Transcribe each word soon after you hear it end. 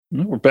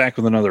Well, we're back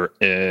with another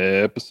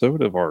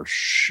episode of our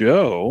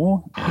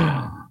show.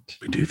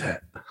 We do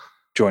that.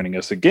 Joining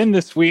us again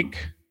this week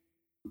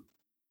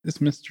is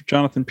Mr.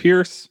 Jonathan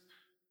Pierce.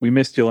 We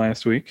missed you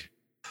last week.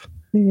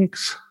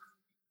 Thanks.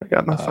 I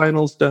got my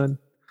finals done.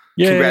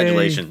 Yay.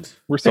 Congratulations.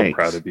 We're so Thanks.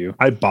 proud of you.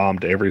 I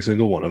bombed every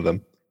single one of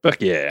them.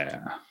 Fuck yeah.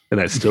 And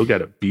I still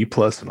got a B+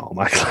 in all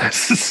my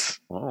classes.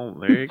 Well,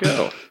 there you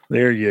go.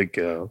 There you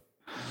go.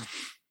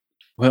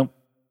 Well,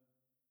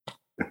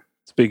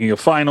 speaking of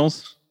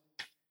finals,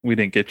 we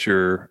didn't get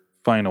your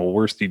final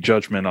worsty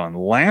judgment on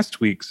last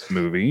week's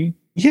movie,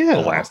 Yeah.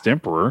 The Last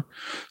Emperor.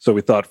 So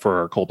we thought for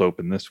our cold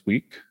open this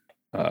week,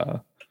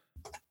 Have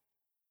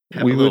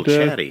we a little would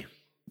chatty.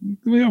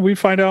 we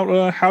find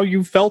out how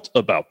you felt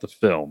about the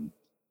film.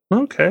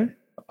 Okay.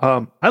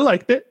 I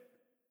liked it.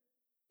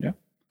 Yeah.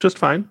 Just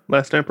fine.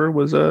 Last Emperor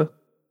was a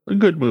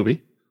good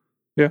movie.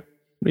 Yeah.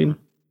 I mean,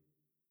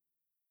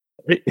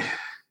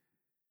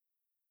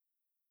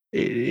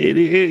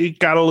 it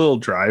got a little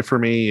dry for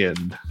me,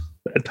 and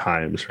at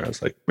times where I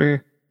was like,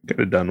 kind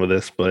of done with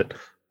this, but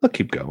I'll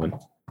keep going.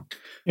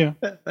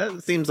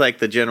 That seems like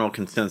the general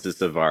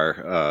consensus of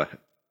our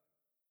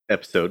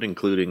episode,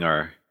 including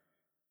our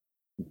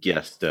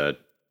guest,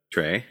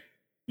 Trey.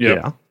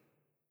 Yeah.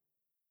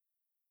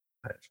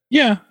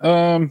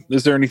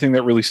 Is there anything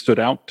that really stood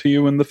out to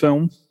you in the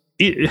film?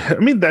 I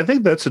mean, I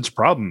think that's its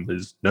problem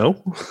is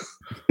no.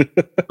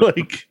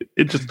 Like,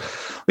 it just,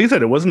 like I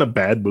said, it wasn't a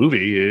bad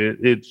movie.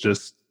 It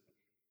just,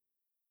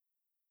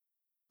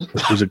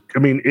 it was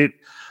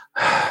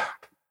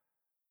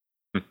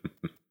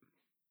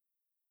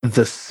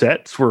the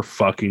sets were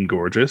fucking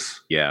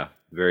gorgeous. Yeah,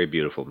 very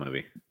beautiful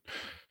movie.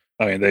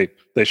 I mean,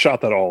 they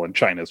shot that all in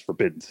China's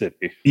Forbidden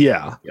City.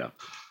 Yeah. Yeah.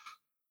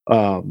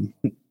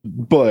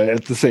 But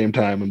at the same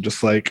time, I'm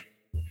just like,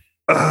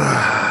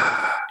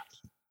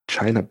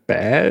 China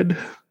bad?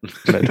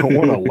 And I don't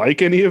want to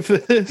like any of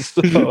this.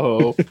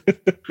 So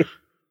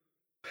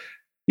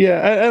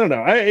yeah, I don't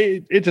know.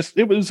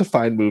 It was a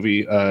fine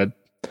movie.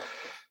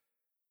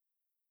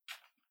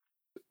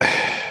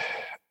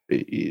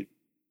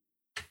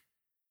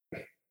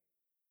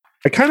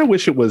 I kind of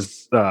wish it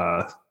was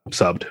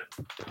subbed.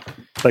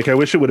 Like, I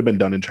wish it would have been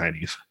done in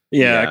Chinese.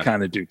 Yeah, Yeah. I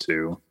kind of do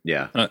too.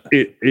 Yeah.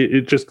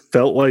 It just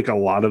felt like a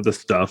lot of the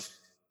stuff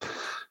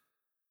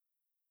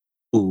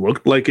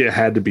looked like it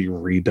had to be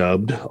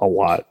redubbed a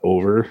lot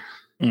over.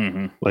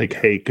 Mm-hmm. Like,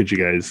 hey, could you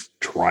guys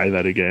try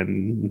that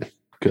again?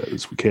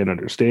 Because we can't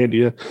understand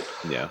you.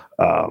 Yeah.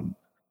 Um,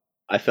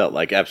 I felt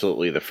like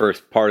absolutely the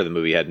first part of the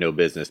movie had no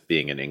business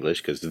being in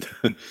English because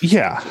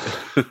yeah,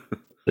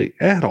 like,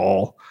 at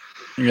all.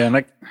 Yeah,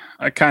 and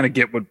I kind of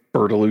get what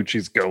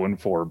Bertolucci's going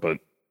for, but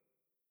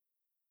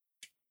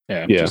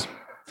yeah, just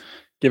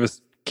give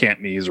us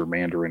Cantonese or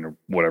Mandarin or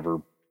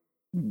whatever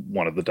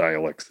one of the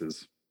dialects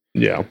is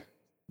Yeah,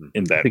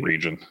 in that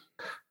region.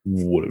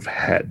 would have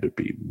had to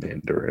be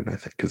Mandarin, I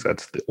think, because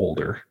that's the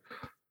older.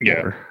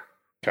 Yeah,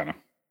 kind of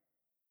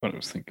what I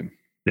was thinking.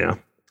 Yeah.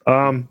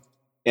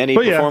 Any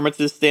But yeah.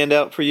 performances stand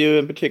out for you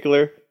in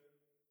particular?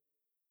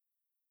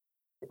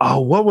 Oh,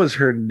 what was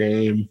her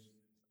name?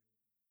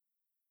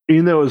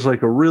 You know, it was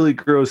like a really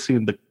gross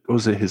scene.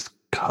 Was it his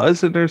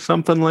cousin or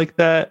something like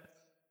that?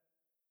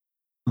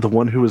 The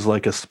one who was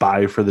like a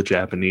spy for the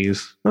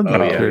Japanese. I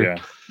liked her.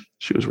 Yeah,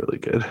 She was really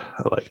good.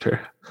 I liked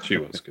her. she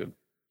was good.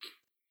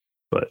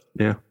 But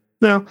yeah,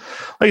 no,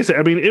 like I said,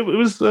 I mean, it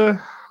was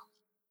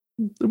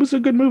a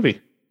good movie.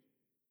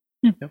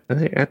 Yeah. I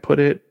think I put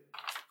it.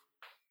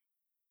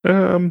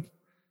 Where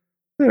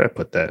did I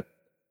put that?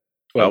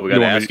 Well, we got you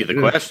to want ask me- you the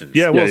questions.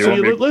 Yeah, well, you so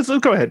want me- let's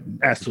go ahead and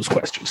ask those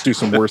questions. Let's do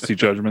some worsty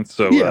judgments.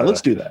 So Yeah,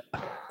 let's do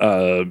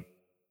that.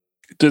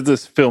 Did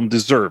this film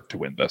deserve to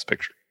win Best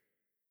Picture?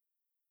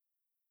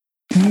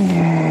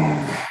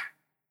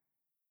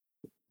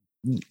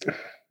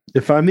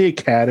 If I'm the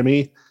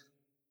Academy,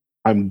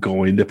 I'm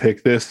going to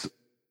pick this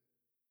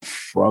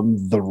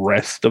from the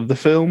rest of the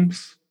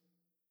films,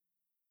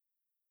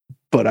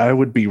 but I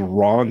would be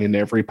wrong in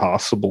every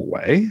possible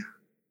way.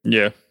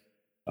 Yeah.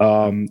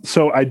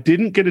 So I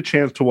didn't get a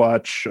chance to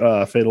watch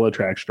Fatal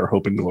Attraction or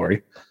Hope and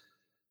Glory,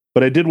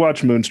 but I did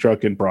watch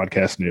Moonstruck in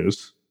broadcast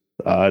news.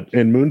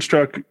 And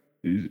Moonstruck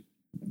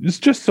is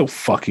just so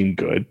fucking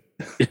good.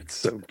 It's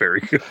so very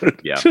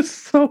good. Yeah.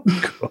 Just so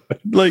good.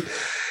 Like,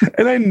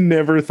 and I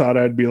never thought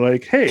I'd be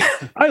like, hey,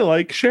 I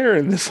like Cher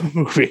in this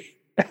movie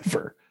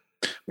ever.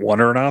 Won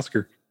her an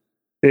Oscar.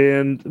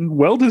 And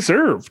well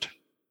deserved.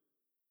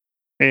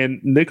 And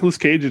Nicolas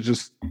Cage is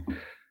just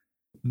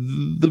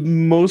the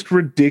most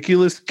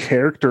ridiculous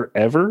character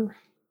ever.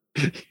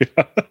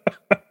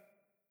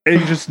 And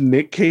just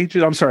Nick Cage.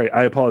 I'm sorry,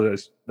 I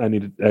apologize. I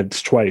needed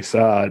it's twice.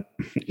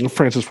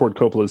 Francis Ford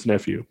Coppola's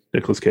nephew,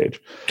 Nicolas Cage.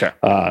 Okay.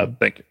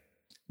 Thank you.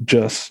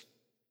 Just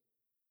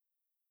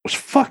was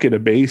fucking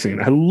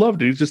amazing. I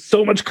loved it. He's just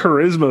so much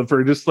charisma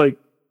for just like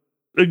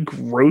a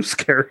gross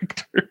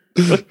character.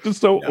 Like,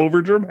 just so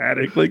over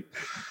dramatic. Like,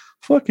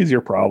 fuck is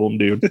your problem,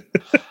 dude?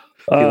 He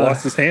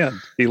lost his hand.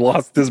 He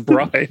lost his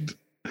bride.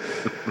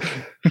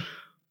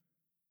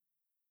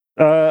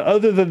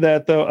 Other than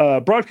that, though,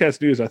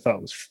 broadcast news I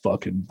thought was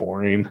fucking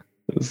boring.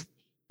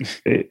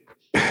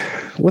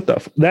 What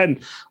the then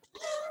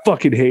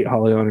fucking hate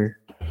Holly Hunter.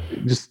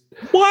 Just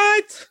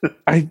What?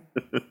 I'm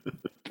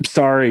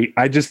sorry.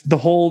 I just the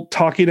whole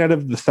talking out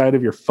of the side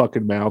of your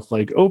fucking mouth,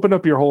 like open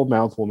up your whole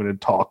mouth, woman,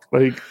 and talk.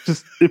 Like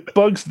just it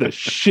bugs the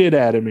shit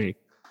out of me.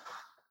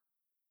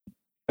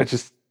 I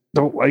just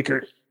don't like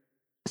her.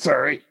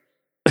 Sorry.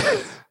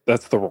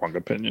 That's the wrong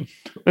opinion.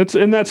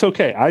 That's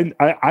okay.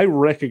 I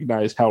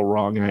recognize how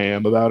wrong I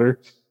am about her,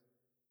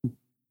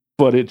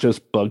 but it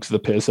just bugs the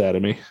piss out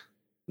of me.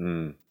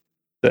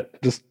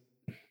 That just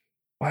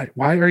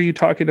why are you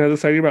talking to the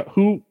side about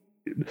who?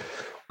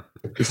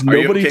 Is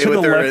nobody to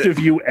the left of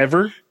you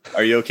ever?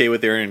 Are you okay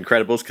with her in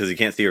Incredibles because you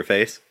can't see her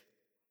face?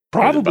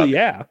 Probably,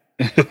 yeah.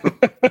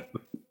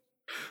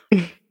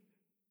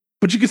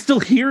 But you can still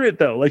hear it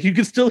though. Like you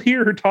can still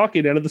hear her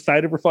talking out of the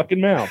side of her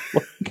fucking mouth.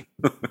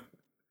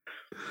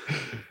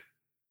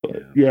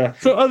 Yeah.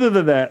 So other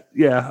than that,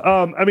 yeah.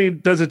 I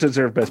mean, does it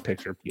deserve Best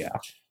Picture? Yeah,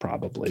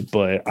 probably.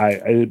 But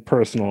I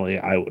personally,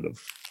 I would have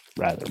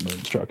rather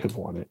Moonstruck have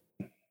won it.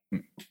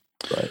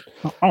 But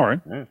all right.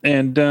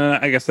 And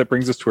I guess that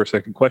brings us to our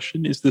second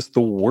question. Is this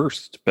the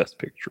worst Best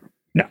Picture?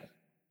 No.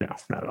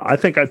 I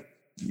think I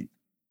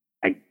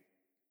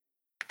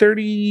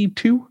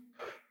 32,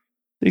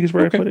 I think is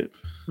where I put it.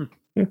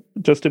 Yeah,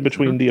 just in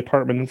between The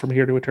Apartment and From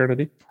Here to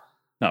Eternity.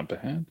 Not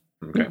bad.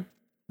 Okay. I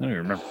don't even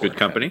remember. Good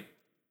company.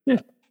 Yeah.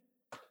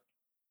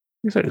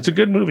 It's a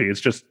good movie. It's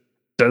just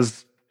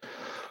does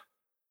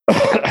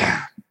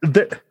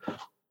there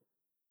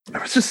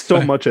was just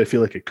so much I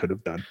feel like it could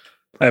have done.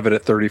 I have it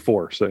at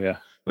 34, so yeah.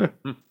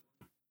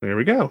 There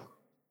we go.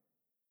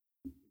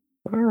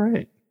 All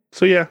right.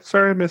 So yeah,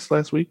 sorry I missed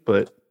last week,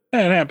 but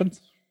it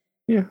happens.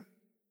 Yeah.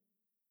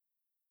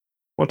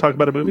 Want to talk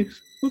about a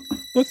movies?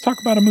 Let's talk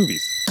about a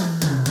movies.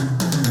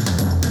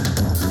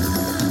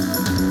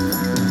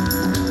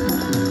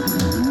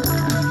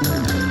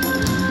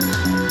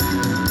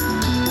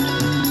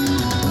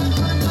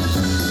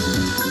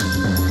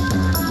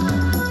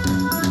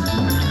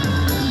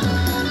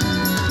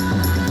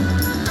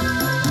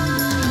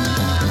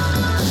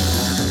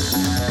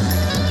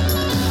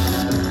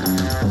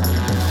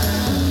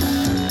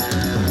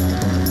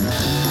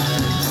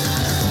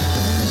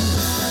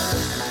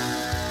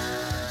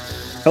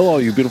 Hello,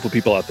 you beautiful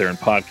people out there in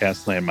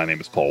podcast land. My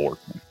name is Paul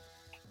Workman.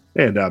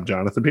 And I'm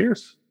Jonathan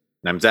Pierce.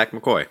 And I'm Zach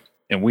McCoy.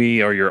 And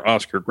we are your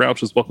Oscar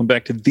Grouches. Welcome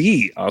back to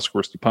the Oscar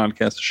Worsty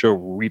Podcast, the show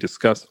where we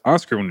discuss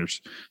Oscar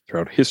winners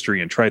throughout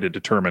history and try to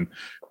determine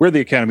where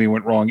the Academy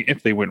went wrong.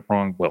 If they went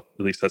wrong, well,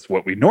 at least that's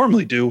what we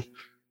normally do.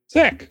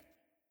 Zach,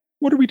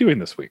 what are we doing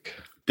this week?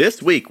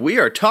 This week, we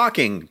are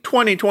talking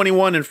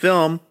 2021 in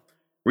film,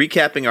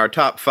 recapping our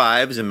top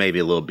fives and maybe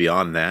a little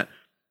beyond that.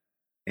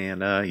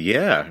 And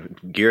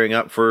gearing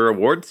up for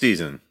award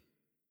season.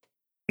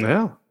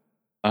 Yeah.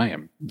 I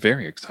am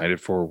very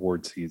excited for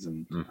award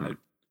season. I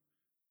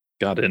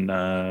got in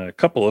a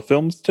couple of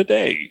films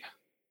today.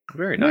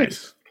 Very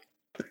nice.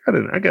 I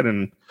got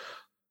in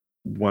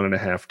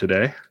 1.5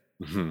 today.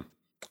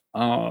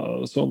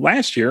 So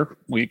last year,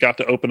 we got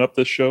to open up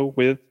this show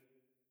with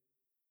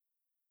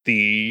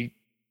the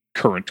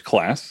current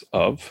class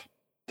of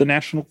the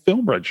National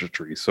Film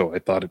Registry. So I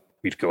thought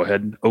we'd go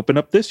ahead and open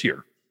up this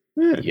year.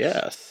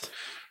 Yes.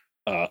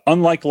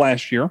 Unlike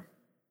last year,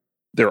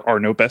 there are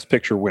no Best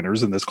Picture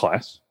winners in this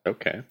class.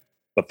 Okay.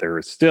 But there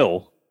is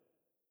still,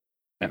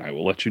 and I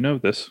will let you know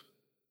this,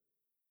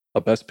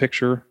 a Best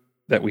Picture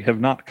that we have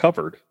not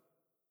covered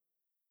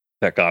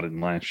that got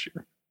in last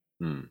year.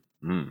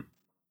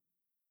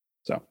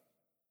 So.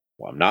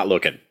 Well, I'm not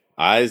looking.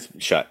 Eyes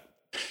shut.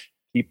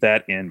 Keep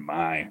that in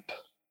mind.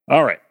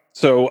 All right.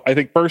 So I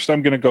think first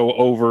I'm going to go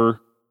over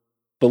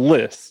the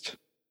list,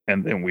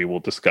 and then we will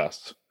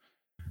discuss.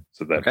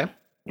 So that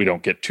we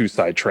don't get too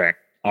sidetracked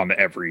on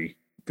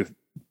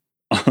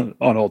on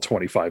all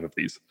 25 of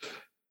these.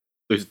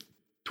 There's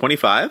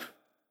 25?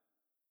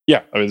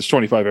 Yeah, I mean there's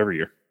 25 every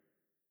year.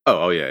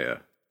 Oh yeah.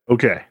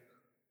 Okay.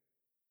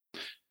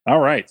 All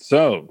right.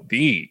 So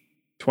the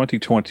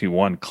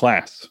 2021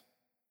 class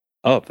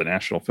of the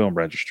National Film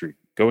Registry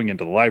going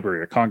into the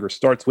Library of Congress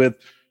starts with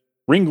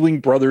Ringling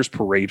Brothers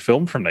Parade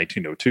film from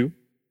 1902.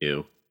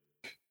 Ew.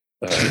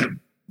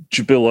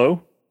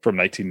 Jubilo from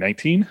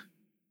 1919.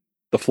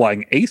 The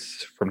Flying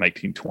Ace from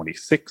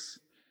 1926,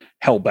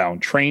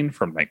 Hellbound Train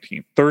from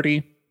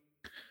 1930,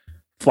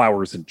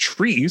 Flowers and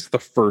Trees, the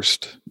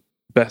first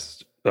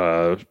best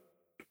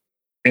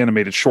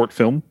animated short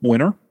film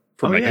winner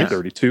from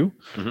 1932,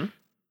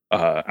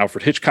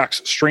 Alfred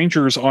Hitchcock's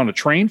Strangers on a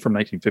Train from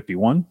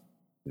 1951.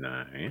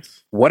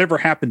 Nice. Whatever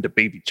Happened to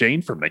Baby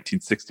Jane from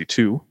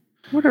 1962.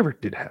 Whatever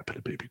did happen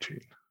to Baby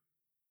Jane?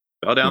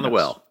 Fell down the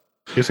well.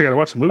 Guess I gotta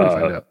watch the movie to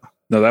find out.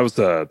 No,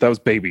 that was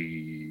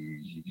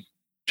Baby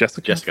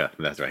Jessica,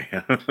 that's right.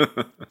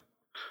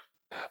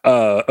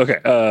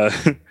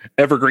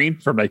 Evergreen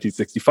from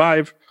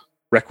 1965,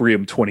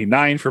 Requiem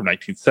 29 from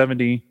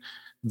 1970,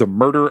 The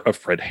Murder of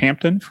Fred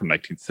Hampton from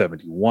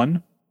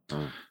 1971,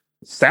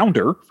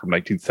 Sounder from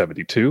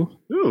 1972.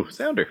 Ooh,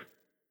 Sounder.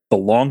 The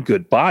Long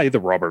Goodbye, the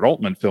Robert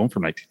Altman film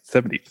from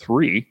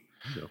 1973.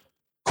 Yeah.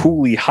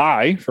 Cooley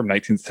High from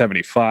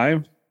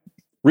 1975.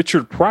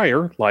 Richard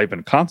Pryor, live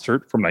in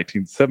concert from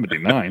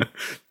 1979.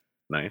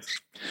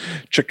 Nice.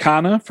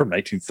 Chicana from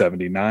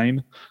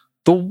 1979.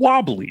 The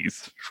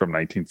Wobblies from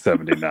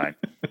 1979.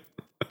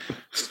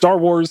 Star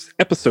Wars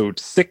Episode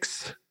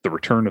 6, The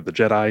Return of the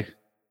Jedi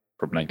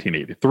from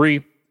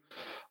 1983.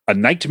 A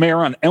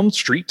Nightmare on Elm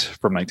Street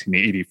from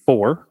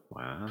 1984.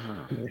 Wow.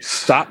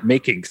 Stop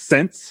Making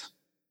Sense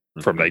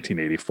from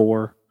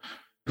 1984.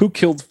 Who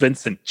Killed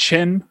Vincent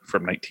Chin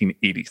from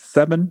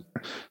 1987.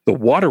 The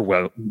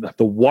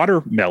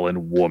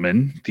Watermelon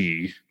Woman,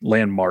 the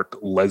landmark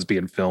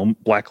lesbian film,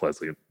 black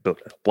lesbian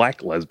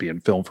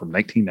film from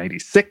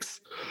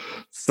 1996.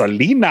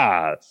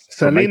 Salinas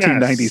from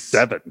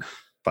 1997.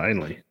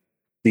 Finally.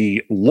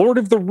 The Lord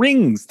of the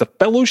Rings, The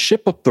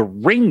Fellowship of the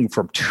Ring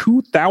from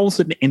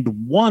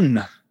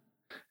 2001.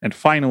 And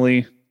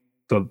finally,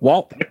 the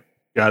Walt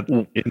got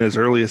in as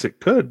early as it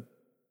could.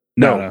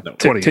 No,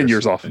 10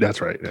 years off.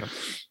 That's right. Yeah.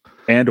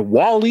 And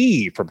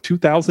Wall-E from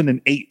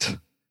 2008.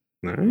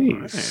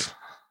 Nice.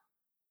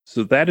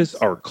 So that is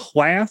our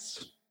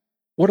class.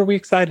 What are we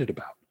excited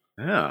about?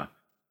 Yeah.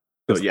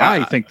 So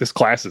I think this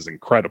class is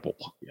incredible.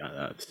 Yeah,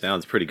 that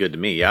sounds pretty good to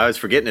me. Yeah, I was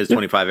forgetting it's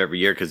 25 every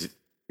year because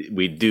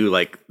we do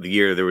like the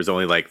year there was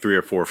only like 3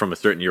 or 4 from a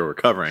certain year we're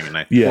covering, and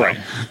right.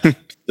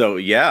 So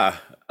yeah,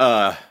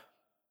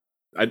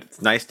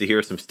 it's nice to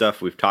hear some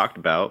stuff we've talked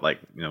about. Like,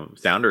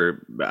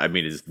 Sounder, I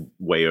mean, is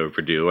way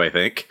overdue, I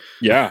think.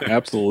 Yeah,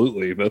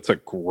 absolutely. That's a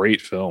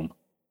great film.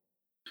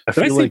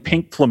 Did I say like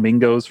Pink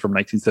Flamingos from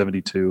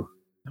 1972?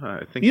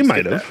 I think you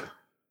might have.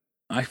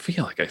 I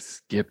feel like I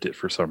skipped it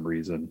for some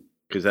reason.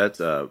 Because that's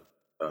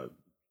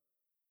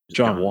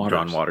John Waters.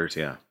 John Waters,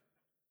 yeah.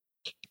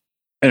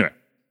 Anyway,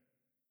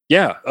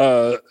 yeah,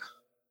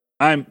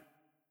 I'm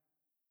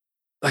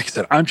like I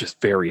said, I'm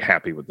just very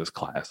happy with this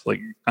class.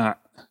 Like,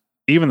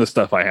 even the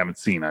stuff I haven't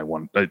seen,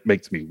 it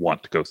makes me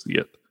want to go see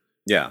it.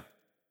 Yeah.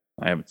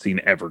 I haven't seen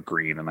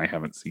Evergreen, and I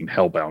haven't seen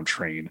Hellbound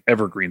Train.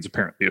 Evergreen's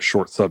apparently a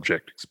short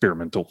subject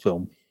experimental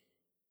film.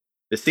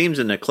 It seems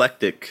an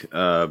eclectic,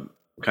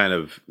 kind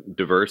of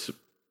diverse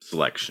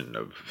selection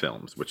of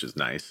films, which is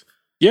nice.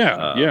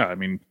 Yeah, yeah. I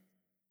mean,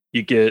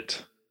 you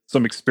get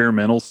some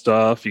experimental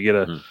stuff. You get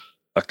a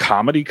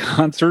comedy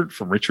concert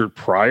from Richard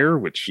Pryor,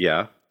 which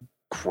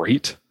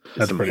great.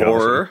 That's some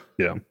horror.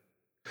 Awesome.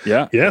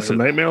 Yeah. Some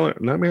Nightmare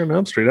on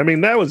Elm Street. I mean,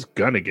 that was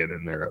gonna get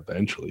in there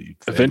eventually.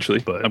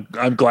 But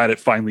I'm glad it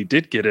finally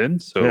did get in.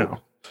 So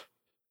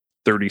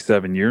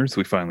 37 years,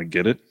 we finally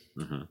get it.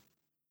 Mm-hmm.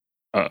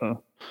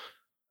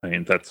 I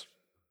mean, that's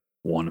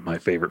one of my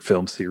favorite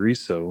film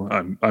series. So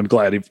I'm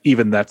glad if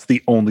even that's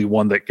the only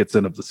one that gets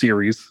in of the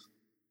series.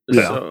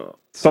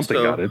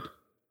 Something got in.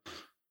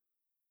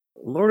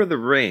 Lord of the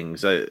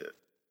Rings.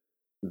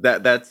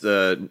 That's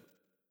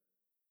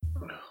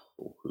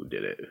who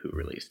did it? Who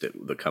released it?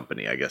 The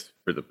company, I guess,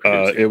 for the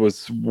producing. It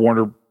was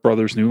Warner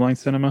Brothers New Line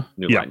Cinema.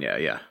 New Line,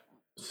 yeah.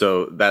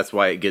 So that's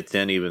why it gets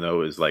in, even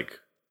though it was like,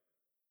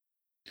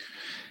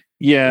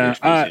 New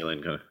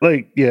Zealand kind of.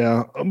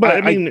 But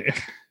I mean,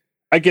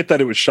 I get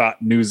that it was shot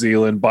in New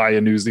Zealand by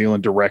a New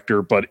Zealand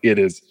director, but it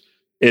is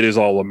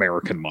all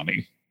American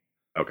money.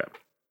 Okay.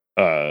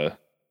 We're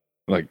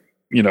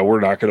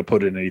not going to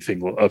put in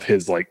anything of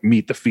his like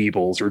Meet the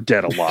Feebles or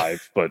Dead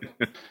Alive, but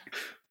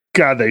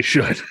God, they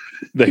should.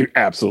 They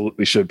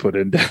absolutely should put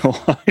in Dead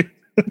Alive.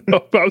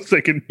 I was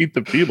thinking Meet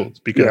the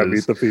Feebles because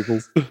Meet the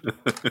Feebles.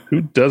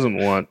 Who doesn't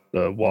want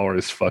the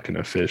walrus fucking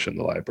a fish in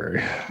the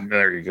library?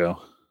 There you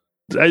go.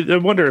 I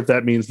wonder if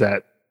that means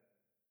that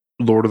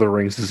Lord of the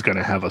Rings is going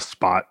to have a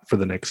spot for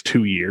the next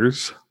 2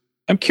 years.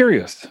 I'm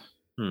curious.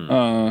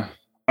 I'm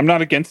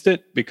not against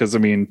it because, I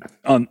mean,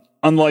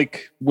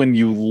 unlike when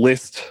you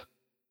list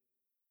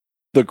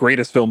the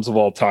greatest films of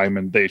all time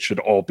and they should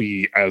all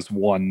be as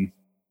one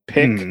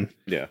pick.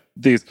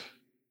 This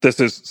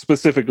is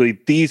specifically,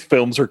 these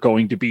films are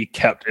going to be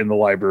kept in the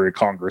Library of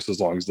Congress as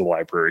long as the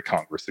Library of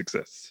Congress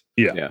exists.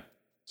 Yeah.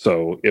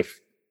 So if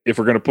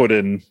we're going to put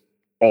in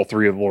all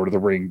 3 of Lord of the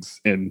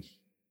Rings in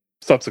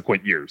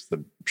subsequent years,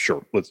 then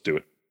sure, let's do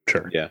it.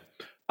 Sure. Yeah.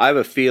 I have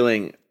a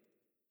feeling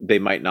they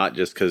might not,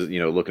 just because,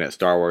 looking at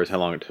Star Wars, how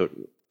long it took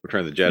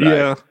Return of the Jedi.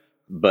 Yeah.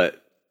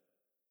 But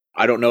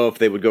I don't know if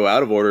they would go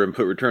out of order and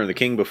put Return of the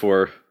King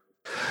before.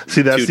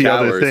 See, that's the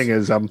other thing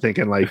is I'm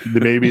thinking like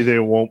maybe they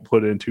won't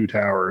put in Two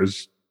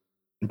Towers,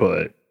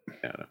 but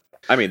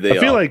I mean, I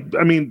feel like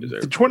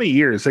for 20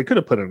 years they could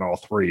have put in all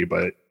 3,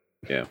 but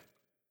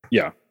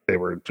they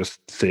were just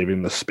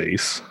saving the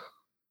space.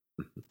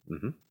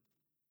 Mm-hmm.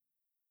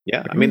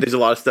 Yeah, I mean, there's a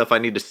lot of stuff I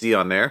need to see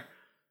on there.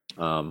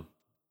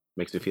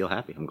 Makes me feel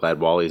happy. I'm glad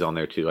Wally's on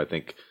there too. I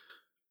think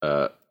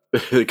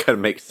it kind of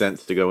makes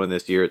sense to go in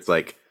this year. It's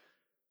like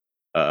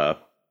a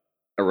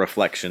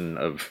reflection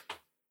of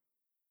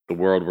the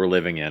world we're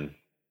living in.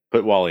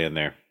 Put Wally in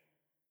there.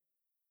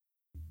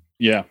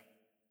 Yeah,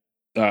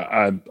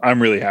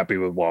 I'm really happy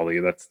with Wally.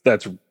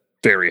 That's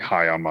very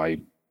high on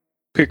my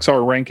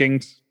Pixar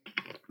rankings.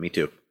 Me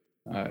too.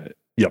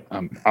 Yep.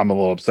 I'm a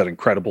little upset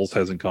Incredibles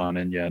hasn't gone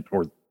in yet,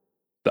 or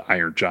The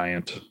Iron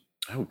Giant.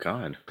 Oh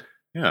God.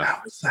 Yeah.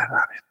 How is that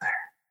not in there?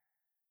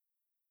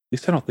 At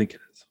least I don't think it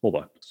is. Hold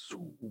on.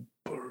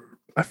 Super.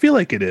 I feel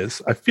like it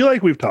is. I feel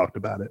like we've talked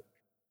about it.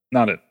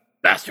 Not it.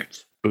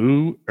 Bastards.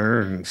 Boo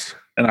earns.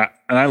 And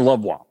I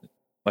love Wally.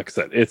 Like I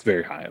said, it's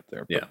very high up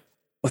there. Yeah.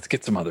 Let's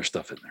get some other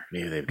stuff in there.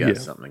 Maybe they've got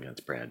something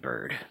against Brad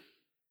Bird.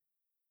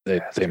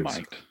 They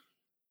might.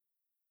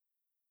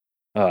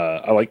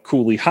 I like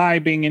Cooley High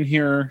being in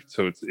here,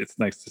 so it's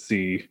nice to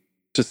see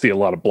a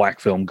lot of black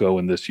film go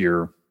in this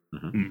year.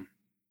 Mm-hmm.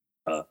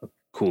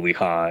 Cooley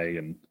High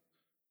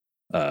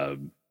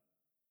and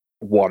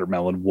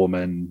Watermelon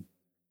Woman,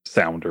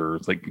 Sounder.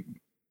 It's like,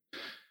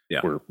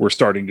 yeah, we're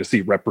starting to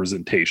see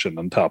representation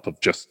on top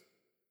of just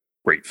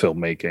great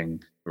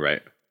filmmaking.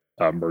 Right.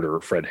 Murder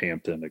of Fred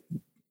Hampton.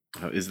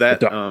 Is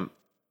that I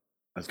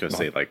was going to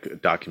say like a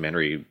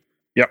documentary.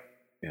 Yep.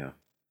 Yeah.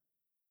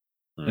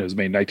 It was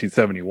made in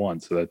 1971,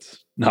 so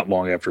that's not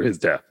long after his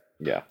death.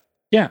 Yeah.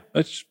 Yeah,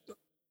 that's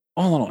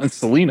all in all. And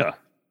Selena,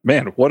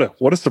 man, what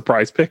a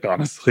surprise pick,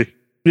 honestly.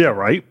 Yeah,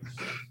 right.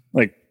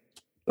 Like,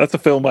 that's a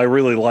film I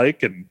really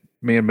like, and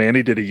me and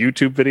Manny did a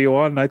YouTube video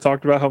on, and I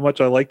talked about how much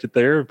I liked it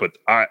there, but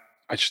I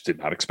just did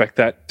not expect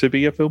that to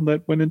be a film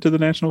that went into the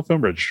National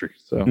Film Registry.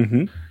 So,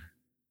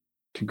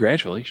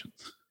 Congratulations.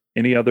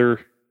 Any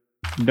other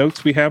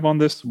notes we have on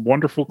this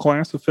wonderful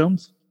class of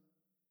films?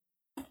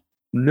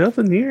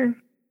 Nothing here.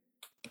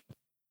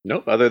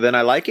 Nope. Other than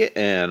I like it,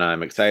 and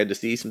I'm excited to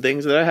see some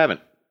things that I haven't.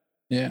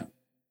 Yeah.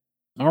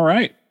 All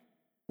right.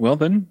 Well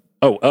then.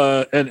 Oh,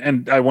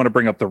 and I want to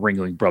bring up the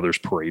Ringling Brothers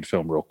Parade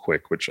film real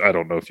quick, which I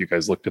don't know if you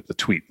guys looked at the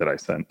tweet that I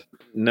sent.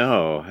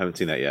 No, haven't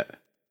seen that yet.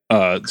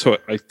 So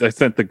I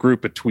sent the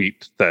group a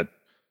tweet that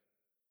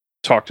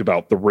talked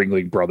about the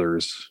Ringling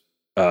Brothers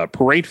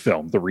Parade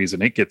film. The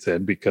reason it gets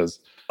in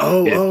because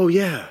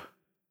yeah.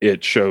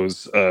 It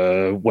shows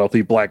a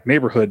wealthy black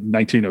neighborhood in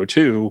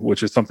 1902,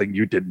 which is something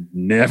you did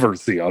never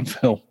see on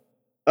film.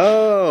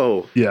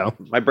 Oh, yeah.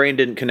 My brain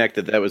didn't connect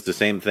that was the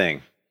same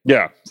thing.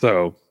 Yeah.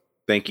 So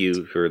thank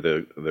you for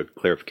the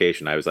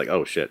clarification. I was like,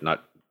 oh shit,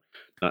 not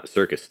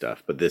circus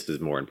stuff, but this is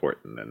more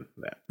important than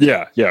that.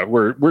 Yeah. Yeah.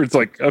 Where it's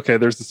like, okay,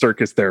 there's the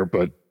circus there,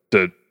 but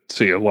to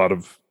see a lot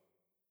of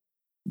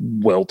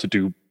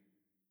well-to-do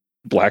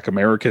black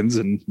Americans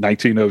in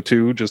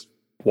 1902 just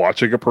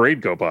watching a parade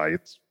go by,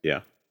 it's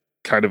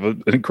kind of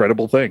an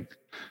incredible thing.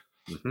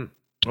 Mm-hmm.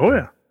 Oh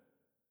yeah.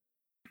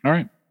 All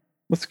right,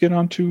 let's get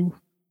on to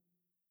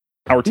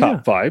our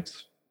top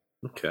fives.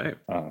 Okay.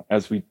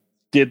 As we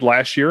did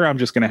last year, I'm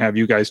just going to have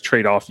you guys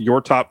trade off your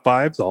top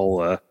fives.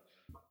 I'll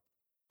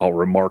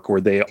remark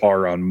where they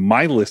are on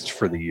my list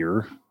for the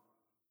year,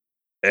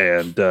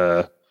 and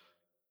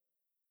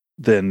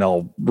then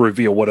I'll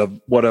reveal what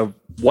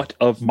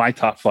of my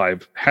top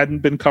five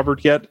hadn't been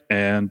covered yet,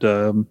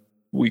 and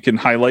we can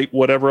highlight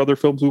whatever other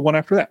films we want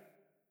after that.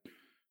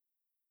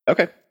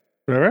 Okay.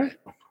 All right.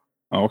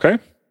 Okay.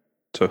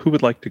 So who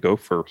would like to go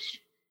first?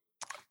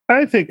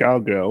 I think I'll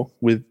go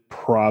with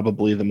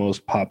probably the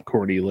most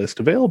popcorny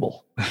list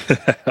available.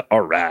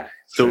 All right.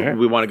 So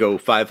we want to go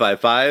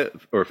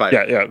 5-5-5 or 5.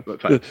 Yeah.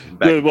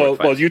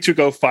 Well, you two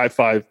go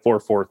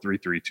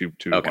 5-5-4-4-3-3-2-2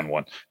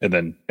 1-1,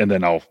 and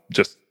then I'll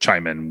just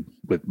chime in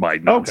with my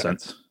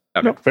nonsense.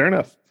 Okay. No, fair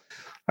enough.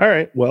 All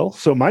right. Well,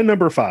 so my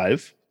number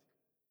 5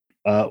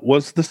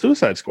 was The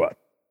Suicide Squad.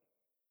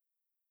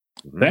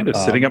 That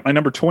is sitting at my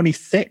number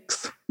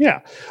 26. Yeah.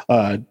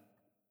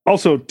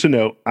 Also to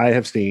note, I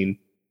have seen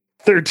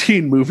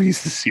 13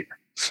 movies this year.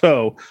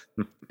 So,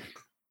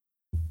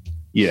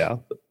 yeah,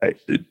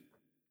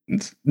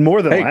 it's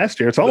more than last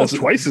year. It's almost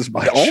twice as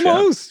much.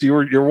 Almost.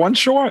 You're one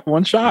shy.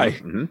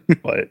 Mm-hmm.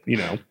 But,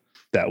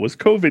 that was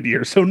COVID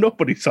year, so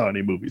nobody saw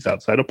any movies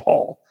outside of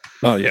Paul.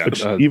 Oh, yeah.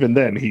 Which, even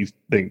then,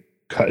 they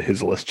cut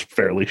his list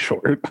fairly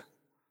short.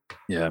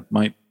 Yeah,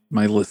 my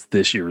list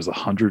this year is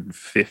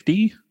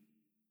 150.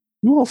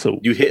 You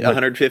hit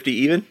 150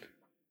 even?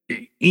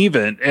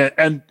 Even,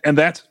 and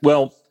that's,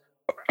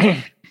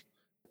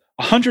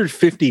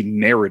 150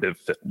 narrative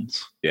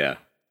films. Yeah.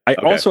 I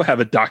also have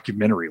a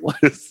documentary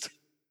list.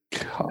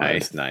 God.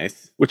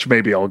 Nice. Which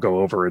maybe I'll go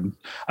over. And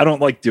I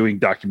don't like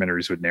doing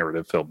documentaries with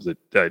narrative films. I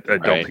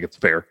don't think it's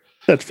fair.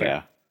 That's fair.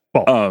 Yeah.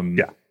 Well,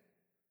 yeah.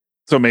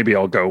 So maybe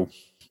I'll go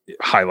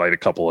highlight a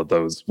couple of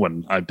those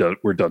when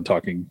we're done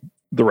talking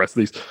the rest of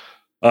these.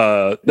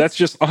 That's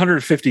just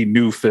 150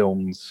 new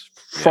films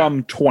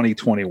from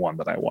 2021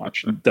 that I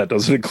watched. That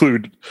doesn't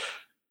include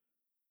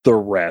the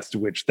rest,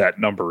 which that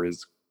number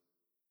is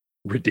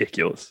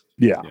ridiculous.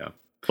 Yeah.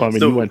 Well, I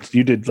mean,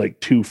 you did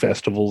like 2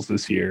 festivals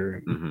this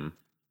year. Mm-hmm.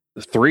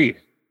 3.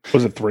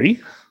 Was it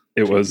 3?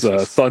 It was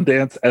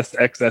Sundance,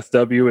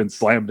 SXSW, and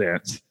Slam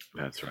Dance.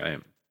 That's right.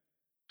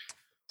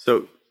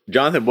 So,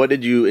 Jonathan, what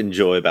did you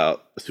enjoy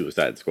about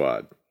Suicide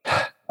Squad?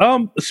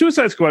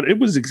 Suicide Squad, it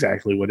was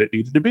exactly what it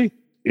needed to be.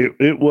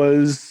 It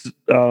was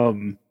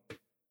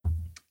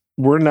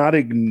we're not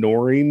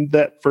ignoring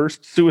that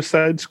first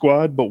Suicide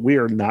Squad, but we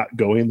are not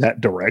going that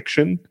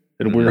direction,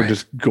 and we're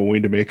just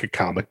going to make a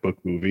comic book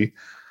movie.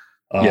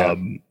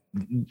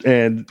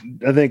 And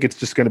I think it's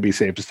just going to be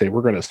safe to say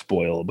we're going to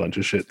spoil a bunch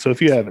of shit. So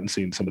if you haven't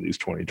seen some of these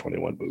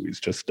 2021 movies,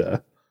 just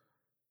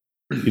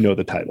you know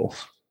the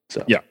titles.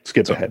 So yeah,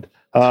 skip ahead.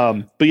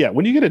 But yeah,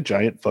 when you get a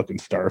giant fucking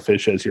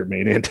starfish as your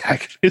main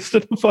antagonist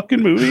in a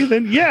fucking movie,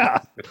 then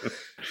yeah.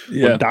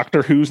 When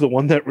Doctor Who's the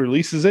one that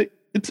releases it,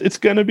 it's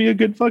gonna be a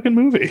good fucking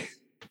movie.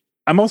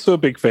 I'm also a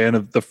big fan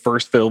of the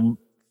first film.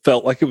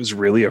 Felt like it was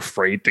really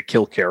afraid to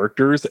kill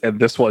characters,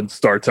 and this one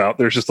starts out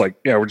there's just like,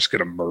 yeah, we're just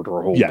gonna murder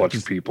a whole bunch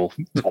of people,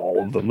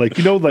 all of them. Like,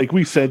 you know, like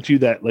we sent you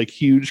that like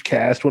huge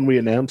cast when we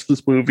announced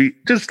this movie.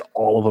 Just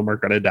all of them are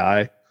gonna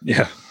die.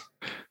 Yeah.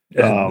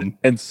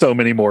 And so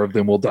many more of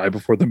them will die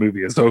before the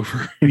movie is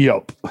over.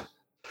 Yep.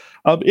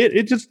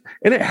 It just,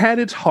 and it had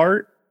its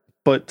heart,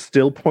 but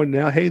still pointing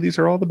out, hey, these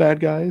are all the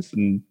bad guys.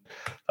 And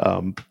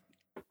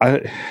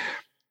it's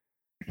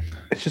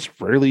just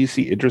rarely you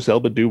see Idris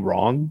Elba do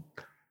wrong.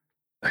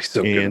 He's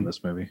so good in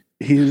this movie.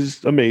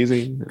 He's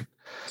amazing.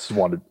 Just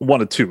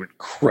one of two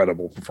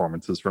incredible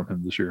performances from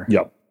him this year.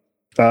 Yep.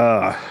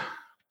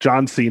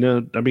 John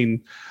Cena, I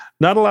mean,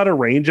 not a lot of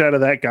range out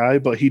of that guy,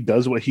 but he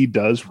does what he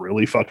does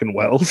really fucking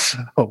well. So.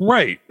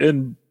 Right.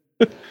 And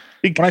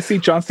when I see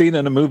John Cena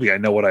in a movie, I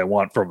know what I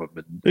want from him.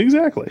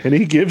 Exactly. And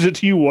he gives it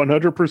to you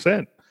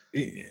 100%.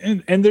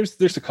 And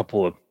there's a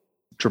couple of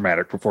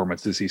dramatic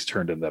performances he's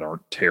turned in that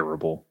aren't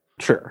terrible.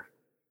 Sure.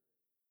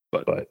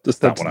 But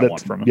that's not what I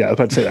want from him. Yeah, I was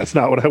about to say that's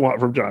not what I want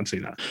from John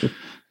Cena.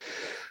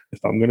 If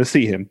I'm going to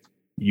see him,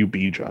 you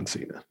be John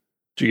Cena.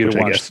 Did you get to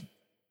watch?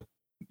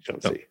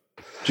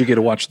 Did you get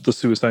to watch The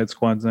Suicide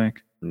Squad,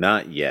 Zach?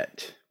 Not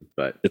yet,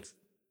 but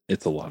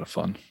it's a lot of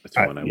fun. That's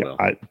one I will.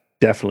 I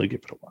definitely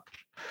give it a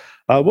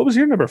watch. What was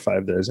your number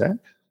 5 there, Zach?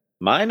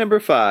 My number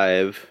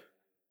 5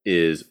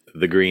 is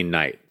The Green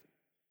Knight,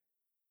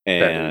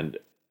 and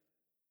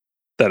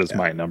that is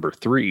my number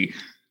 3.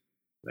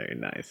 Very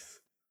nice.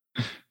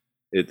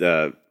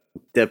 Dev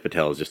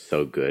Patel is just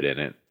so good in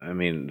it. I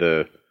mean,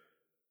 the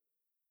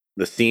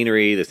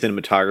scenery, the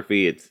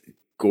cinematography, it's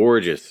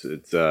gorgeous.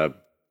 It's the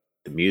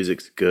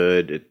music's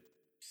good. It's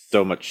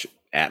so much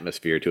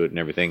atmosphere to it and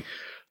everything.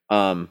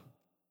 You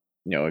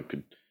know,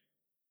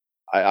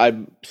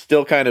 I'm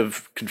still kind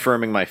of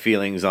confirming my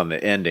feelings on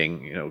the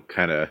ending. You know,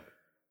 kind of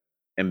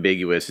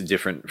ambiguous,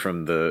 different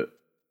from the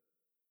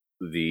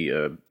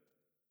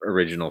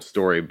original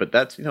story, but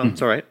that's, you know,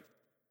 it's all right.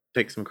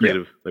 Take some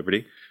creative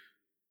liberty.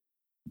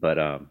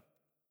 But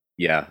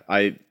yeah,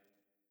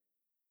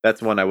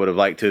 that's one I would have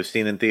liked to have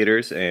seen in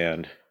theaters.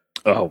 And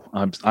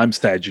I'm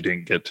sad you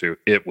didn't get to.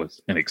 It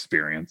was an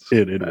experience.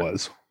 It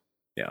was.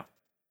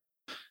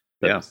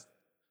 Yeah.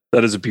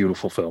 That is a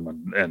beautiful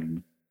film,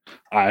 and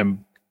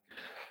I'm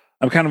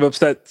kind of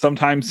upset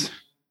sometimes,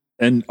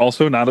 and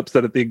also not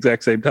upset at the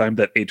exact same time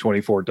that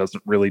A24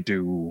 doesn't really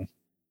do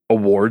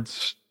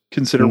awards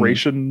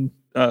consideration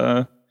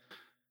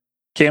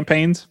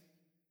campaigns,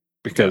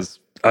 because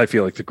I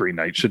feel like The Green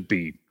Knight should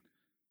be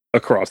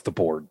across the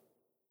board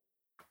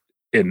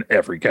in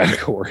every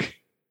category.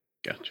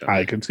 Gotcha.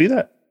 I can see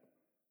that.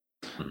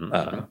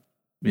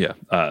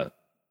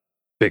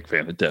 Big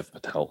fan of Dev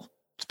Patel,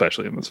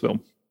 especially in this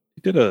film.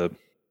 He did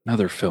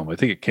another film. I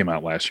think it came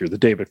out last year, the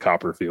David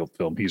Copperfield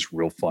film. He's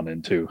real fun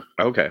in too.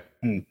 Okay.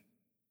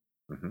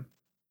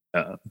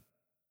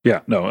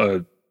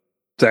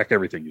 Zach,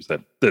 everything you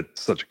said.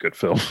 That's such a good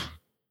film.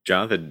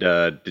 Jonathan,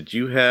 did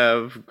you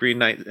have Green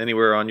Knight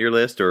anywhere on your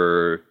list,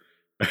 or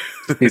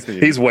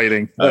he's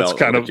waiting? That's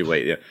kind of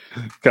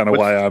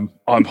why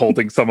I'm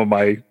holding some of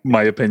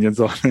my opinions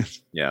on it.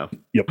 Yeah.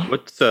 Yep.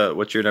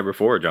 What's your number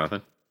 4,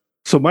 Jonathan?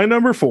 So my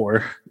number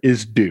 4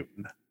 is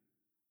Dune.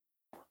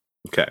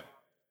 Okay.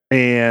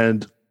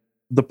 And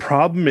the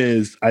problem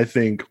is, I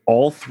think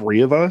all 3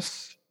 of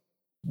us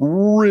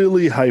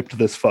really hyped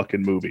this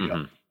fucking movie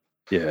up.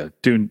 Yeah,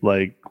 Dune.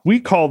 Like, we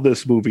called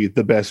this movie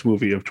the best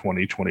movie of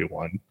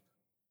 2021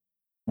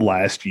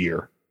 last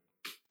year.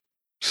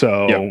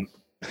 So,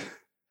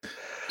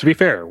 to be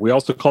fair, we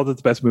also called it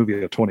the best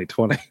movie of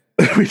 2020.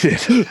 We did.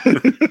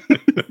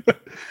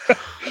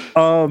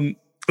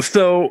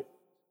 So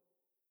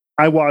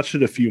I watched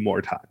it a few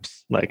more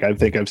times. Like, I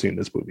think I've seen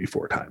this movie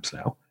 4 times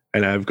now.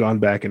 And I've gone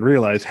back and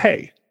realized,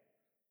 hey,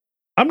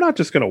 I'm not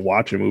just going to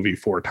watch a movie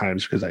 4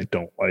 times because I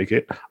don't like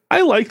it. I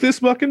like this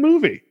fucking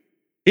movie.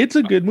 It's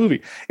a good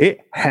movie.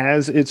 It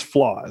has its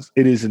flaws.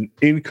 It is an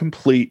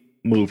incomplete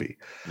movie.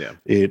 Yeah.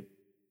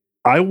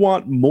 I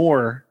want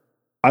more.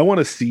 I want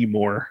to see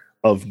more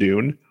of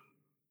Dune.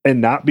 And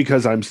not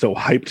because I'm so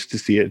hyped to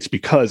see it. It's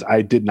because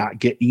I did not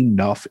get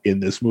enough in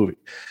this movie.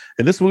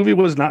 And this movie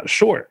was not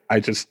short.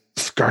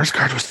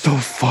 Skarsgård was so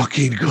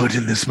fucking good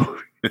in this movie.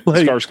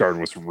 Like, Skarsgård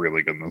was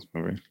really good in this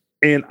movie.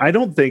 And I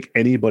don't think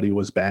anybody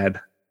was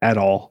bad at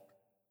all.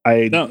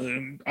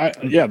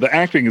 The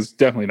acting is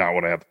definitely not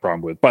what I have the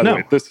problem with. By the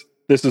way,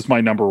 this is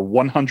my number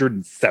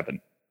 107.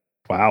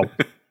 Wow.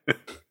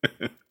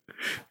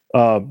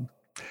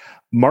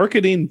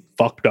 Marketing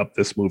fucked up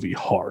this movie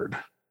hard.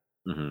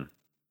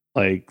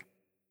 Like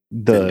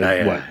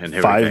the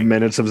 5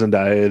 minutes of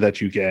Zendaya that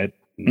you get.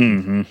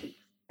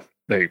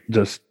 They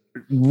just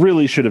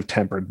really should have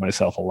tempered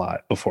myself a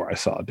lot before I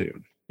saw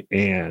Dune.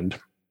 And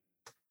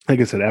like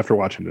I said, after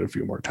watching it a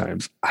few more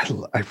times,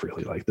 I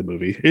really like the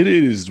movie. It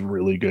is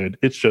really good.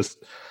 It's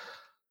just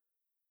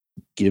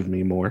give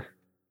me more.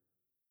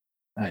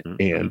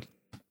 And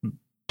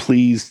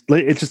please,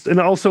 it's just, and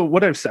also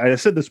what I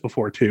said this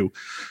before too.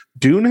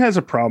 Dune has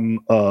a problem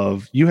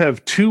of you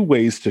have two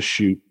ways to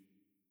shoot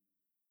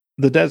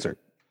the desert.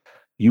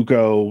 You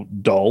go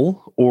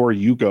dull or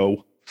you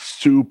go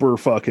super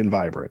fucking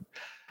vibrant.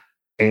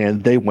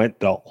 And they went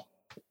dull.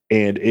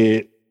 And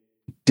it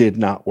did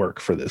not work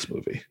for this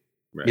movie.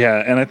 Right. Yeah,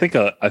 and I think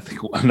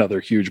another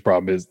huge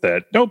problem is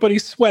that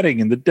nobody's sweating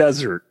in the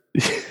desert.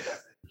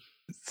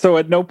 So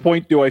at no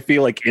point do I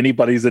feel like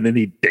anybody's in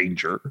any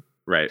danger.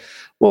 Right.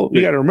 Well,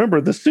 you got to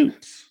remember the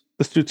suits.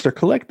 The suits are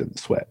collecting the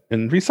sweat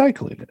and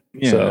recycling it.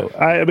 Yeah. So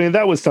I mean,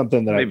 that was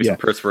something that maybe some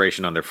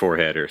perspiration on their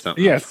forehead or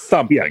something. Yeah,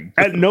 something.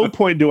 Yeah. At no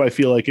point do I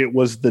feel like it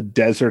was the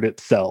desert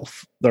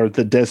itself or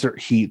the desert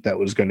heat that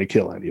was going to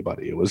kill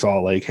anybody. It was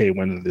all like, hey,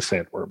 when are the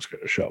sandworms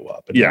going to show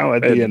up? And now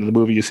at the end of the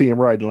movie, you see him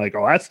riding like,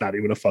 oh, that's not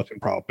even a fucking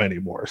problem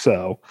anymore.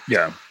 So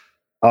yeah.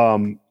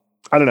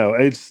 I don't know.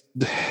 It's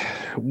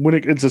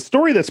it's a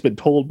story that's been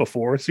told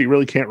before, so you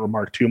really can't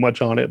remark too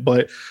much on it.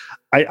 But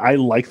I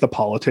like the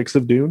politics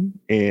of Dune,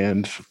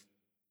 and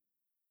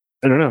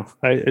I don't know.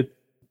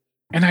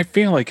 And I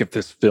feel like if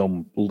this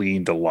film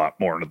leaned a lot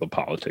more into the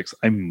politics,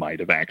 I might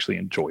have actually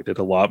enjoyed it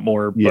a lot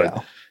more.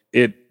 But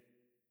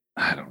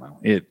I don't know.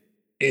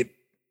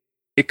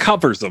 It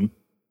covers them.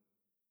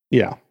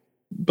 Yeah.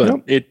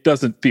 But it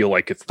doesn't feel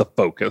like it's the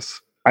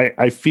focus.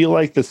 I feel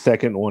like the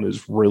second one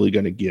is really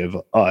going to give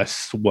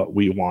us what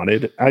we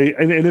wanted.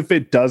 And if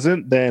it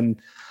doesn't,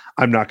 then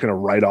I'm not going to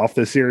write off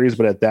the series.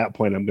 But at that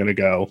point, I'm going to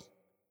go,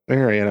 all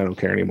right, I don't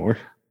care anymore.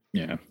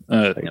 Yeah.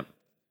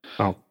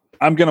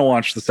 I'm going to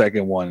watch the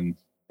second one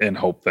and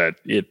hope that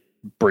it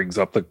brings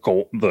up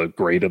the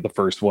grade of the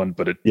first one.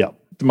 But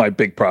my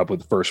big problem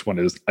with the first one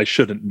is I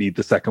shouldn't need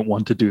the second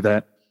one to do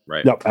that.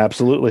 Right. Yep,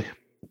 absolutely.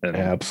 And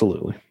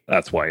absolutely.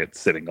 That's why it's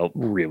sitting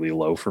really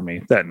low for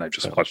me. That and I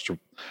just watched.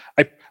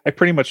 I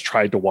pretty much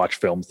tried to watch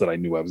films that I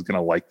knew I was going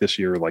to like this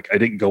year. Like I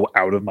didn't go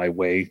out of my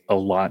way a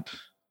lot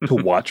to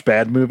watch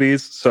bad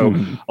movies. So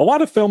a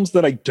lot of films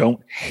that I don't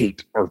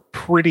hate are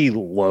pretty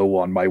low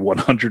on my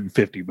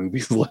 150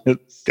 movies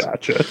list.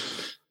 Gotcha.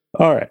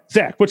 All right,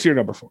 Zach, what's your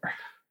number 4?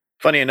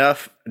 Funny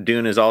enough,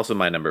 Dune is also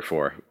my number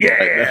 4.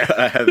 Yeah,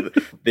 I have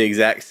the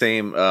exact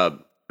same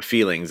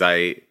feelings.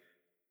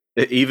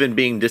 Even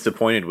being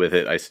disappointed with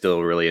it, I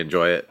still really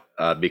enjoy it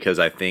because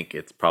I think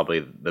it's probably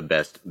the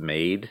best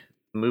made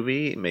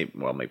movie.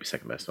 Maybe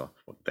second best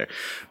there,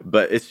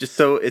 but it's just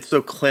so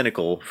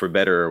clinical for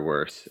better or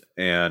worse.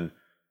 And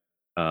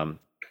I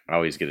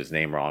always get his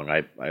name wrong.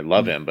 I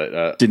love him,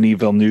 but Denis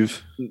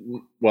Villeneuve.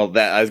 Well,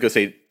 that I was gonna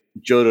say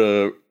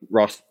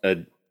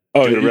Jodorowsky.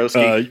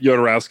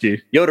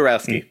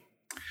 Jodorowsky.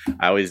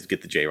 I always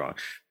get the J wrong,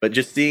 but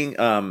just seeing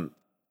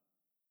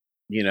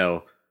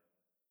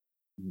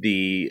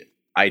the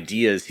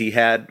ideas he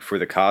had for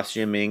the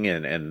costuming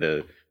and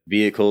the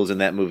vehicles in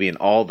that movie and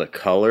all the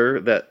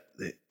color that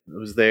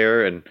was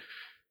there and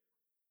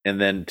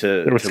then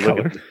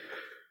to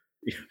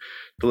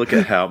look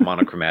at how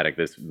monochromatic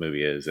this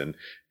movie is and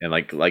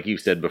like you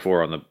said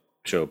before on the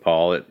show,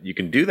 Paul, you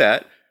can do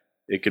that.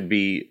 It could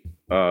be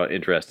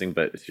interesting,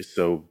 but it's just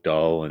so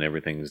dull and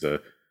everything's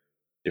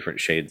different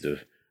shades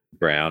of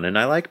brown, and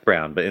I like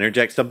brown, but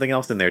interject something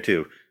else in there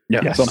too.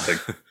 Yeah, something.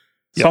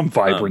 Some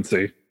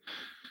vibrancy.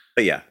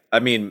 But yeah, I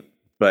mean,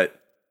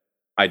 but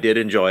I did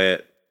enjoy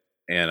it,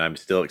 and I'm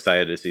still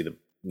excited to see the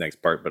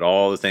next part. But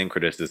all the same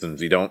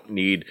criticisms.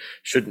 You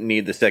shouldn't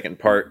need the second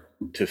part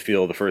to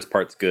feel the first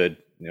part's good.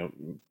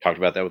 Talked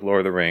about that with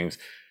Lord of the Rings.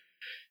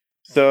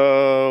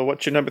 So,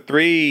 what's your number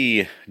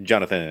 3,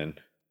 Jonathan?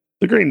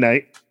 The Green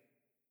Knight.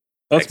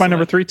 That's my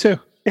number 3 too.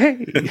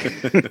 Hey,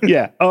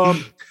 yeah.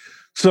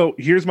 So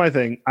here's my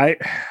thing.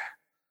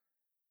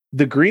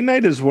 The Green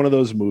Knight is one of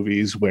those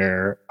movies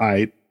where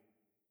I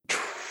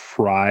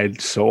tried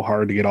so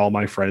hard to get all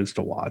my friends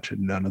to watch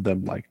and none of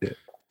them liked it.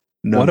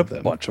 None of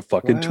them. Bunch of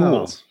fucking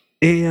tools.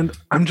 And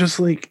I'm just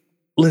like,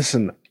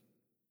 listen,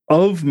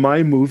 of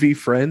my movie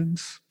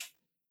friends,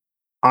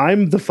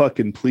 I'm the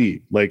fucking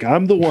plebe. Like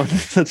I'm the one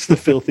that's the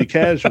filthy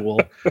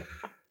casual.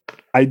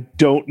 I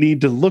don't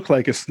need to look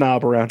like a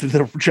snob around to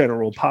the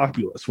general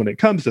populace when it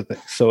comes to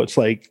things. So it's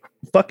like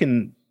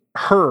fucking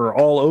Her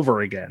all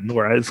over again,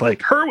 where it's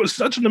like, Her was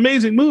such an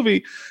amazing movie.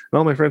 And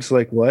all my friends are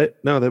like, what?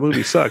 No, that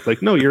movie sucked.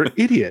 Like, no, you're an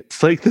idiot.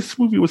 It's like, this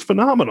movie was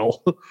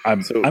phenomenal.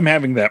 I'm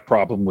having that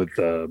problem with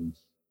M.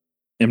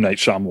 Night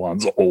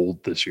Shyamalan's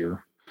Old this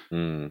year.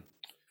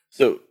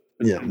 So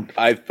yeah,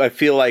 I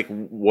feel like,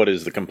 what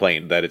is the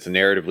complaint? That it's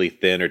narratively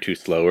thin or too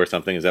slow or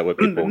something? Is that what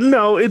people?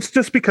 No, it's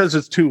just because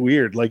it's too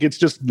weird. Like, it's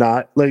just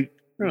not like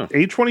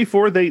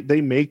A24.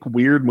 They make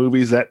weird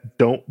movies that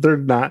they're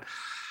not.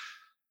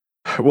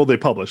 well, they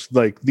publish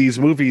like these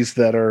movies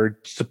that are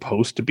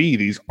supposed to be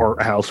these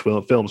art house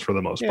films for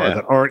the most part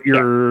that aren't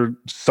your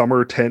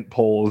summer tent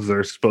poles.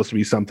 They're supposed to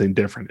be something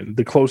different. And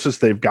the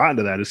closest they've gotten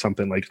to that is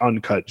something like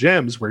Uncut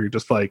Gems, where you're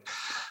just like,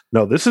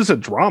 no, this is a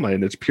drama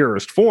in its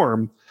purest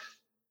form.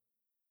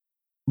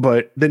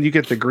 But then you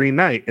get The Green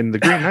Knight, and The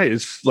Green Knight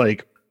is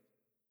like,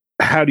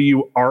 how do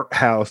you art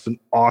house an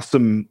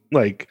awesome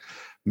like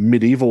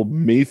medieval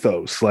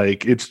mythos?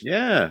 Like it's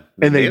and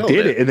they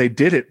did it, and they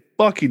did it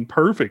fucking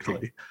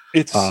perfectly.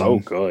 It's so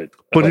good,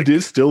 but like, it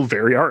is still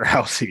very art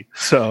housey.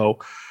 So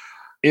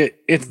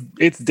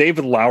it's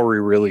David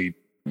Lowery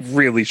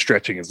really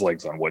stretching his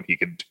legs on what he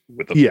can do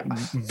with them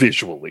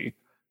visually,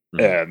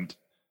 and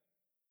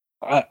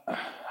I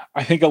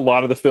think a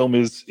lot of the film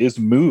is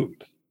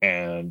mood,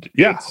 and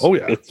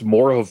it's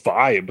more of a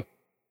vibe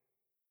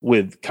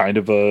with kind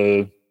of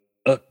a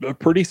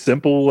pretty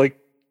simple like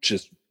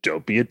just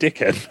don't be a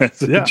dickhead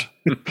message.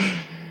 Yeah.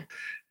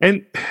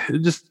 And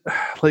just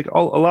like a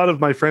lot of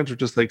my friends were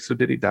just like, so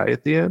did he die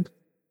at the end?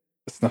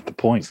 That's not the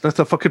point. That's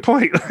the fucking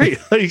point, right?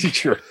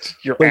 Like you're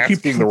like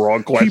asking the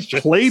wrong question.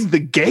 He played the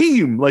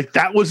game. Like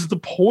that was the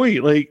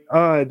point. Like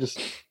and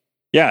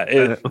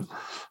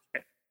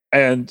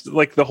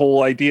like the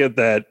whole idea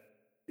that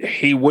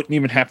he wouldn't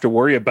even have to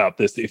worry about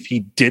this if he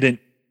didn't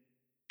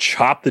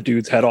chop the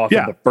dude's head off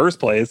in the first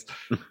place.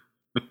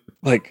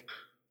 Like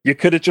you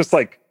could have just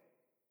like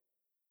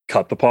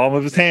cut the palm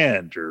of his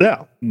hand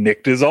or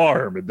nicked his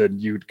arm, and then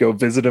you'd go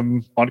visit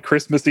him on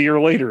Christmas a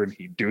year later and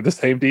he'd do the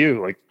same to you.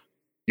 Like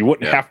you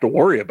wouldn't have to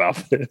worry about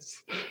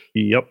this.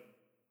 Yep.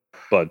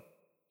 But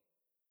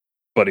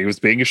he was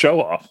being a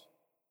show off.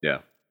 Yeah.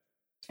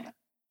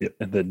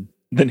 And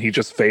then he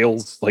just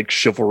fails like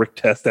chivalric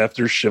test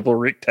after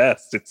chivalric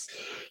test.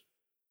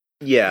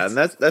 And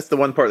that's the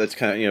one part that's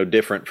kind of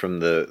different from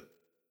the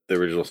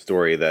original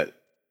story that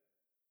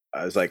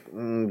I was like,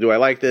 do I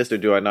like this or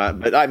do I not?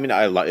 But I mean,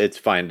 it's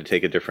fine to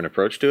take a different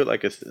approach to it.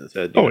 Like I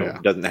said,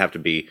 it doesn't have to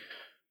be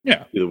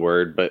the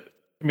word. But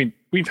I mean,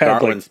 we've had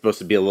Darwin's supposed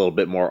to be a little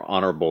bit more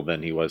honorable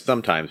than he was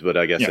sometimes. But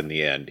I guess in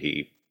the end,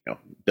 he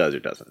does or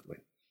doesn't.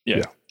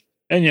 Yeah.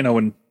 And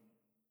when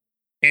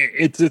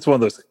it's one of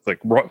those things,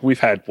 like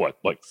we've had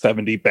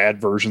 70 bad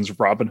versions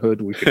of Robin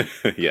Hood. We can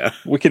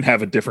we can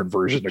have a different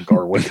version of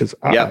Garwin because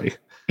I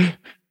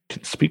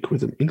can speak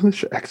with an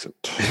English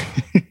accent.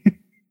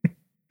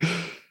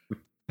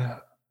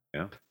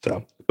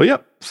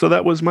 So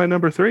that was my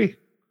number 3.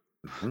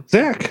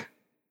 Zach,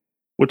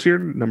 what's your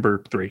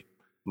number 3?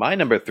 My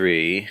number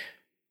 3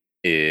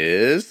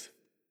 is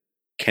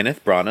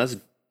Kenneth Branagh's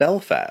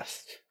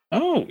Belfast.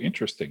 Oh,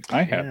 interesting.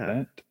 I have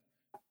that.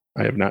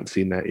 I have not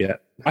seen that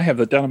yet. I have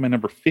that down on my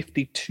number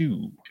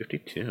 52.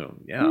 52.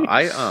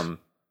 Yeah.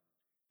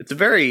 It's a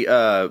very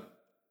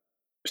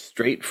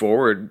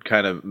straightforward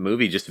kind of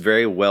movie, just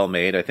very well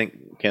made. I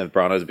think Kenneth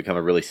Branagh has become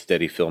a really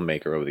steady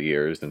filmmaker over the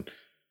years, and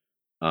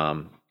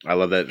I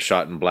love that it's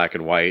shot in black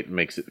and white. It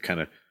makes it kind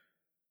of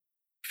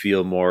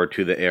feel more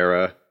to the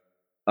era.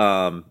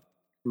 I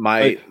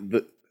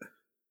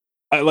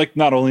like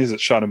not only is it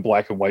shot in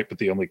black and white, but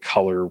the only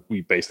color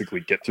we basically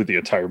get through the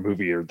entire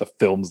movie are the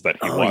films that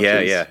he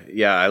watches.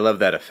 Yeah. I love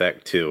that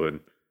effect too.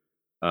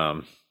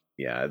 And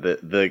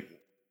the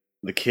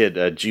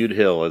kid Jude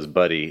Hill as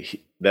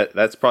Buddy.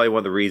 That's probably one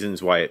of the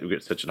reasons why it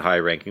gets such a high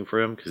ranking for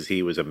him, because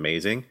he was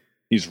amazing.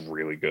 He's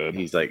really good.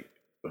 He's like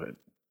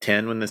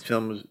 10 when this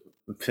film was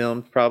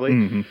filmed,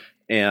 probably,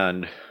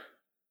 and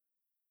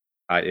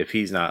if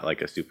he's not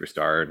like a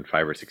superstar in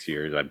 5 or 6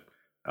 years,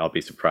 I'll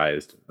be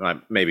surprised.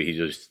 Maybe he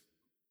just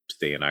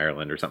stay in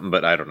Ireland or something,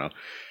 but I don't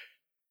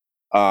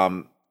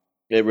know.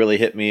 It really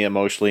hit me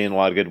emotionally in a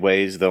lot of good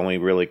ways. The only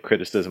really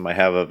criticism I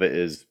have of it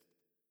is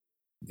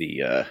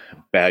the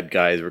bad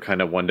guys were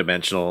kind of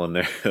one-dimensional and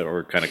they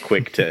were kind of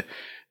quick to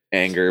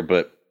anger.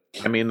 But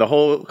I mean, the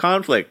whole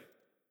conflict,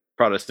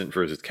 Protestant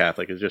versus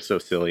Catholic, is just so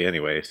silly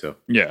anyway. So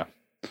yeah,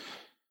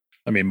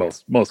 I mean,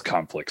 most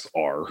conflicts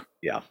are.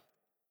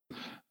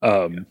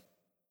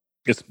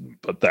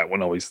 But that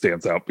one always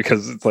stands out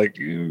because it's like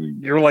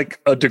you're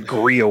like a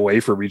degree away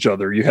from each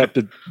other. You have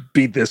to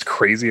be this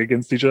crazy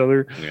against each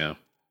other. Yeah.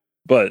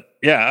 But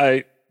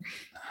yeah,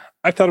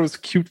 I thought it was a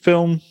cute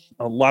film.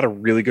 A lot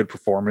of really good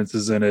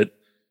performances in it.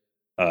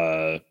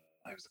 I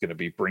was going to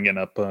be bringing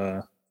up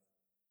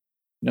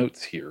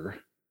notes here,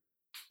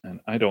 and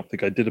I don't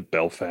think I did a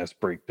Belfast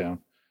breakdown.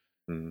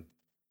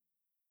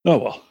 Oh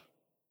well,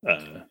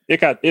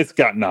 it's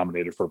got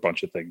nominated for a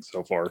bunch of things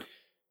so far.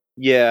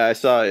 Yeah, I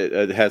saw it.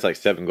 It has like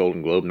 7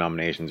 Golden Globe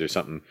nominations or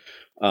something.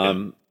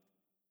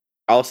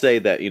 I'll say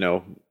that,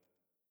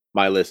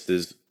 my list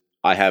is,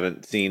 I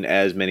haven't seen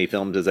as many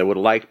films as I would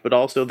have liked, but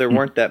also there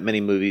weren't that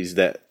many movies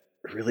that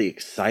really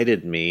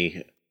excited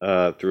me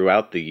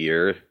throughout the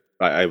year.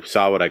 I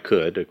saw what I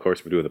could. Of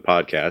course, we're doing the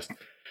podcast.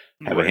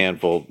 I have a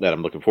handful that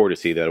I'm looking forward to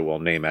see that we'll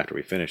name after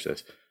we finish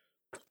this.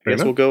 I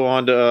guess we'll go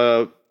on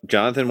to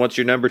Jonathan. What's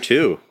your number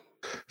 2?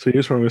 So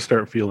here's where I'm going to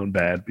start feeling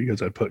bad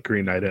because I put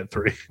Green Knight at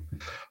 3.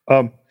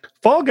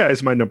 Fall Guy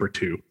is my number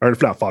 2. Or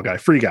not Fall Guy,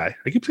 Free Guy.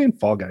 I keep saying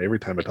Fall Guy every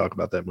time I talk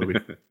about that movie.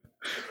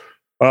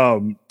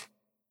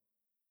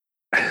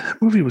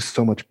 That movie was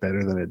so much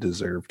better than it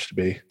deserved to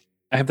be.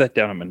 I have that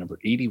down at my number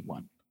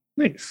 81.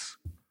 Nice.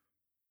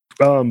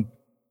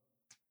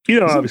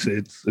 Obviously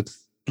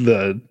it's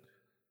the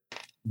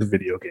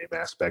video game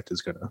aspect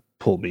is going to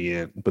pull me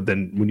in, but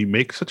then when you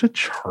make such a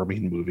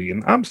charming movie,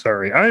 and I'm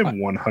sorry, I am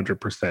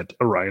 100%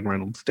 a Ryan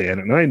Reynolds stan,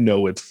 and I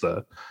know it's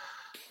a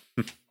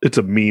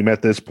meme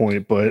at this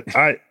point, but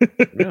I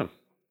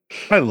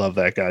love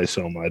that guy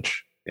so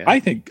much. Yeah. I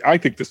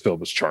think this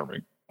film is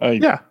charming.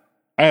 I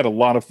had a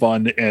lot of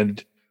fun,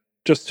 and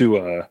just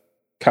to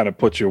kind of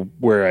put you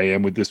where I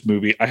am with this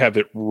movie, I have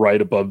it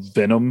right above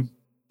Venom.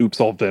 Oops,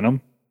 all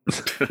Venom.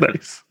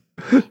 Nice.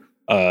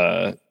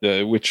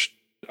 Which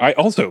I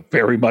also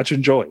very much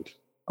enjoyed.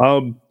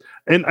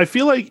 And I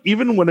feel like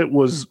even when it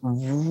was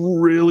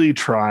really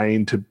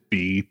trying to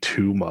be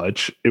too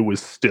much, it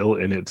was still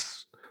in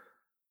its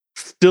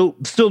still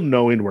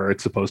knowing where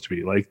it's supposed to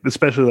be. Like,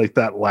 especially like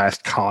that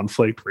last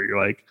conflict where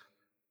you're like,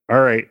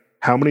 all right,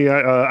 how many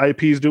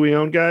IPs do we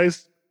own,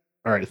 guys?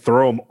 All right,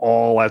 throw them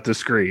all at the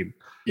screen.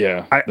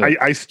 Yeah.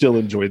 I still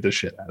enjoyed the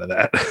shit out of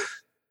that.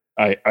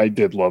 I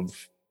did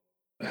love,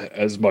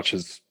 as much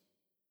as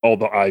all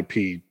the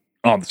IP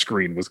on the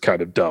screen was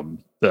kind of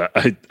dumb.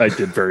 I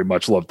did very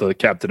much love the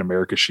Captain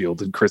America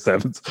shield and Chris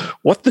Evans.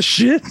 What the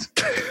shit?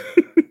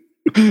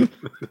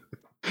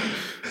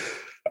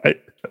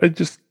 I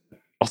just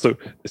also,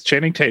 is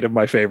Channing Tatum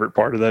my favorite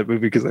part of that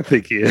movie? Because I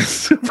think he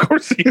is. Of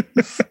course he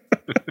is.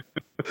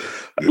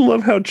 I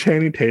love how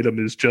Channing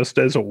Tatum is just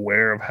as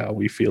aware of how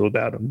we feel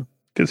about him,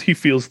 because he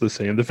feels the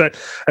same. The fact,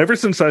 ever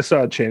since I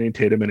saw Channing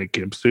Tatum in a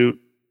gimp suit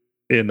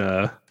in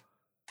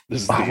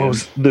This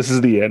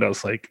is the end. I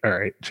was like, all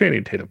right,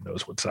 Channing Tatum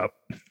knows what's up.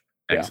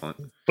 Excellent.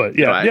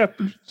 Yeah.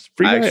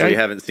 But I actually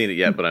haven't seen it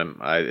yet, but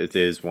it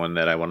is one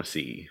that I want to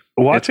see.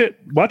 Watch it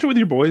with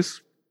your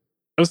boys.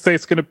 I would say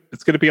it's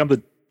gonna be on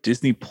the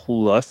Disney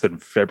Plus in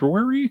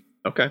February.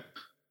 Okay.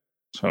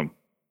 So,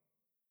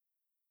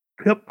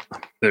 yep.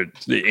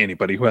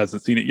 Anybody who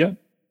hasn't seen it yet,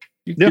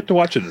 you get to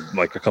watch it in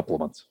like a couple of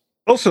months.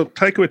 Also,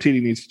 Taika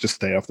Waititi needs to just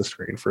stay off the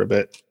screen for a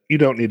bit. You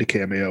don't need a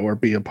cameo or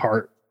be a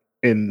part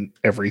in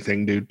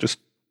everything, dude. Just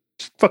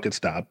fucking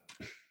stop.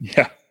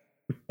 Yeah.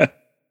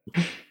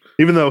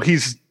 Even though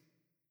he's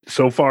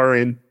so far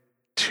in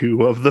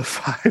 2 of the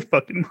 5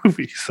 fucking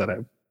movies that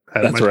I've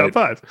had in my top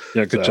 5.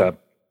 Yeah, good job.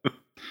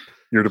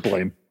 You're to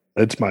blame.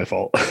 It's my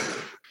fault.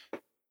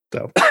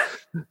 So,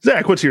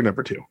 Zach, what's your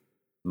number 2?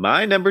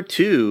 My number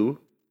 2,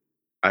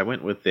 I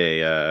went with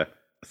a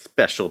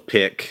special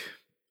pick,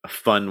 a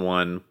fun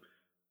one,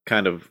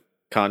 kind of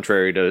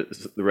contrary to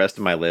the rest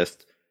of my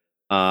list.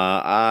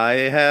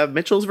 I have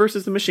Mitchell's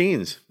versus the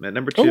Machines at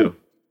number 2. Oh,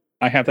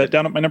 I have that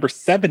down at my number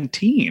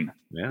 17.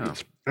 Yeah.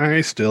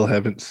 I still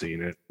haven't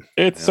seen it.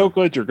 It's so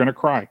good, you're going to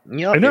cry.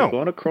 Yep, I know. You're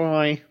going to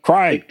cry.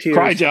 Cry,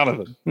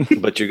 Jonathan.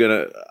 But you're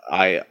going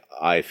to...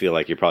 I feel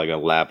like you're probably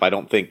going to laugh. I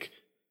don't think...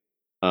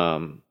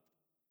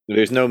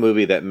 there's no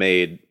movie that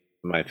made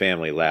my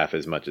family laugh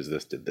as much as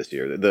this did this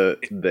year. The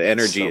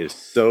energy is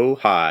so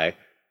high.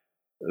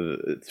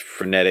 It's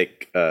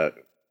frenetic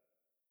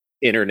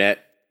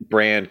internet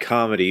brand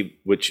comedy,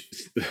 which,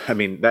 I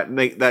mean,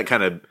 that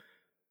kind of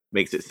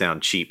makes it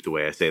sound cheap the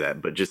way I say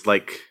that, but just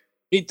like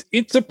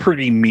it's a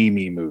pretty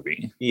memey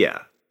movie. Yeah,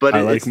 but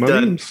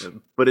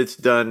it's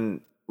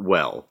done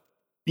well.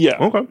 Yeah,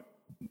 okay.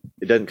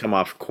 It doesn't come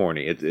off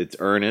corny. It's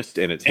earnest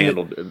and it's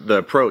handled. The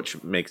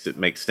approach makes it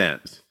make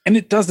sense, and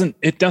it doesn't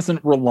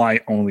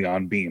rely only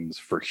on memes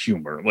for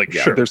humor. Like,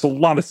 there's a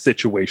lot of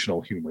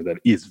situational humor that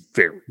is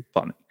very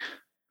funny,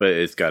 but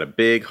it's got a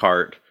big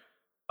heart.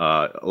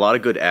 A lot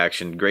of good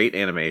action, great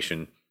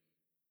animation.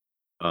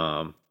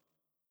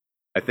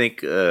 I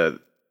think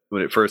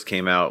when it first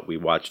came out, we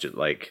watched it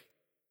like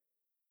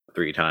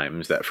 3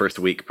 times. That first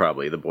week,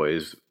 probably the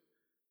boys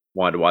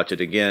wanted to watch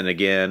it again,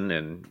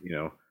 and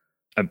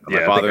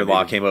my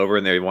father-in-law came over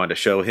and they wanted to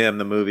show him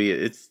the movie.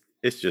 It's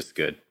just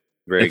good,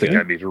 very good. I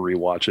think I need to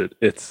rewatch it.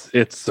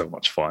 It's so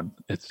much fun.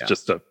 It's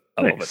just I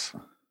love it.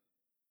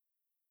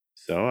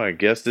 So I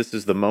guess this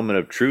is the moment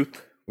of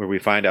truth where we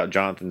find out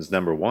Jonathan's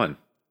number 1.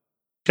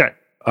 Okay.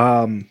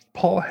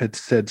 Paul had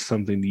said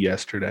something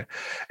yesterday.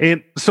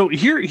 And so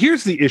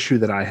here's the issue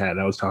that I had.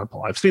 I was talking to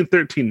Paul. I've seen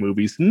 13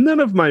 movies. None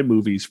of my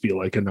movies feel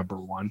like a number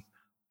 1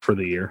 for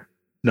the year.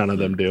 None of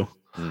them do.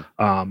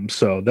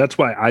 So that's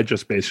why I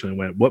just basically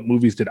went, what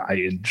movies did I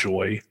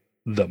enjoy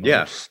the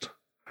most?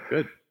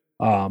 Good.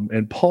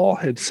 And Paul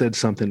had said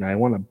something. I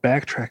want to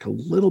backtrack a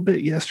little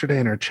bit yesterday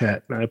in our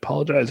chat. And I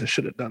apologize. I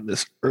should have done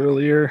this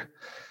earlier.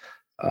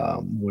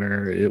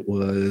 Where it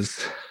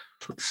was,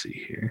 let's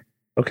see here.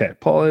 Okay,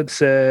 Paul had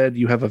said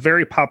you have a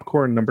very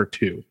popcorn number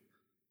 2.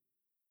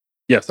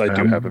 Yes, I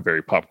do have a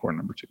very popcorn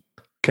number 2.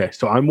 Okay,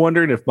 so I'm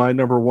wondering if my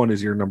number 1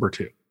 is your number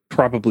 2.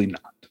 Probably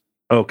not.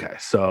 Okay,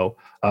 so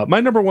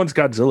my number 1's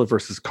Godzilla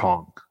versus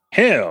Kong.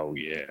 Hell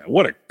yeah,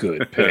 what a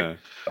good pick.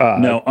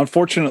 No,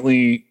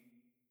 unfortunately,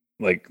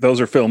 like, those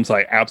are films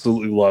I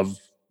absolutely love.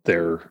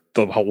 They're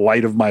the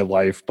light of my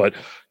life, but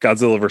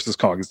Godzilla versus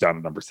Kong is down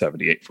to number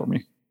 78 for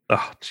me.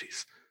 Oh,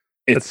 jeez.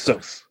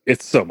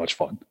 It's so much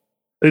fun.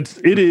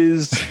 It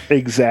is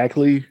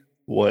exactly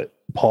what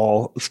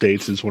Paul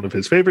states is one of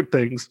his favorite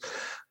things.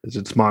 Is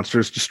it's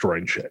monsters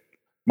destroying shit.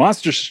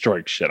 Monsters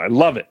destroying shit. I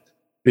love it.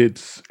 It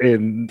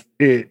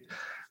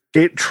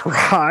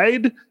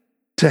tried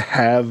to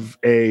have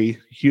a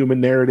human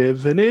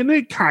narrative, and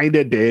it kind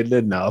of did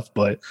enough,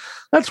 but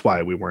that's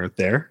why we weren't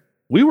there.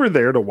 We were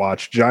there to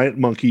watch giant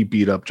monkey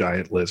beat up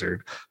giant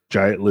lizard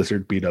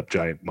beat up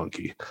giant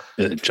monkey,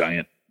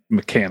 giant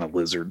mechana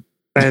lizard,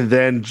 and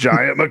then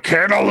giant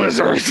mechana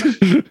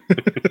lizard.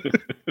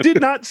 Did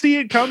not see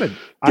it coming.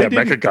 Yeah,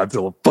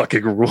 Mechagodzilla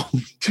fucking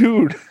ruled,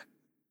 dude.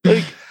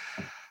 Like,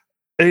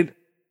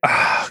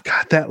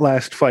 God, that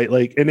last fight,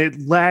 and it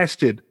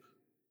lasted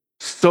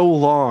so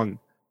long,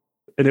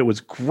 and it was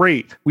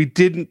great. We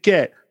didn't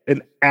get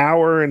an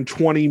hour and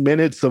 20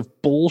 minutes of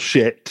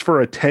bullshit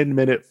for a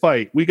 10-minute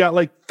fight. We got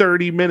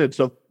 30 minutes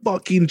of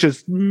fucking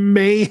just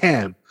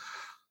mayhem.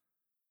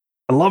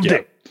 I loved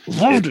it.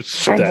 Loved it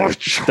so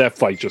much. That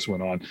fight just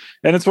went on.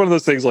 And it's one of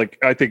those things,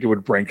 I think it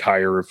would rank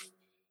higher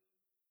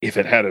if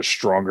it had a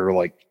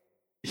stronger,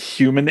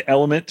 human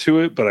element to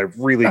it. But I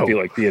really feel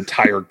like the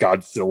entire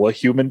Godzilla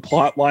human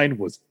plot line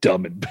was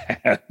dumb and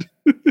bad.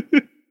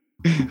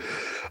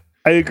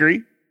 I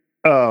agree.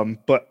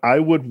 But I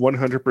would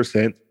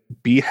 100%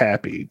 be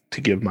happy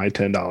to give my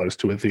 $10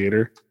 to a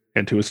theater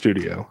and to a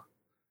studio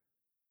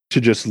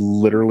to just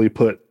literally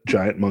put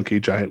giant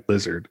monkey, giant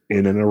lizard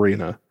in an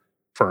arena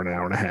for an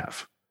hour and a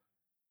half.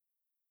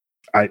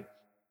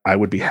 I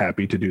would be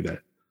happy to do that.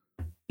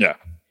 Yeah.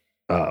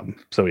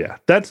 So yeah,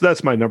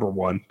 that's my number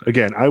one.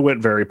 Again, I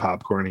went very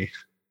popcorny,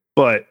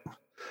 but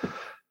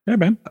yeah,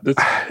 man,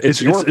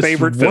 it's your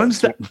favorite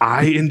ones that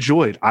I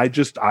enjoyed. I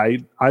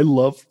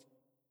love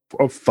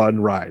a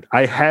fun ride.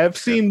 I have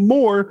seen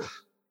more.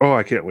 Oh,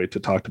 I can't wait to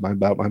talk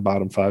about my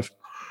bottom five.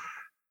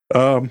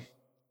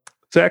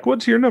 Zach,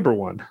 what's your number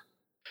one?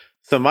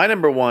 So my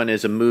number one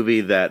is a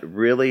movie that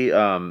really,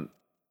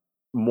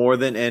 more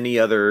than any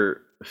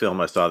other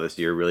film I saw this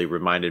year, really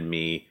reminded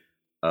me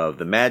of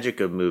the magic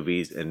of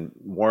movies and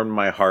warmed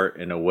my heart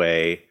in a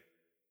way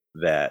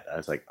that I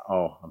was like,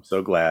 oh, I'm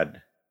so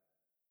glad,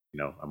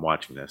 I'm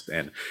watching this.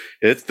 And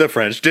it's The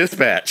French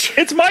Dispatch.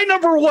 It's my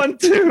number one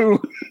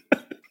too.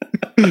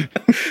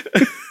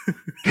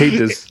 Hate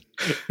this.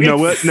 You know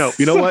what? No,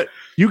 you know what?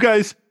 You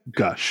guys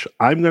gush.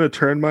 I'm going to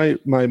turn my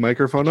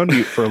microphone on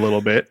mute for a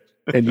little bit,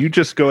 and you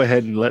just go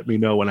ahead and let me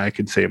know when I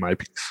can say my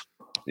piece.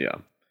 Yeah.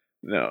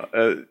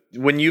 No.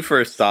 When you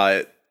first saw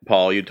it,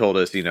 Paul, you told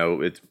us,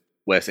 it's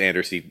Wes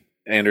Anderson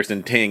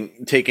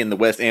taking the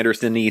Wes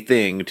Anderson-y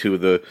thing to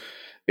the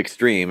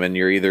extreme, and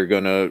you're either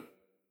going to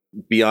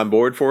be on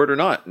board for it or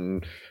not.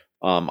 And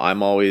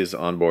I'm always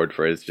on board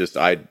for it. It's just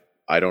I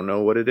don't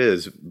know what it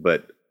is,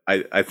 but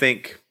I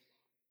think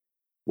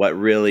what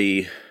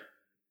really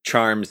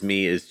charms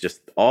me is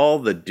just all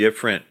the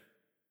different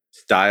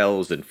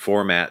styles and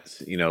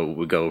formats.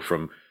 We go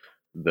from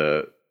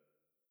the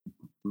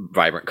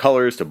vibrant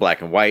colors to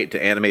black and white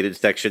to animated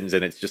sections,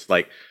 and it's just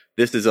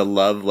this is a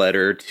love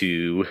letter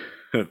to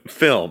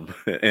film.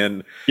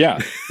 And yeah,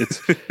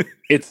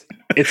 it's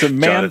a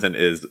man. Jonathan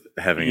is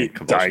having a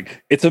convulsion.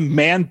 It's a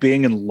man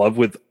being in love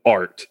with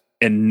art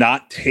and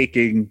not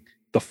taking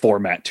the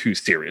format too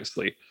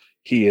seriously.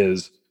 He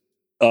is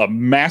a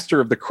master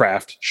of the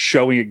craft,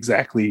 showing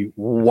exactly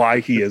why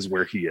he is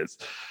where he is.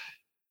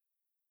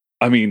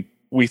 I mean,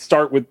 we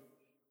start with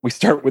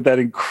that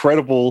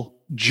incredible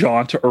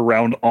jaunt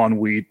around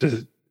ennui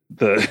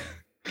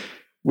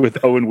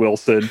with Owen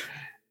Wilson,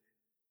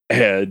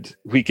 and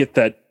we get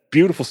that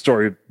beautiful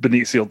story of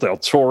Benicio del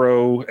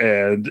Toro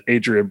and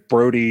Adrian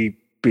Brody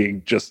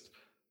being just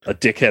a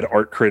dickhead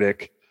art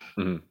critic,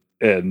 and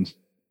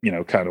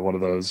kind of one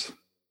of those.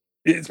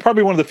 It's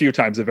probably one of the few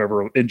times I've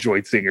ever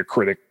enjoyed seeing a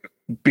critic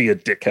be a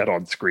dickhead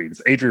on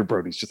screens. Adrian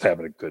Brody's just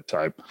having a good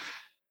time.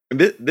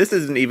 This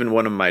isn't even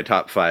one of my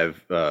top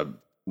five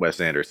Wes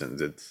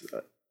Andersons.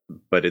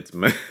 But it's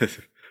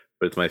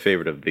my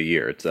favorite of the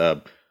year.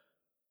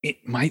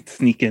 It might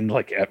sneak in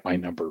at my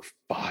number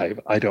 5.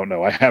 I don't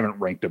know. I haven't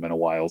ranked them in a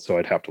while, so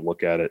I'd have to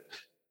look at it.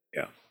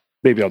 Yeah,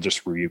 maybe I'll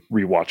just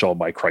rewatch all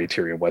my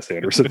Criterion Wes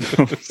Anderson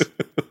films.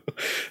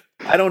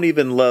 I don't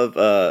even love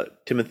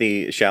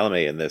Timothée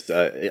Chalamet in this.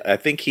 I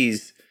think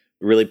he's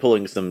really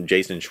pulling some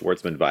Jason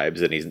Schwartzman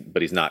vibes, and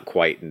he's not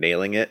quite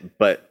nailing it.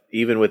 But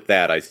even with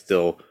that, I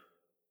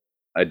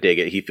dig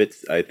it. He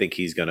fits. I think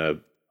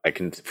I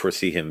can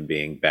foresee him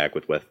being back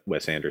with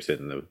Wes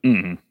Anderson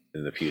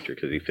in the future,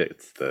 because he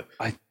fits the.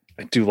 I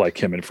do like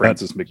him and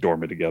Frances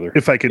McDormand together.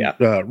 If I could,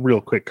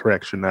 real quick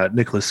correction: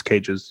 Nicolas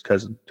Cage's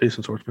cousin,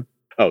 Jason Schwartzman.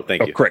 Oh,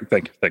 thank you. Correct.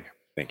 Thank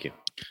you.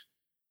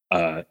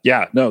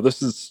 Yeah. No,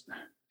 this is,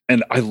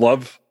 and I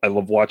love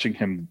watching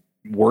him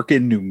work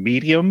in new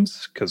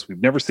mediums, because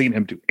we've never seen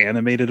him do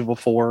animated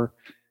before.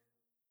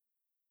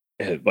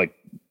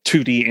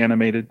 2D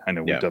animated. I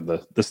know we've done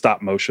the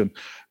stop motion,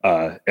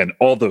 and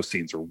all those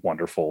scenes are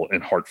wonderful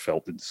and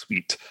heartfelt and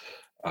sweet.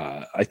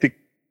 I think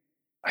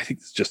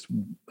it's just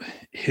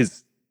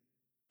his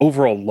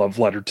overall love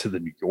letter to the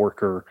New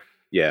Yorker.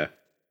 Yeah,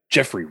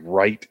 Jeffrey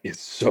Wright is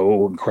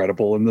so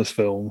incredible in this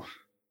film.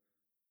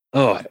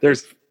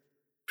 there's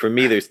for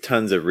me, there's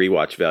tons of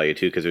rewatch value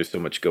too because there's so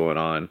much going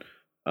on.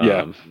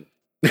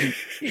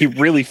 He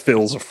really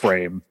fills a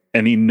frame,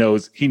 and he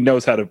knows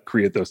how to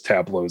create those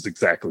tableaus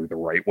exactly the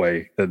right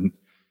way. And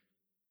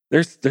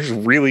there's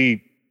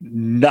really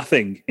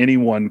nothing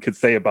anyone could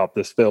say about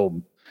this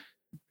film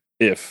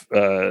if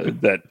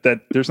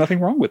that there's nothing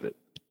wrong with it.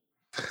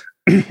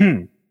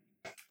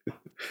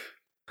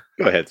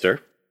 Go ahead, sir.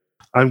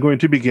 I'm going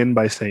to begin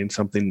by saying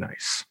something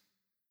nice.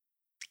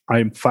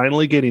 I'm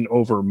finally getting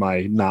over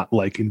my not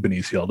liking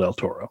Benicio del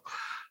Toro.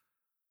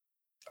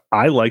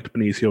 I liked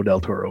Benicio del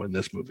Toro in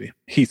this movie.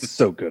 He's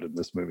so good in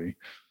this movie.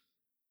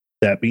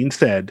 That being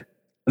said,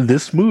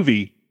 this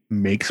movie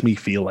makes me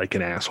feel like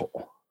an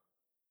asshole.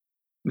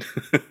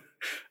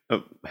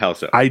 How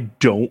so? I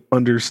don't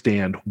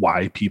understand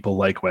why people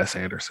like Wes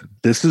Anderson.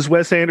 This is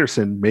Wes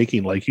Anderson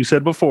making, like you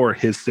said before,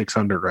 his Six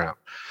Underground.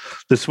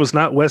 This was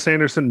not Wes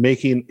Anderson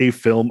making a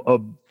film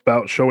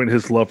about showing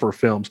his love for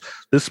films.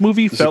 This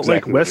movie felt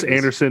exactly like Wes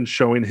Anderson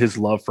showing his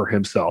love for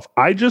himself.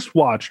 I just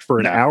watched for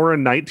an hour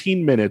and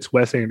 19 minutes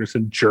Wes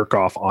Anderson jerk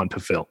off onto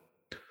film.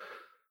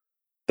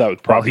 That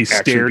would probably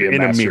stared be a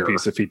in a mirror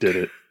if he did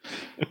it.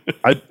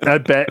 I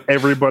bet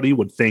everybody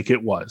would think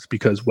it was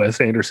because Wes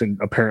Anderson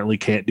apparently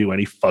can't do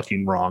any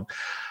fucking wrong.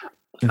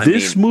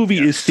 This movie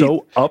is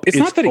so up its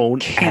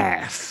own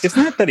ass. It's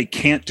not that he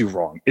can't do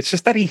wrong. It's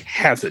just that he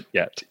hasn't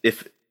yet.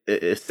 If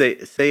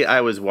say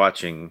I was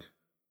watching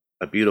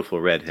a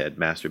beautiful redhead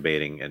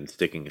masturbating and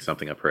sticking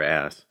something up her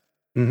ass,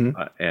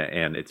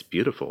 and it's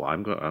beautiful,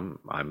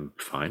 I'm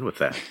fine with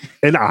that,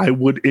 and I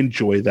would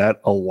enjoy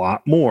that a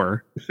lot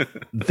more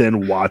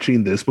than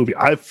watching this movie.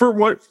 For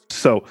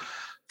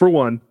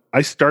one,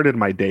 I started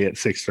my day at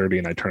 6:30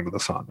 and I turned to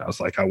the song. I was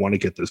like, I want to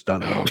get this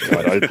done. Oh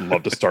God, I'd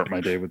love to start my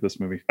day with this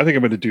movie. I think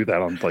I'm going to do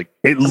that on it.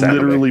 Saturday.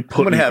 Literally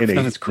put me in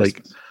a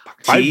like.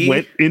 I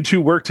went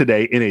into work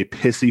today in a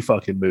pissy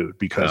fucking mood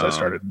because I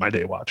started my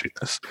day watching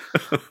this.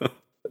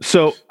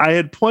 So I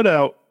had put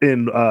out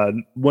in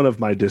one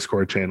of my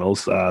Discord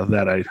channels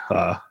that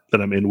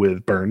I'm in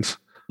with Burns,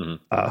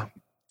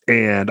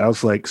 and I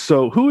was like,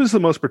 "So who is the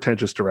most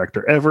pretentious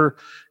director ever,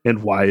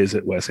 and why is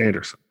it Wes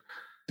Anderson?"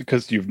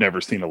 Because you've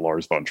never seen a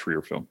Lars von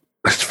Trier film.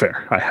 That's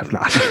fair. I have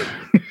not.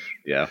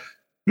 Yeah.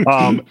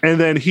 And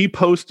then he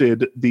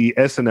posted the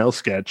SNL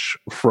sketch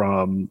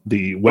from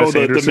the Wes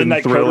Anderson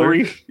the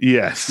thriller.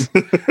 Yes.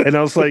 And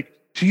I was like,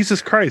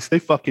 Jesus Christ, they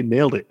fucking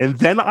nailed it. And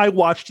then I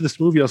watched this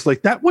movie. I was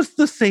like, that was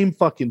the same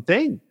fucking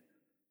thing.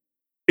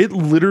 It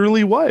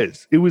literally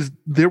was.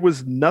 There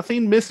was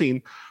nothing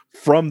missing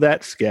from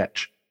that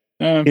sketch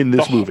in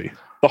this movie.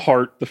 The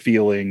heart, the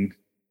feeling,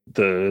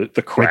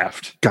 the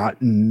craft.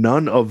 Got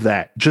none of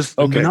that. Just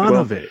none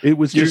of it. It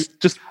was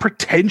just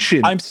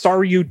pretension. I'm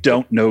sorry you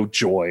don't know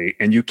joy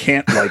and you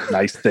can't like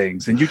nice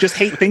things and you just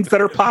hate things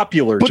that are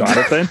popular,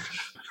 Jonathan.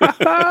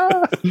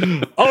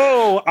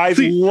 I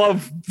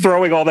love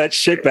throwing all that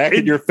shit back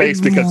in your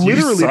face because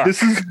literally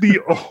this is the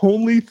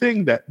only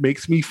thing that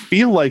makes me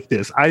feel like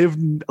this.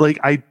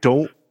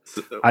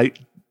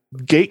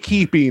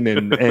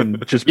 Gatekeeping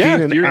and just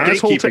being an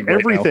asshole to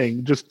everything.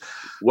 Right, just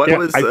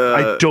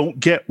I don't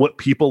get what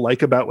people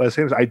like about Wes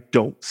Anderson. I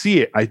don't see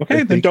it. I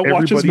then don't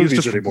watch his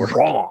movies anymore.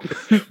 Wrong.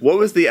 What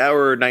was the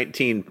hour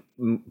 19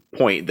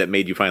 point that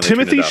made you finally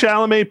Timothy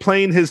Chalamet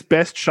playing his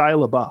best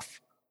Shia LaBeouf?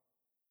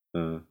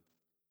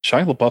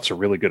 Shia LaBeouf's a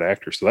really good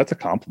actor, so that's a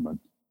compliment.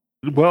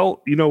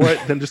 Well, you know what?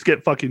 Then just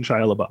get fucking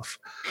Shia LaBeouf.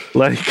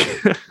 Like,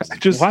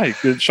 why?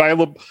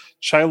 Shia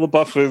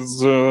LaBeouf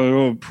is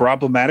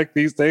problematic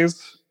these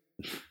days.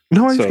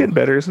 No, he's getting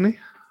better, isn't he?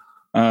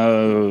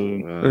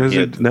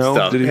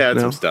 Did he had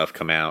some stuff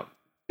come out?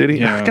 Did he?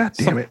 Yeah. God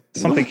damn it!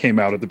 Something came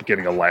out at the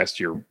beginning of last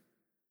year,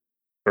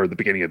 or the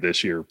beginning of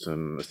this year.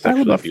 Some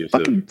sexual abuse.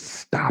 Fucking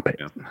stop it.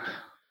 Yeah.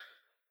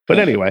 But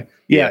anyway,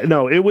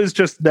 no, it was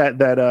just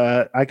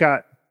that I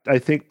got. I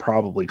think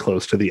probably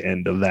close to the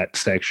end of that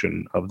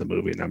section of the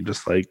movie, and I'm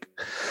just like,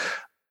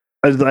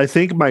 I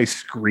think my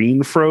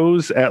screen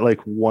froze at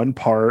like one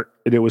part,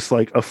 and it was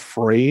like a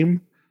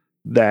frame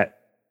that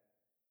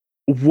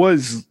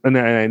was, and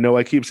I know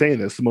I keep saying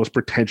this, the most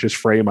pretentious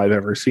frame I've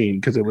ever seen,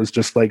 because it was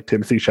just like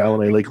Timothy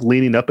Chalamet like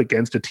leaning up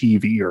against a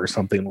TV or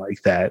something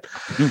like that,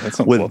 that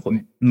sounds with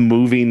lovely.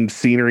 Moving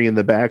scenery in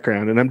the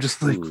background, and I'm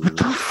just like, what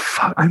the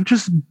fuck? I'm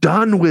just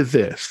done with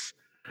this,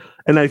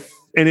 and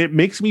it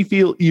makes me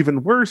feel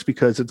even worse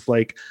because it's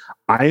like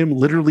I am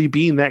literally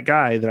being that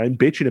guy that I'm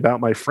bitching about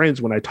my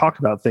friends when I talk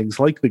about things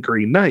like The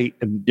Green Knight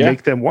and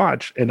make them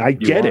watch. And I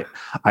get it.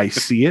 I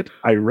see it.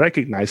 I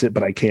recognize it,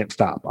 but I can't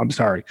stop. I'm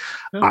sorry.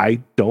 Yeah.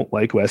 I don't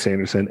like Wes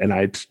Anderson. And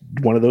it's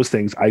one of those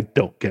things I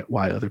don't get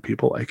why other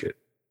people like it.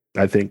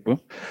 I think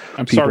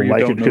I'm sorry you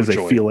like it because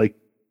they feel like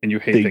and you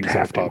hate things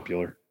that are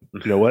popular.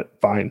 You know what?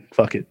 Fine.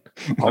 Fuck it.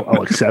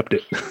 I'll accept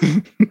it.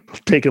 I'll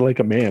take it like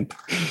a man.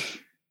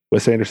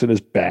 Wes Anderson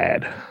is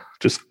bad.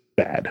 Just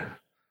bad.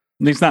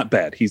 He's not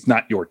bad. He's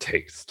not your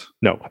taste.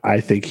 No, I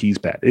think he's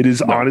bad. It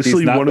is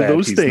honestly one of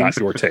those things. Not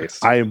your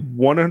taste. I am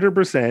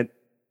 100%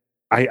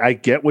 I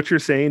get what you're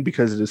saying,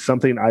 because it is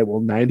something I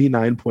will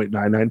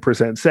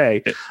 99.99%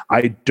 say.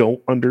 I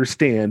don't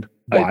understand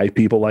why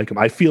people like him.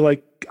 I feel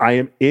like I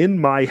am in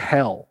my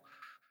hell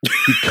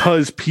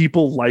because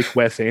people like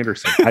Wes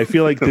Anderson. I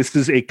feel like this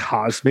is a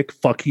cosmic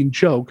fucking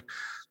joke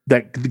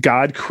that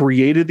God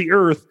created the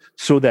earth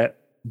so that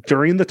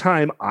during the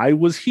time I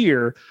was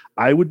here,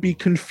 I would be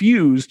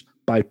confused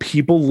by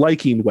people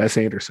liking Wes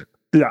Anderson.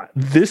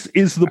 This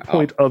is the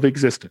point of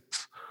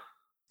existence.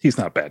 He's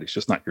not bad. He's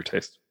just not your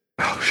taste.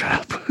 Oh, shut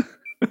up.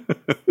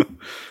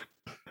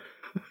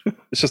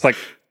 It's just like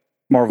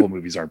Marvel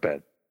movies aren't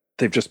bad.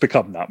 They've just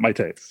become not my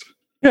taste.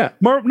 Yeah.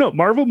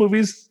 Marvel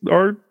movies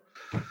are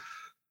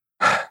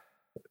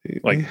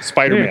like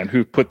Spider-Man.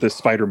 Who put this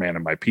Spider-Man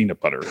in my peanut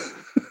butter?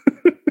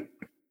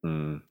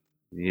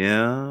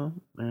 Yeah.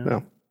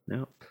 No.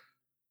 No.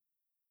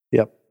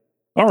 Yep.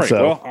 All right.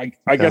 So, well,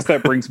 I guess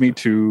that brings me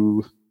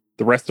to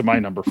the rest of my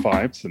number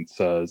 5, since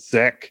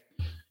Zach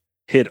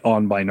hit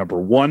on my number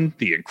 1,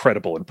 The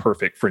Incredible and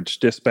Perfect French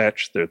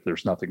Dispatch, that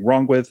there's nothing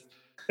wrong with.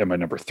 And my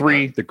number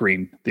 3,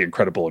 The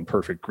Incredible and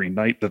Perfect Green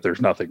Knight, that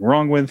there's nothing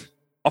wrong with.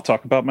 I'll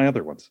talk about my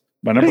other ones.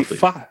 My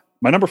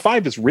number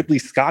 5 is Ridley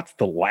Scott's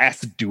The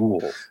Last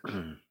Duel.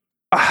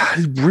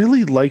 I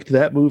really liked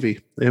that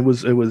movie. It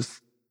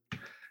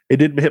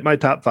didn't hit my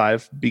top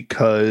 5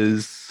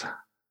 because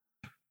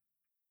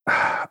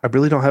I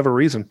really don't have a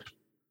reason.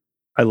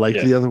 I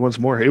liked the other ones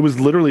more. It was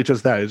literally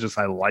just that. It's just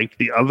I liked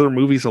the other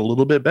movies a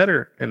little bit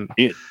better, and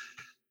it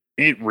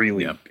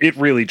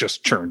really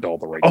just churned all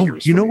the right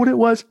gears. You know what it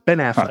was? Ben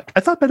Affleck. Huh.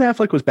 I thought Ben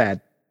Affleck was bad.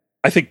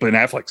 I think Ben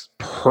Affleck's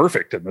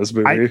perfect in this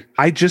movie.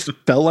 I just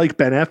felt like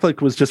Ben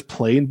Affleck was just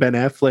playing Ben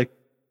Affleck.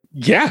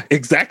 Yeah,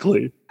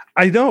 exactly.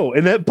 I know,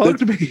 and that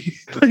bugged me.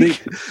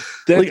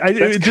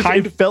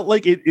 It felt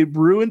like it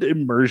ruined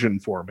immersion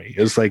for me.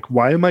 It's like,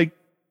 why am I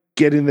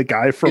getting the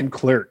guy from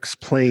Clerks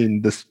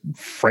playing this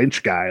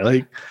French guy?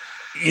 Like,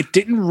 it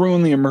didn't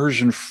ruin the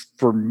immersion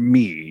for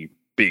me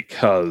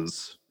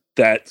because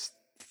that's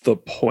the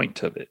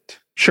point of it.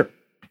 Sure.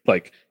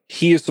 Like,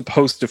 he is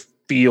supposed to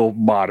feel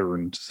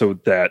modern so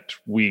that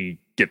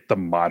we get the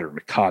modern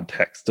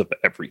context of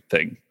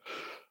everything.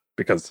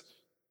 Because,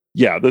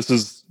 yeah, this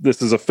is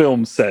a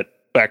film set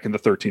back in the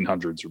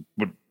 1300s, or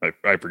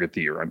I forget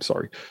the year. I'm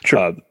sorry.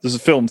 Sure. This is a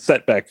film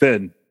set back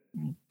then,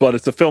 but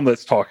it's a film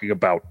that's talking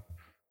about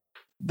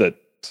that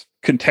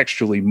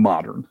contextually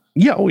modern.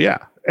 Yeah. Oh,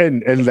 yeah.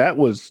 And that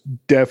was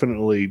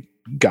definitely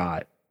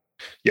got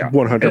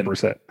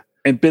 100%.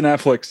 And Ben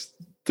Affleck's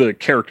the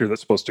character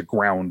that's supposed to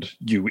ground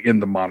you in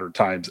the modern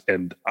times,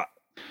 and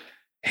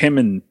him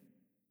and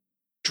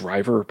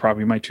Driver are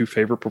probably my 2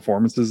 favorite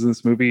performances in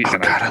this movie. Oh,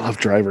 and God, I love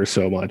Driver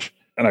so much.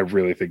 And I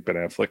really think Ben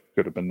Affleck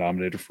could have been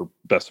nominated for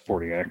Best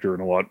Supporting Actor in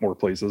a lot more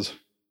places.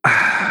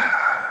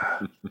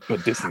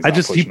 But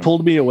he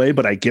pulled me away,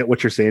 but I get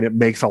what you're saying. It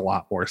makes a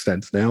lot more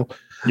sense now.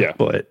 Yeah.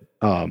 But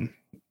I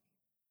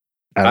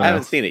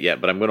haven't seen it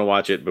yet, but I'm going to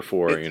watch it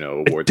before,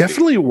 awards.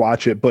 Definitely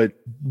watch it, but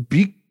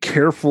be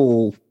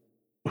careful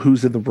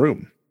who's in the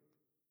room.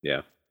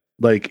 Yeah.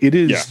 Like, it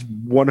is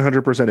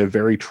 100% a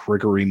very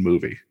triggering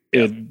movie.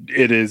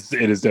 It is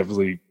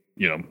definitely,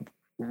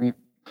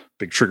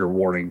 big trigger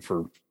warning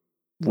for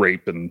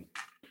rape and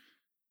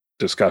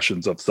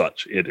discussions of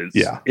such. It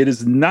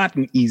is not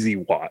an easy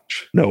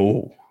watch.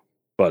 No.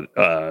 But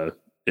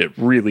it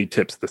really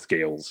tips the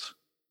scales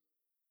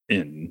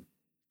in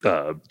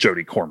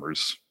Jodie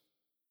Comer's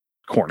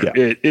corner.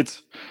 Yeah.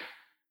 It's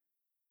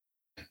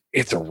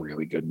a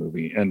really good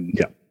movie, and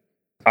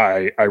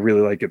I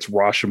really like its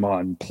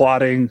Rashomon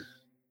plotting,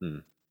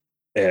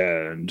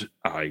 and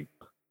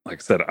like I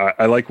said,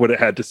 I like what it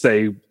had to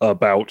say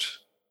about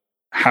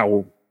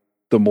how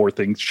the more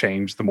things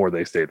change, the more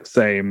they stay the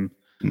same,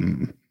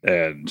 and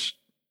then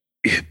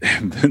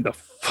the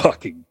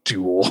fucking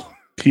duel.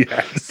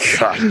 Yes,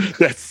 God,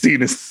 that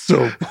scene is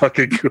so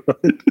fucking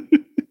good.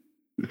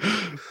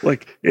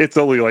 Like, it's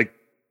only like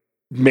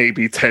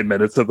maybe 10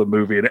 minutes of the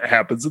movie, and it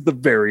happens at the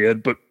very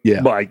end, but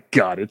my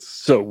God, it's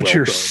so well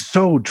you're done.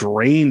 So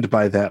drained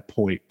by that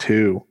point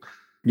too.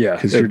 Yeah,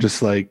 because you're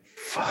just like,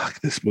 fuck,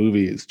 this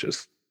movie is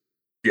just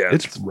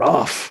it's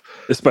rough,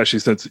 especially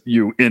since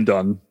you end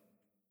on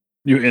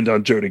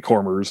Jodie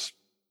Comer's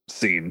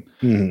scene,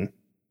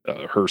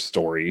 her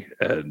story,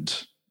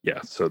 and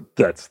so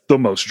that's the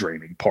most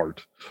draining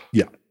part.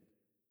 Yeah.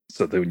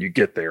 So then when you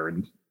get there,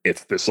 and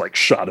it's this like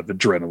shot of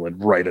adrenaline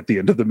right at the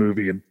end of the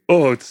movie, and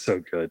it's so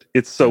good.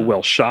 It's so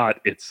well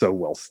shot. It's so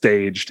well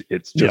staged.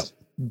 It's just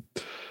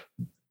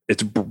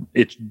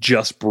it's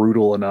just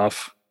brutal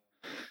enough.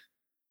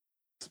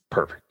 It's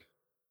perfect.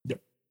 Yep.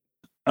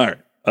 All right.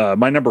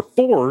 My number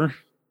 4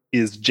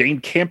 is Jane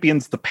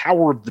Campion's The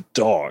Power of the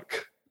Dog,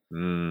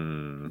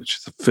 which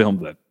is a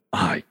film that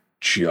I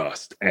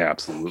just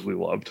absolutely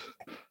loved.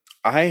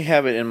 I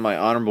have it in my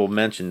honorable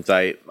mentions.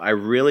 I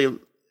really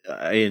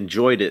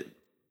enjoyed it,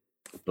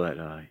 but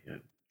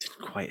didn't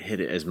quite hit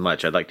it as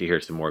much. I'd like to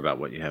hear some more about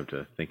what you have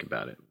to think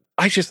about it.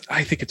 I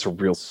think it's a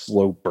real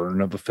slow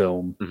burn of a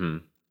film,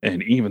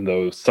 and even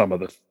though some of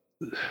the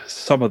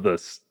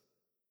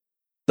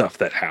stuff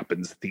that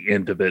happens at the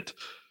end of it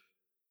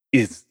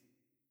is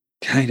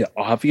kind of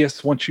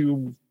obvious once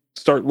you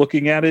start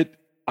looking at it.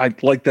 I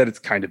like that it's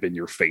kind of in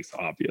your face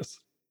obvious.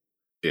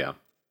 Yeah.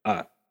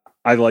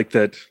 I like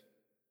that,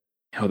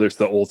 there's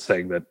the old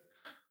saying that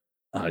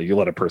you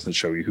let a person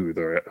show you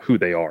who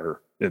they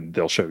are, and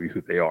they'll show you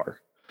who they are.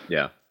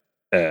 Yeah.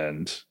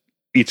 And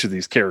each of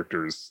these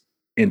characters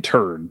in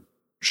turn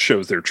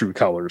shows their true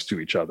colors to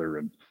each other.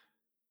 And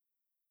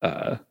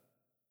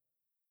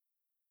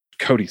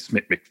Cody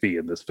Smith McPhee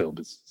in this film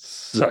is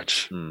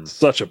such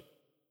a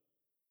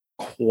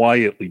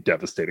quietly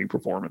devastating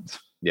performance.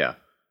 Yeah.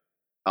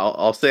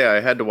 I'll say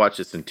I had to watch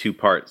this in 2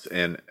 parts,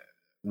 and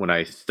when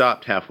I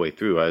stopped halfway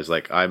through, I was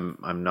like, I'm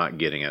not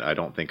getting it. I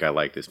don't think I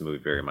like this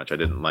movie very much. I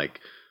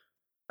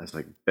was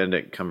like,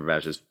 Benedict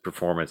Cumberbatch's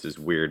performance is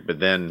weird, but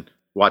then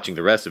watching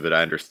the rest of it,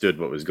 I understood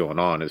what was going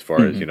on as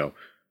far as,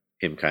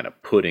 him kind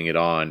of putting it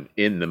on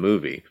in the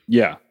movie.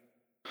 Yeah.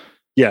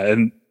 Yeah,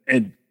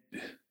 and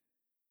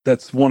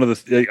that's one of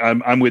the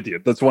I'm with you.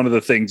 That's one of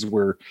the things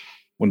where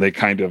when they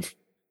kind of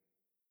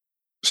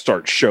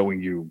start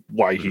showing you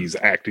why he's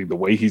acting the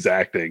way he's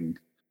acting,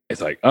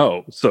 it's like,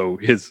 oh, so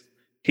he's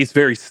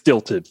very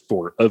stilted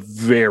for a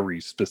very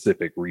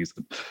specific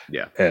reason.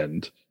 Yeah.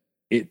 And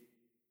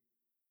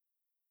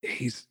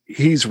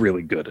he's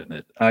really good in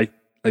it. I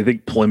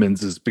think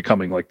Plemons is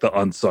becoming like the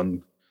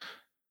unsung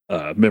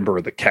member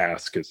of the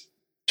cast, because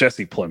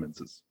Jesse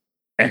Plemons is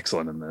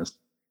excellent in this.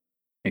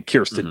 And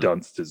Kirsten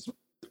Dunst is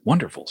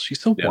wonderful.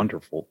 She's so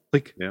wonderful.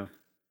 Like, I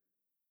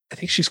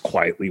think she's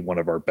quietly one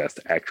of our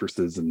best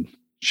actresses, and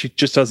she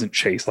just doesn't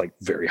chase like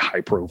very high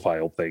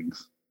profile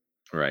things.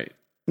 Right.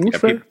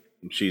 Yeah,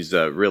 she's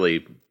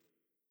really,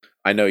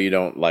 I know you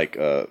don't like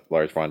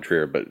Lars von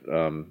Trier, but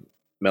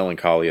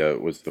Melancholia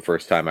was the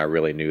first time I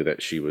really knew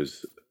that she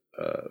was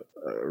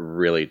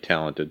really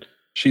talented.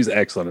 She's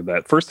excellent at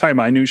that. First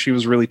time I knew she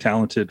was really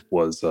talented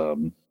was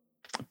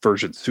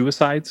Virgin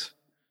Suicides,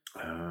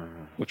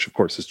 which of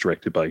course is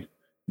directed by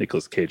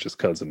Nicolas Cage's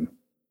cousin,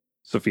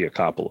 Sofia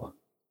Coppola.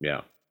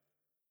 Yeah.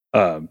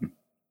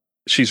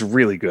 She's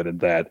really good at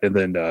that. And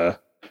then the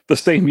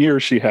same year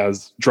she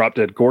has Drop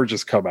Dead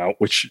Gorgeous come out,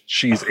 which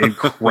she's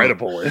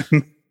incredible in.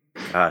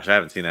 Gosh, I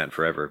haven't seen that in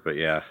forever, but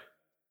yeah.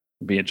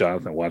 Me and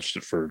Jonathan watched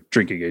it for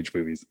drinking age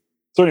movies.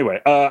 So anyway,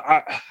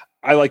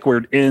 I like where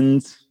it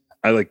ends.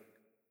 I like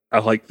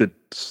the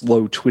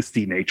slow,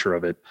 twisty nature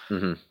of it.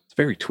 It's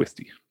very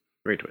twisty.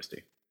 Very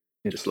twisty.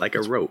 Just like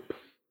a rope.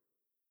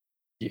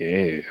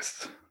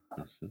 Yes.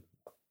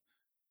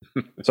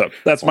 So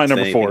that's my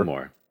number 4.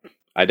 More.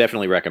 I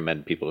definitely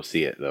recommend people to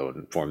see it, though,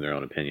 and form their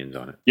own opinions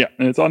on it. Yeah,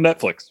 and it's on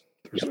Netflix.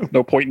 There's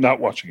no point in not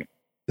watching it.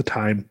 The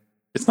time.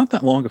 It's not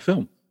that long a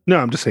film. No,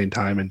 I'm just saying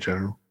time in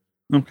general.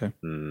 Okay.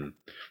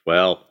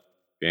 Well, if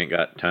you ain't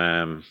got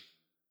time,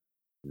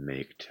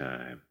 make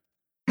time.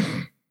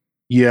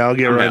 Yeah, I'll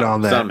get right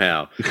on that.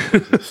 Somehow.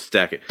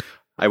 Stack it.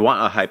 I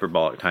want a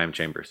hyperbolic time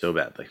chamber so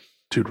badly.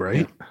 Dude,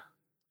 right?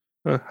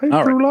 Yeah.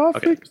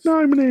 Hyperlogic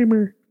time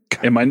namer.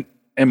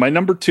 And my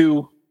number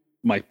 2,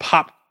 my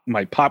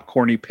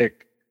popcorny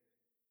pick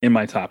in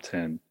my top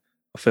 10,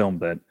 a film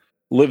that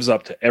lives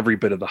up to every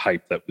bit of the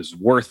hype that was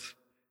worth.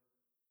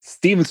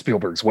 Steven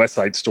Spielberg's West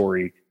Side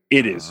Story.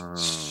 It is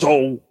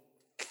so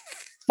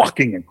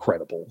fucking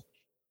incredible.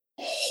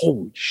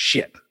 Holy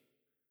shit.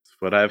 That's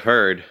what I've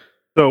heard.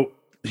 So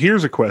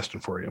here's a question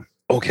for you.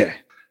 Okay.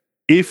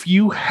 If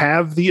you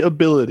have the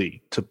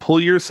ability to pull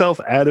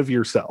yourself out of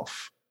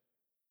yourself,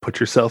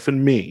 put yourself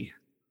in me,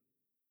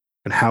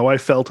 and how I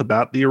felt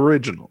about the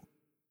original,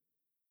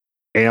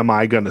 am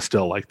I going to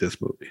still like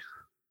this movie?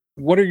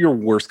 What are your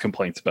worst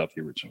complaints about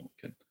the original?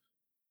 Ken?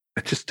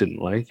 I just didn't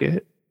like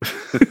it.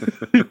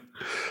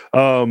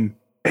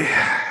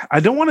 I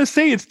don't want to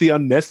say it's the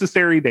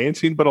unnecessary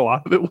dancing, but a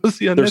lot of it was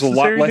the unnecessary There's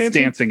a lot less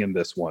dancing in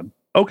this one.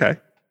 Okay.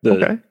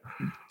 There's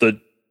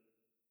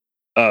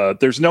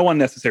no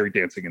unnecessary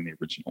dancing in the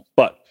original,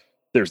 but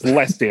there's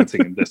less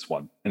dancing in this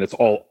one, and it's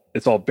all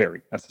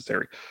very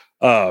necessary.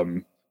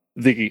 The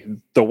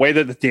way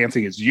that the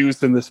dancing is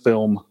used in this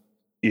film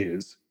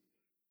is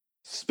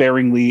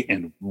sparingly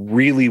and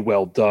really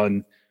well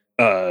done.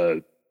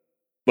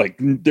 Like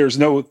there's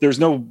no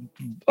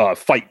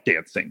fight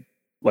dancing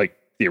like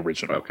the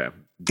original. Okay.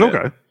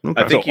 Okay.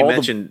 I think you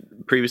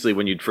mentioned previously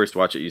when you'd first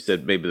watch it, you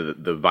said maybe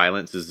the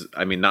violence is,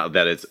 I mean, not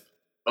that it's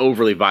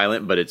overly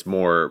violent, but it's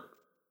more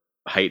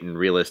heightened,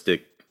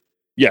 realistic.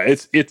 Yeah,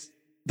 it's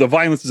the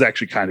violence is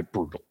actually kind of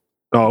brutal.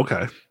 Oh,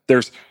 okay.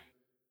 There's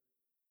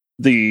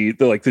the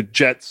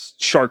Jets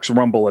Sharks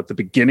rumble at the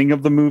beginning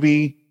of the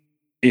movie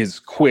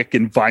is quick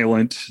and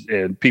violent,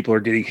 and people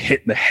are getting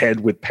hit in the head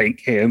with paint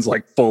cans,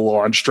 like full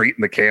on straight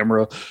in the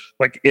camera.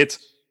 Like it's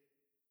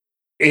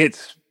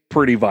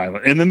pretty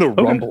violent. And then the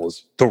rumble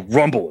is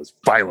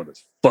violent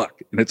as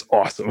fuck, and it's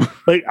awesome.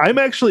 Like I'm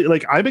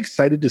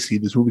excited to see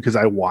this movie because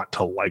I want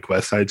to like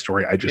West Side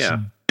Story. I just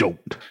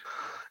don't.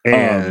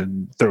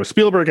 And there was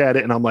Spielberg at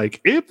it, and I'm like,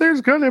 if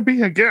there's gonna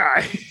be a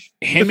guy,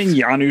 him and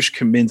Janusz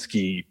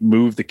Kaminski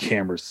move the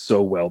camera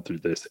so well through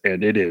this,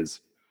 and it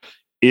is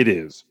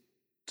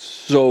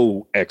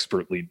so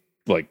expertly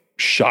like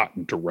shot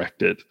and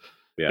directed.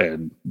 Yeah.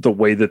 And the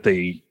way that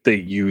they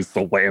use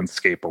the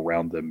landscape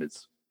around them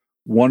is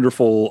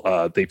wonderful.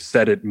 They've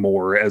set it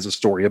more as a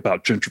story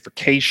about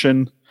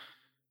gentrification.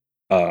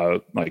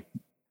 Like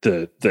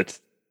the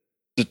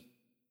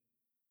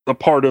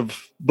part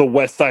of the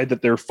West Side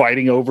that they're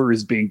fighting over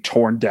is being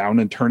torn down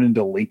and turned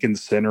into Lincoln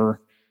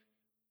Center.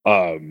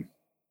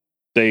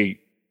 They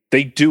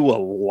do a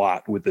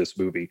lot with this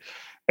movie,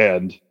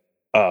 and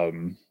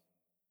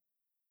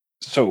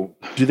so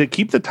do they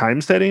keep the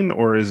time setting,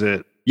 or is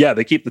it? Yeah,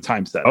 they keep the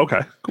time set.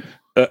 Okay.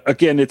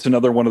 Again, it's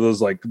another one of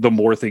those, like, the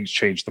more things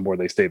change, the more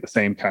they stay the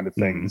same kind of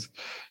things.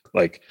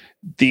 Like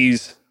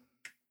these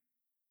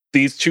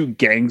two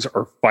gangs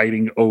are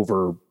fighting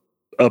over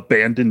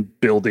abandoned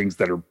buildings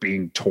that are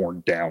being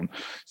torn down.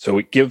 So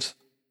it gives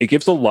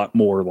a lot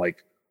more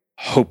like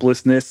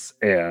hopelessness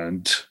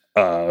and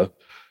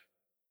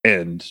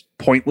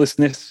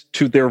pointlessness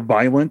to their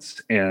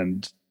violence.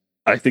 And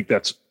I think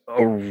that's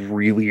a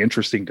really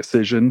interesting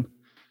decision.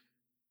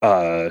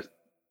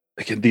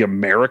 Again, the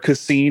America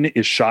scene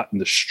is shot in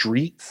the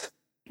streets,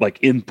 like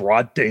in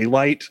broad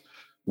daylight.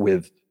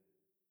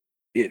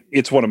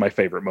 It's one of my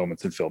favorite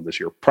moments in film this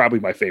year. Probably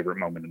my favorite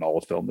moment in all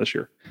of film this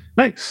year.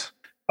 Nice.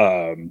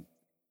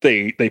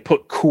 They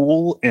put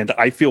Cool and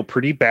I Feel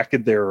Pretty back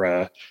in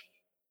their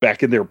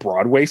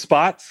Broadway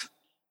spots.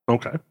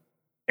 Okay.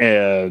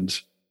 And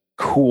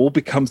Cool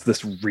becomes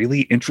this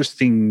really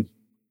interesting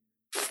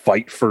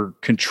fight for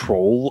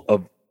control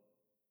of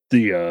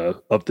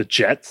the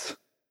jets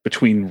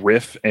between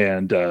Riff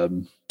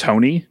and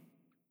Tony.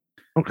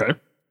 Okay.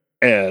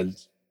 And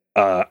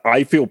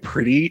I Feel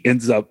Pretty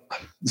ends up...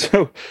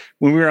 So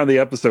when we were on the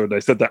episode, I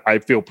said that I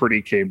Feel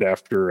Pretty came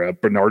after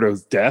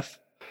Bernardo's death.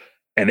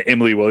 And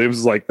Emily Williams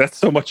was like, that's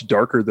so much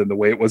darker than the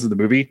way it was in the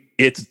movie.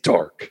 It's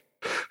dark.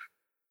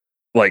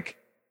 Like,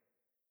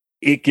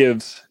 it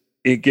gives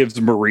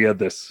Maria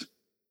this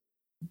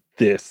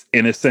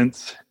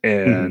innocence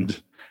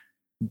and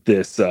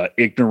this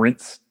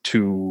ignorance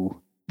to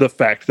the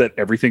fact that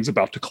everything's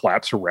about to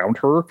collapse around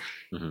her,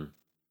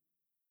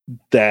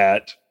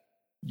 that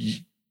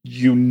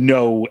you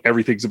know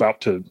everything's about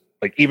to,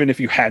 like, even if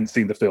you hadn't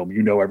seen the film,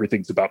 you know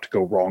everything's about to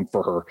go wrong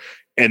for her.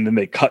 And then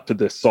they cut to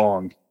this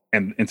song,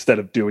 and instead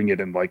of doing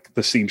it in like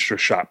the seamstress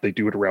shop, they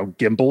do it around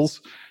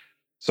gimbals.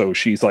 So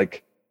she's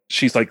like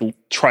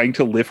trying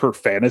to live her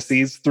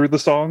fantasies through the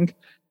song,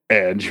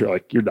 and you're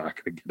like, you're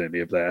not going to get any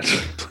of that.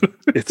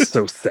 It's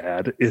so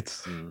sad.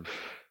 It's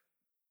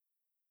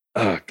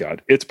oh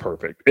god, it's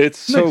perfect. It's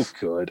so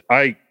good.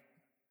 I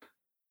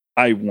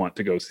want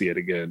to go see it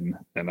again,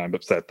 and I'm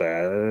upset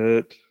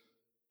that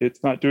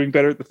it's not doing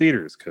better at the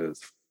theaters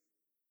because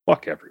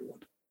fuck everyone.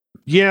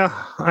 Yeah,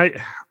 I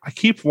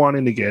keep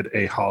wanting to get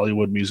a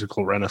Hollywood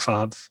musical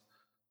renaissance,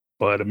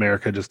 but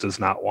America just does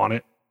not want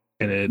it,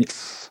 and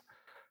it's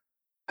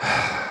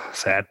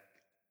sad.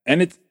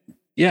 And it's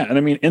and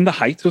I mean, In the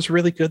Heights was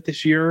really good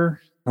this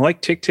year. I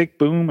like Tick Tick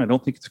Boom. I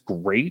don't think it's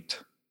great.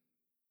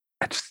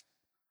 I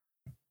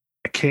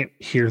can't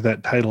hear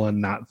that title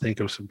and not think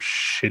of some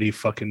shitty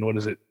fucking, what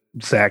is it?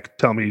 Zach,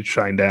 tell me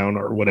Shine Down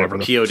or whatever. Or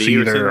POD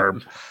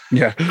or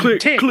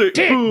click, click,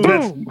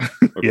 boom.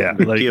 Yeah,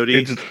 like POD.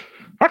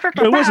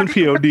 It wasn't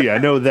POD. I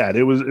know that.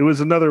 It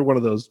was another one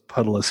of those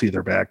Puddle of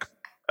Seether back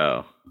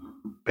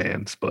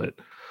bands, but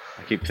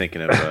I keep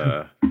thinking of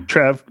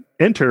Trav,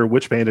 enter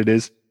which band it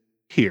is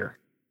here.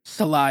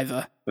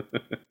 Saliva.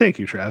 Thank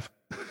you, Trav.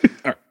 All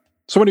right.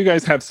 So what do you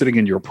guys have sitting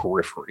in your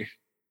periphery?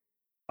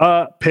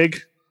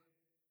 Pig.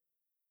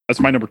 That's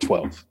my number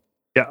 12.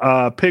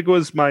 Yeah, Pig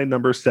was my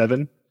number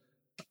 7.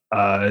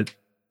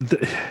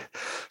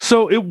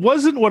 So it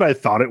wasn't what I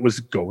thought it was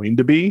going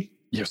to be.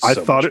 I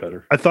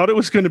thought it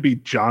was going to be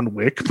John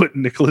Wick, but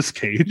Nicolas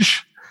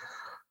Cage.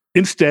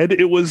 Instead,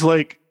 it was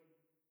like,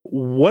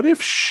 what if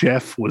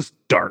Chef was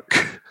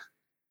dark?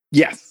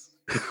 Yes.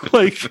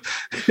 Like,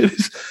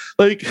 it's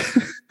like,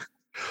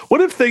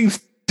 what if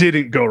things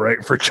didn't go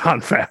right for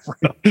Jon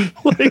Favreau?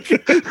 Like,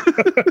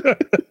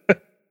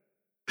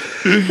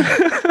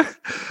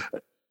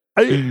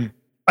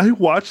 I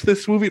watched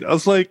this movie and I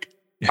was like,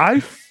 I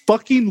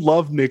fucking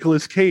love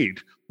Nicolas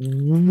Cage.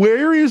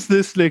 Where is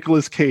this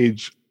Nicolas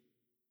Cage?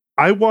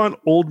 I want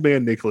old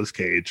man Nicolas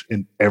Cage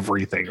in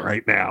everything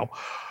right now.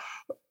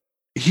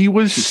 He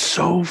was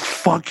so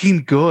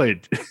fucking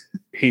good.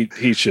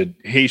 He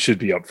should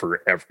be up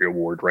for every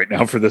award right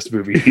now for this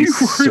movie.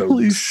 He's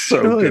really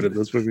so good at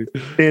this movie.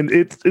 And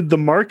the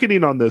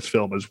marketing on this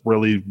film is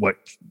really what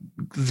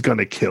is going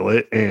to kill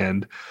it.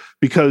 And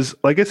because,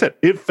 like I said,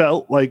 it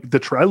felt like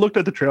I looked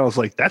at the trailer, I was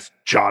like, that's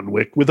John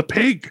Wick with a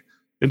pig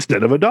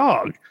instead of a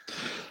dog.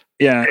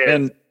 Yeah,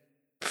 and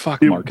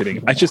fuck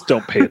marketing. I just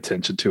don't pay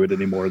attention to it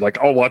anymore. Like,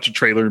 I'll watch a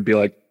trailer and be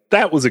like,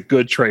 that was a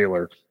good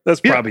trailer.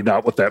 That's probably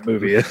not what that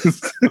movie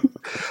is.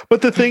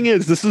 But the thing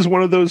is, this is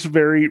one of those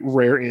very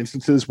rare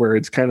instances where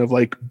it's kind of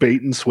like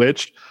bait and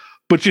switched,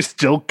 but you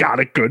still got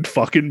a good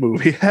fucking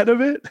movie out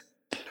of it.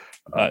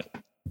 I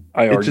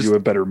argue a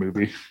better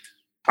movie.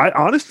 I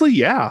honestly,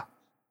 yeah.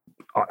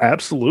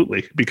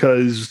 Absolutely,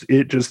 because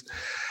it just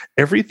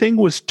everything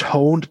was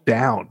toned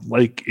down.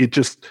 Like it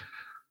just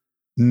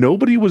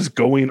nobody was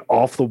going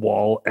off the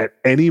wall at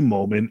any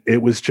moment.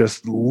 It was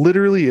just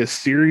literally a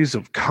series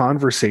of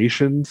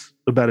conversations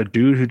about a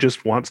dude who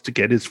just wants to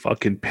get his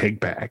fucking pig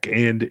back,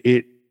 and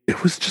it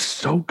was just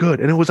so good,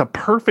 and it was a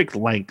perfect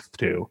length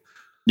too.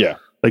 Yeah,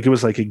 like it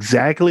was like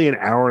exactly an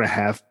hour and a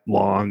half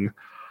long.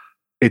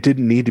 It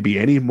didn't need to be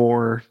any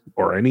more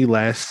or any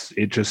less.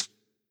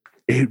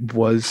 It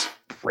was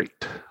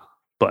great,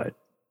 but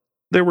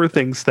there were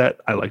things that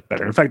I liked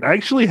better. In fact, I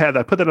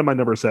put that on my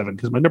number 7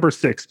 because my number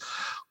 6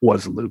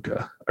 was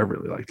Luca. I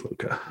really liked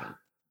Luca.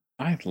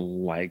 I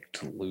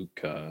liked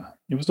Luca.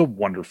 It was a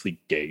wonderfully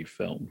gay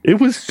film. It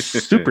was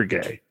super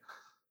gay,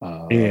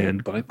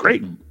 but I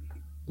great.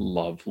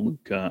 Love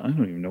Luca. I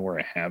don't even know where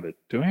I have it.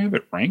 Do I have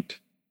it ranked?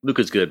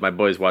 Luca's good. My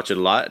boys watch it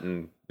a lot,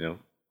 and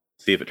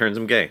see if it turns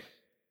them gay.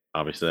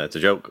 Obviously, that's a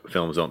joke.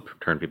 Films don't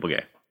turn people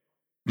gay.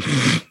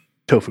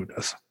 Tofu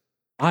does.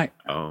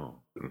 Oh.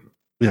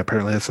 Yeah,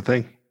 apparently that's the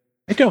thing.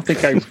 I don't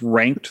think I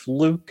ranked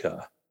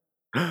Luca.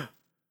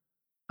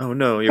 Oh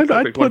no, you're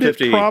perfect. I'd put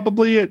 150. it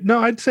probably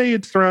I'd say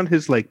it's around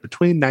his like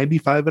between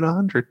 95 and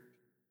 100.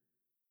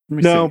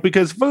 No, see.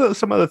 Because for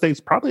some other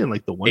things, probably in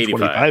like the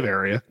 125 85.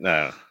 Area.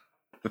 No.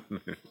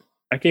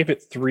 I gave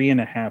it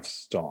 3.5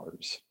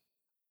 stars.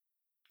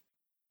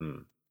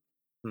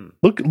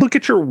 Look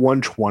at your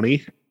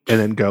 120 and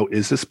then go,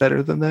 is this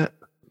better than that?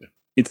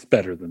 It's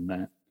better than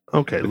that.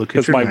 Okay, look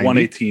at your my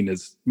 118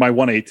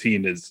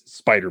 is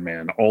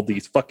Spider-Man. All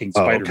these fucking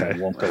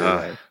Spider-Man won't go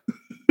away.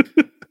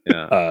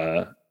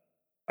 Yeah.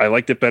 I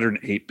liked it better than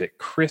 8-Bit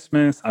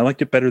Christmas. I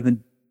liked it better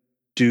than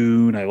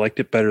Dune. I liked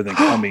it better than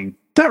Coming.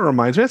 That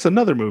reminds me, that's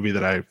another movie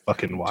that I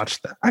fucking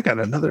watched. I got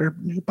another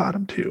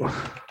bottom 2.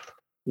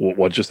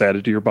 What just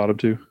added to your bottom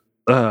 2?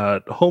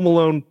 Home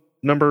Alone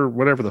number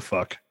whatever the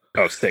fuck.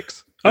 Oh,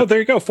 6. Oh, there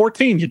you go.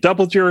 14. You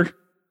doubled your.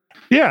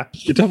 Yeah,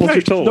 you doubled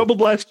your total.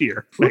 Doubled last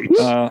year.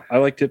 I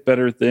liked it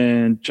better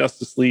than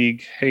Justice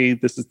League. Hey,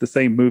 this is the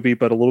same movie,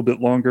 but a little bit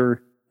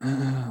longer.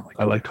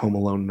 I liked Home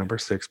Alone number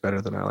 6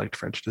 better than I liked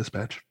French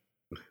Dispatch.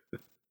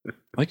 I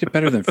liked it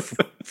better than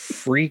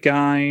Free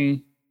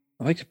Guy.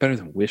 I liked it better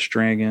than Wish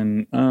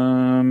Dragon.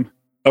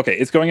 Okay,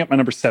 it's going up my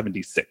number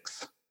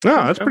 76.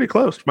 Oh, that's pretty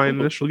close to my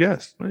initial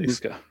guess.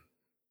 Nice. Luca.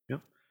 Yeah.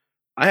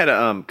 I had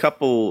a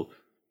couple,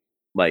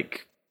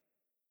 like,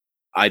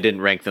 I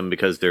didn't rank them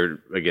because they're,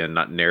 again,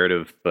 not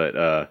narrative,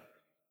 but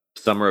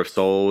Summer of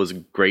Soul was a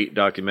great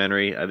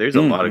documentary. There's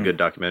a lot of good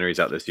documentaries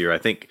out this year. I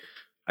think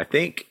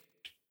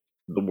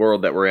the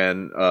world that we're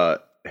in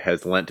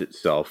has lent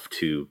itself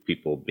to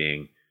people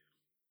being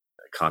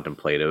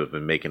contemplative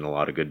and making a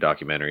lot of good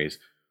documentaries.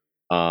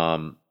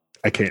 I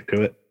can't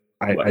do it.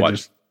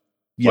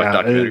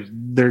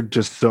 There are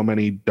just so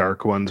many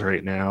dark ones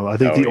right now. I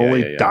think the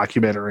only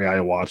documentary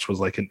I watched was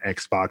like an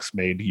Xbox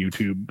made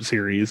YouTube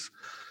series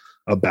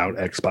about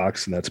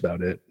Xbox, and that's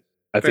about it.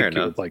 I think it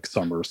was like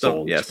Summer of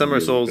Soul. Summer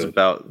of Soul is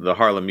about the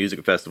Harlem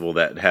Music Festival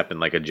that happened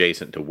like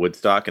adjacent to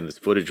Woodstock, and this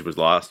footage was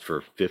lost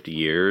for 50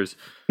 years.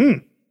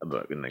 And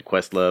then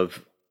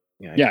Questlove.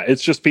 Yeah,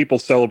 it's just people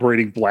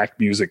celebrating black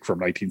music from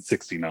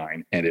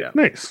 1969, and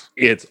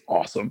it's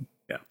awesome.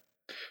 Yeah,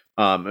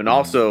 and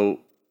also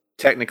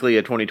technically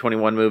a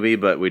 2021 movie,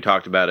 but we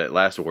talked about it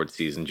last awards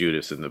season.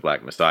 Judas and the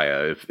Black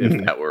Messiah. If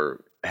that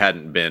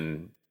hadn't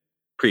been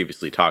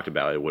previously talked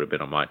about, it would have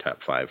been on my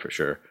top 5 for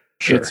sure.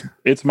 Sure,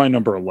 it's my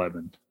number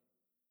 11.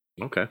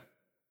 Okay,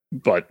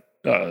 but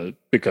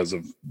because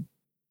of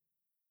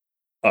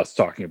us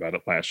talking about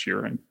it last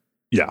year, and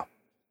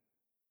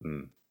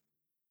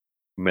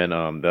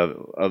And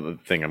the other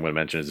thing I'm going to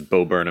mention is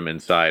Bo Burnham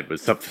Inside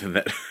was something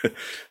that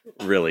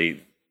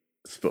really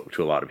spoke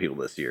to a lot of people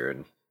this year.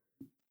 And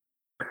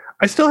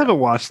I still haven't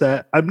watched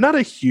that. I'm not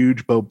a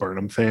huge Bo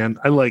Burnham fan.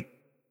 I like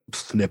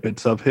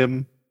snippets of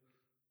him.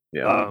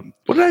 Yeah.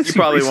 What did I see? You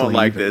probably won't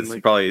like this.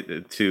 It's probably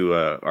too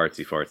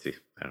artsy fartsy.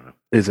 I don't know.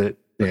 Is it?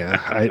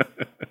 Yeah.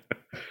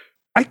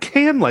 I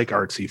can like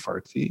artsy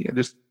fartsy. I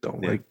just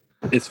don't like.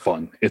 It's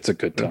fun. It's a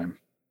good time.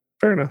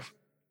 Fair enough.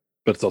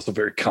 But it's also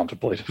very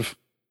contemplative.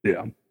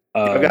 Yeah.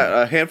 I've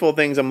got a handful of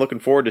things I'm looking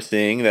forward to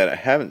seeing that I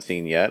haven't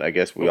seen yet. I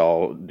guess we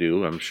all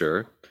do, I'm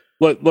sure.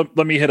 Let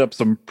me hit up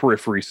some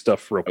periphery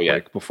stuff real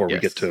quick before we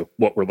get to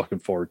what we're looking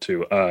forward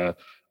to.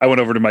 I went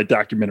over to my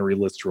documentary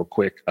list real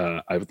quick.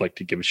 I would like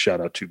to give a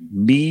shout out to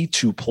Me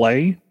to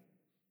Play,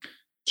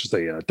 which is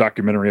a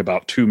documentary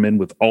about 2 men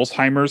with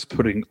Alzheimer's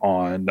putting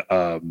on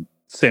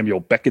Samuel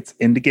Beckett's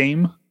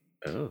Endgame.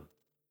 Oh.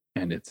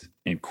 And it's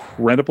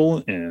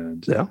incredible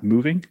and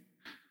moving.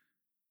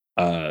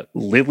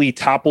 Lily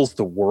Topples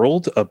the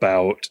World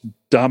about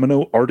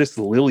domino artist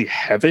Lily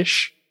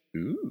Hevish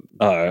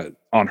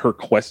on her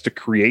quest to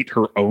create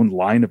her own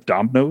line of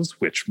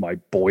dominoes, which my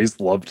boys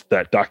loved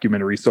that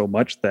documentary so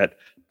much that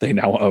they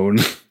now own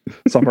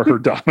some of her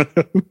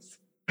dominoes.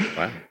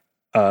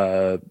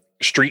 Wow.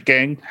 Street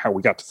Gang, How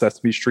We Got to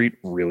Sesame Street,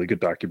 really good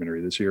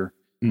documentary this year.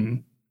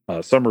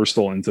 Summer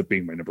Soul ends up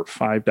being my number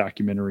 5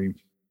 documentary.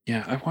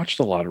 Yeah, I watched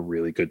a lot of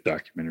really good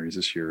documentaries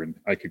this year, and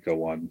I could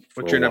go on.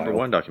 What's your number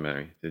one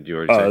documentary? Did you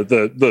already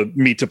say? The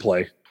Meet to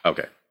Play.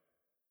 Okay.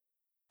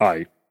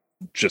 I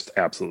just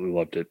absolutely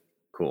loved it.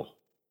 Cool.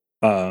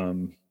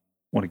 Want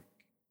to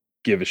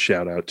give a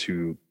shout out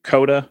to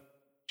Coda,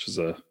 which is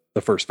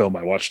the first film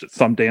I watched at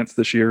Sundance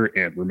this year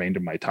and remained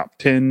in my top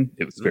 10.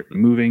 It was very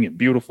moving and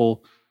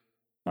beautiful.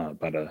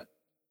 About a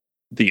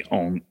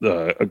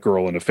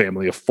girl in a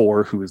family of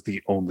 4 who is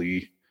the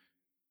only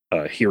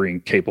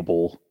hearing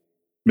capable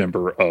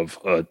member of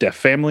a deaf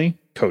family.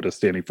 Coda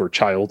standing for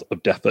Child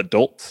of Deaf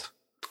Adults.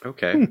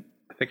 Okay.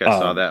 I think I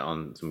saw that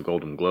on some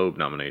Golden Globe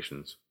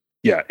nominations.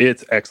 Yeah,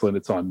 it's excellent.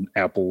 It's on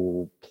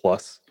Apple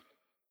Plus.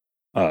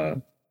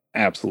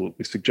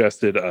 Absolutely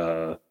suggested.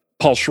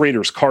 Paul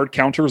Schrader's Card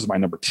Counter is my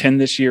number 10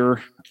 this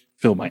year.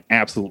 Film I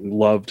absolutely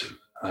loved.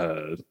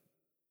 I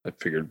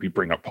figured we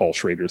bring up Paul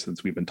Schrader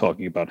since we've been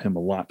talking about him a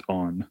lot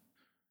on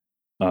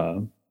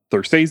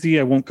Thursday.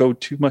 I won't go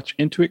too much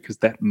into it because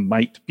that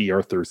might be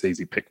our Thursday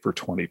pick for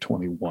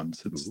 2021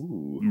 since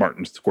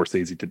Martin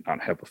Scorsese did not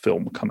have a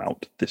film come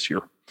out this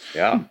year.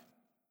 Yeah.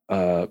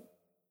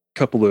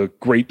 Couple of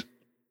great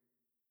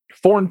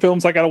foreign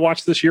films I got to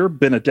watch this year.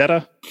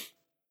 Benedetta.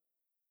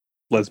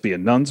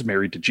 Lesbian Nuns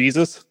Married to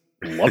Jesus.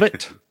 Love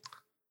it.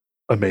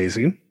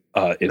 Amazing.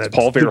 It's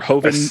Paul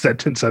Verhoeven. Best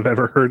sentence I've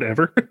ever heard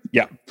ever.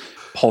 Yeah.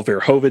 Paul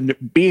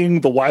Verhoeven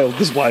being the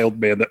wildest wild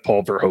man that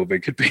Paul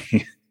Verhoeven could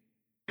be.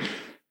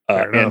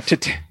 And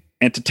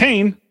to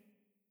Tane,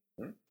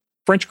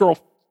 French girl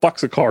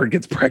fucks a car and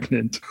gets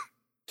pregnant.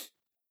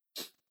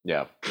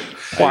 Yeah.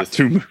 Plot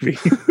 2 movie.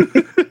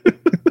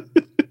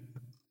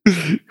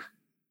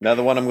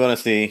 Another one I'm going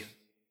to see.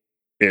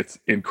 It's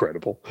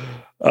incredible.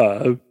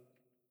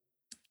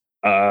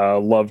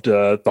 Loved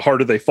The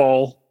Harder They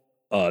Fall,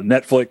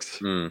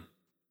 Netflix.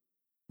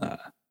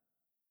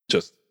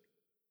 Just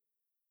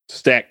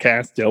stat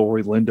cast: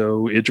 Delroy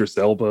Lindo, Idris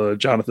Elba,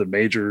 Jonathan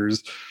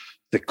Majors,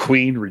 the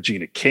Queen,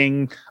 Regina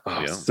King.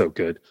 Oh, yeah. So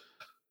good.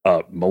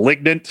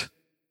 Malignant,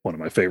 one of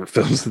my favorite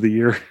films of the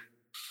year.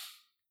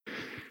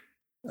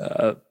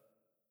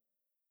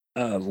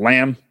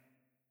 Lamb,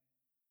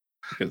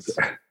 because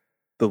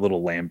the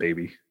little lamb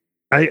baby.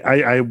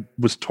 I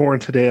was torn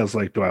today. I was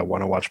like, do I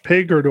want to watch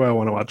Pig or do I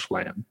want to watch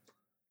Lamb?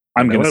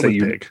 I'm going to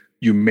say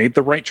you made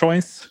the right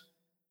choice.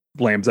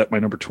 Lamb's at my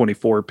number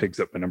 24. Pig's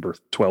at my number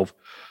 12.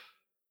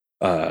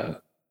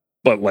 But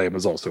Lamb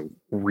is also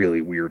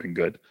really weird and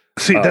good.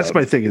 See, that's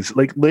my thing. Is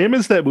like Lamb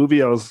is that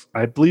movie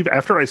I believe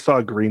after I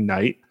saw Green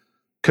Knight,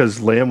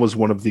 because Lamb was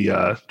one of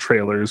the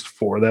trailers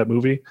for that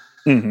movie.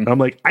 Mm-hmm. I'm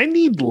like, I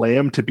need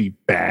Lamb to be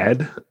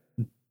bad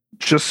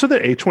just so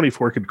that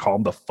A24 can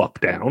calm the fuck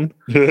down.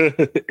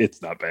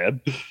 It's not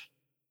bad.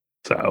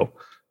 So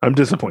I'm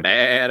disappointed. Not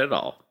bad at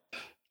all.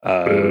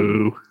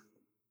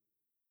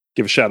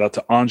 Give a shout out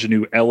to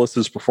Ingenue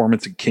Ellis's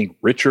performance in King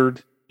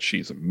Richard.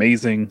 She's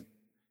amazing.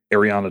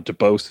 Ariana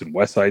DeBose in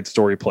West Side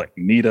Story playing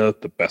Nita,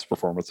 the best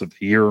performance of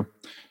the year.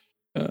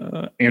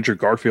 Andrew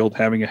Garfield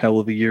having a hell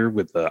of a year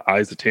with the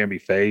Eyes of Tammy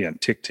Faye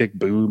and Tick Tick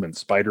Boom and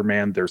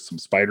Spider-Man. There's some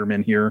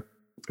Spider-Man here.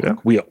 Yeah.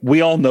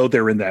 We all know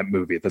they're in that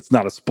movie. That's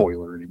not a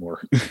spoiler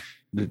anymore.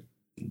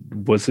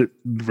 Was it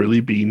really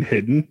being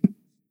hidden?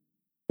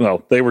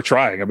 Well, they were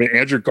trying. I mean,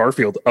 Andrew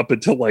Garfield, up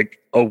until like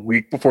a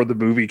week before the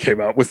movie came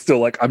out, was still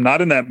like, I'm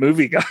not in that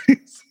movie,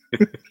 guys.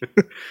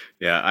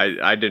 Yeah,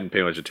 I didn't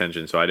pay much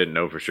attention, so I didn't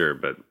know for sure,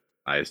 but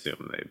I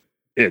assume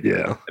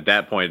yeah. At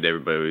that point,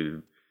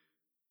 everybody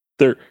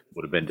would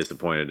have been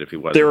disappointed if he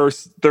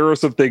wasn't. There are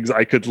some things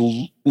I could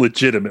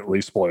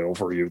legitimately spoil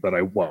for you that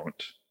I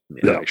won't.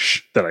 Yeah.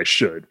 That I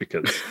should,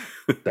 because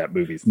that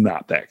movie's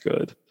not that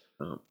good.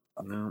 No.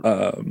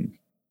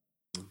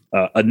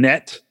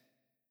 Annette.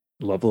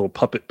 Love little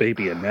puppet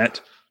baby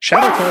Annette.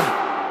 Shadow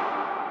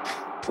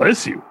Club.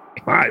 Bless you.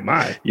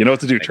 My. You know what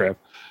to do, Trav.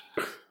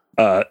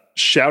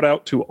 Shout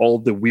out to all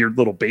the weird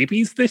little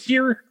babies this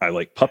year. I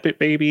like Puppet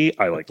Baby.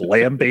 I like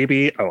Lamb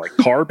Baby. I like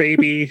Car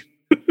Baby.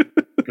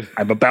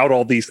 I'm about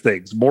all these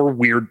things. More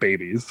weird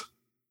babies.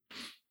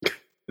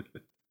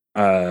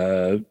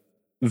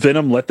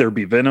 Venom, Let There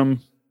Be Venom.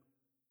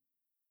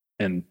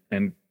 And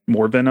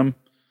more Venom.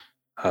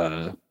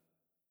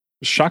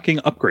 Shocking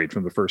upgrade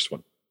from the first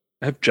one.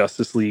 I have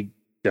Justice League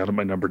down at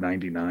my number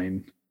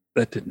 99.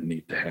 That didn't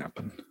need to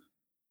happen.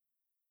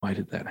 Why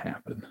did that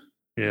happen?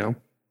 Yeah.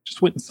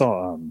 Just went and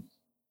saw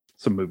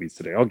some movies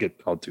today. I'll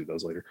do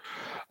those later.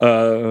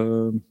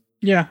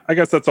 Yeah, I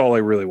guess that's all I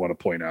really want to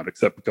point out,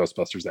 except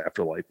Ghostbusters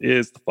Afterlife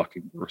is the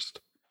fucking worst.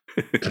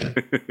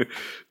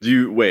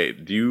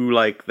 Do you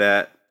like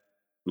that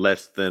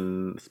less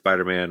than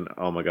Spider-Man?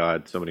 Oh my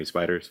god, so many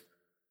spiders.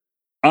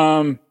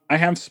 I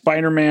have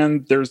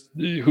Spider-Man. There's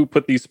Who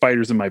Put These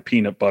Spiders in My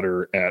Peanut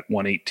Butter at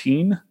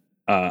 118.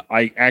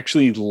 I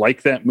actually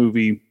like that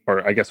movie,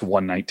 or I guess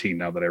 119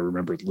 now that I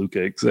remember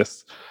Luca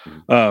exists.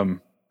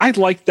 I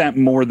like that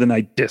more than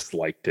I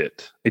disliked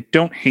it. I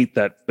don't hate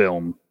that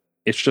film.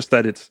 It's just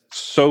that it's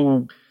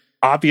so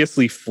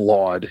obviously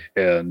flawed,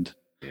 and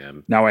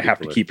now I have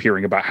to keep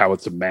hearing about how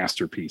it's a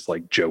masterpiece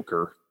like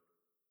Joker.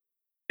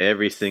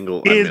 every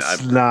single.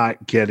 It's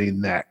not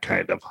getting that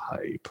kind of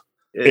hype.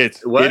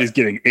 It is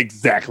getting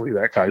exactly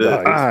that kind of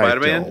hype.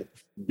 Spider-Man.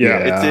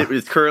 Yeah,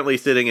 it's currently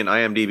sitting in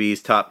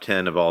IMDb's top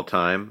 10 of all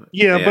time.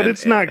 Yeah, but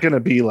it's not going to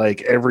be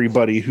like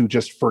everybody who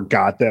just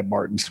forgot that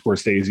Martin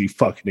Scorsese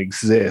fucking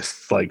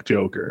exists, like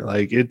Joker.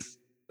 Like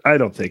I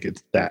don't think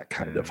it's that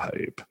kind of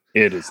hype.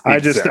 It is. I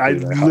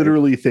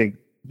literally think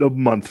a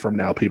month from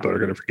now, people are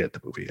going to forget the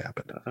movie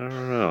happened. I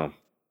don't know.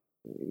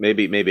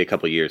 Maybe a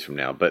couple years from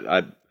now, but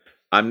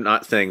I'm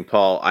not saying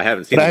Paul. I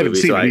haven't seen the movie,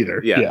 seen it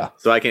either. Yeah,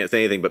 so I can't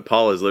say anything. But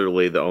Paul is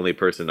literally the only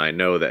person I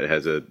know that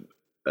has a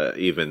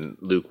even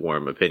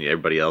lukewarm opinion.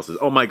 Everybody else is,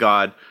 oh my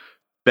god,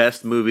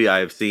 best movie I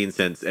have seen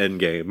since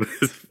Endgame.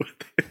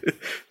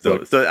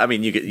 so I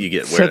mean, you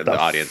get where the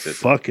audience is.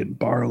 Fucking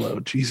Barlow,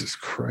 Jesus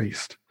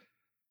Christ!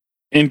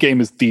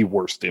 Endgame is the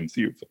worst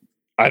MCU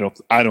film.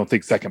 I don't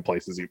think second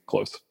place is even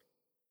close.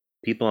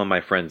 People on my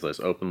friends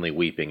list openly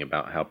weeping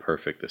about how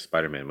perfect the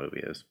Spider-Man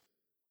movie is.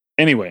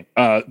 Anyway,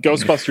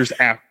 Ghostbusters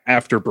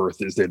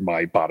Afterbirth is in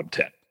my bottom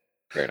 10.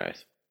 Very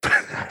nice.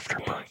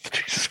 Afterbirth,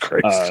 Jesus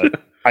Christ.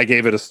 I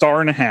gave it a 1.5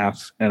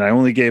 stars, and I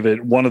only gave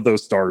it one of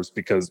those stars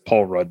because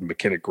Paul Rudd and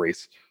McKenna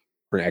Grace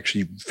are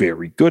actually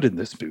very good in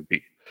this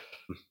movie.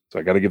 So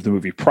I got to give the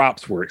movie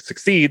props where it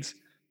succeeds.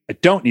 I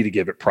don't need to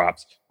give it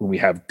props when we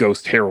have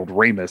Ghost Harold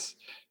Ramis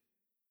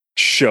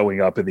showing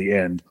up in the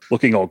end,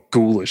 looking all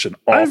ghoulish and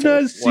awful. I've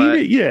not seen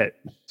it yet.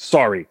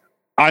 Sorry,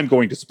 I'm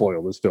going to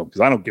spoil this film because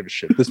I don't give a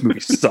shit. This movie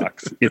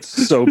sucks. It's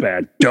so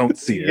bad. Don't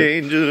see it. The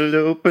angel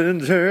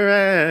opens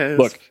her eyes.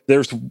 Look,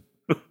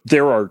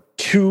 there are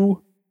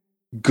 2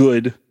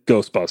 good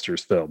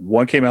Ghostbusters film.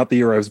 One came out the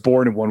year I was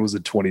born, and one was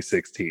in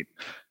 2016.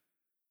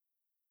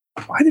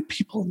 Why did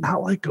people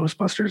not like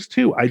Ghostbusters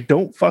 2? I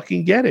don't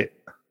fucking get it.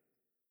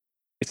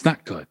 It's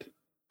not good.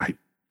 I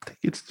think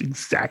it's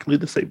exactly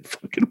the same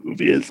fucking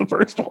movie as the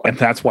first one. And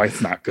that's why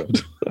it's not good.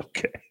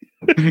 Okay.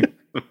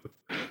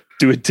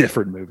 Do a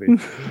different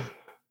movie.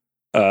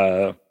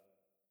 And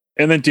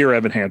then Dear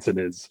Evan Hansen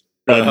is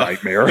a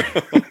nightmare.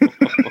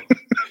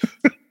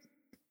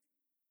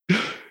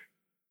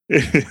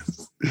 It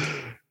is.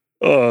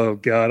 Oh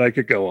God, I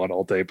could go on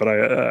all day, but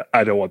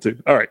I don't want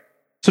to. All right.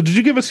 So did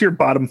you give us your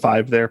bottom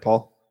 5 there,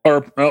 Paul?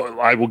 Or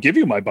I will give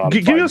you my bottom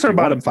 5. Give us our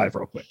bottom 5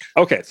 real quick.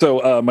 Okay,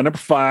 so my number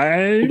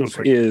 5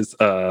 is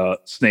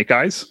Snake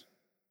Eyes.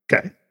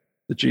 Okay.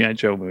 The G.I.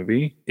 Joe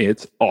movie.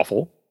 It's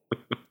awful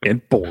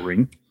and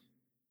boring.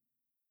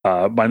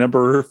 My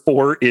number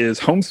 4 is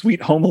Home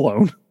Sweet Home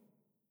Alone.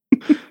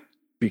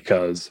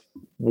 Because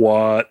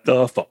what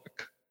the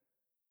fuck?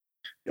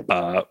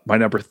 My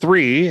number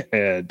 3,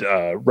 and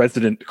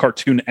resident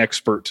cartoon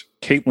expert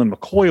Caitlin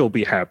McCoy will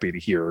be happy to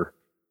hear,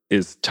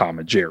 is Tom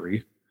and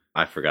Jerry.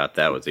 I forgot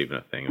that was even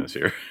a thing this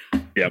year.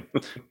 Yep.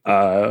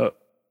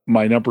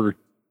 My number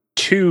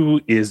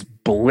 2 is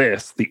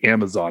Bliss, the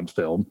Amazon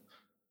film,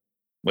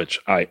 which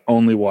I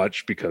only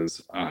watch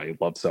because I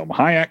love Selma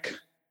Hayek,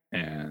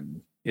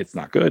 and it's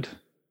not good.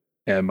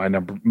 And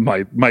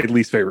my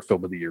least favorite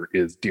film of the year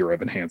is Dear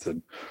Evan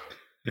Hansen,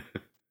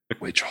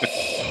 which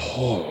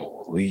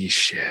holy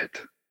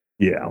shit.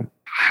 Yeah.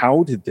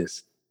 How did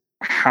this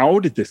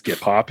get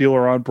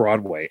popular on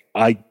Broadway?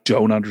 I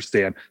don't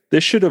understand.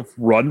 This should have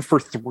run for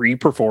 3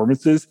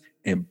 performances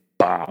and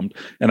bombed.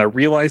 And I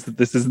realized that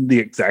this isn't the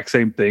exact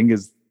same thing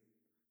as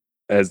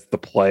the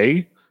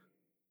play.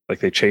 Like,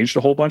 they changed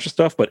a whole bunch of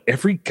stuff, but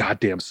every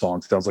goddamn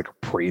song sounds like a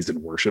praise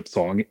and worship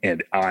song,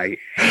 and I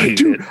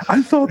hate it.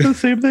 I thought the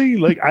same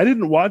thing. Like, I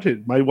didn't watch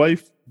it. My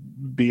wife,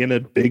 being a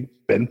big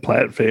Ben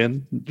Platt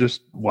fan,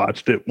 just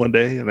watched it one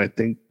day, and I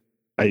think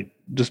I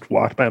just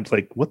walked by. I was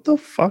like, "What the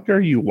fuck are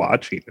you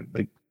watching?" And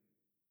like,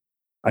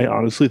 I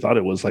honestly thought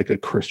it was like a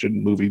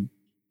Christian movie,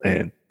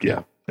 and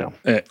yeah, no,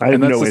 I have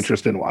no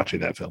interest in watching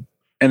that film.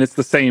 And it's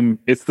the same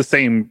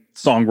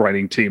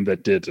songwriting team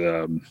that did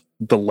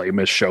The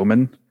Lamest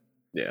Showman.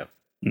 Yeah.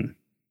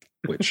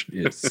 Which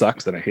it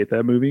sucks, and I hate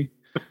that movie.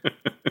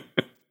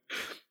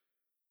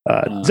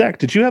 Zach,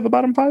 did you have a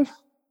bottom 5?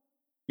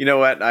 You know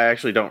what? I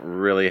actually don't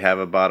really have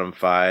a bottom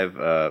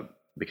 5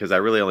 because I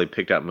really only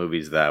picked out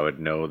movies that I would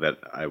know that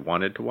I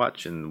wanted to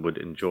watch and would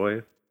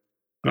enjoy.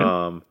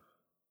 Yeah.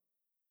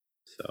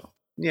 So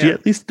yeah.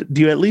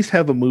 Do you at least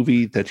have a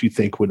movie that you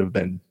think would have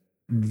been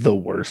the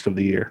worst of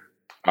the year?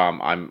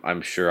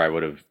 I'm sure I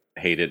would have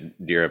hated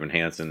Dear Evan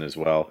Hansen as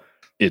well.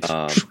 It's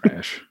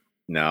trash.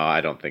 No,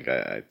 I don't think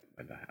I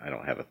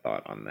don't have a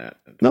thought on that.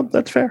 No,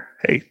 that's fair.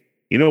 Hey,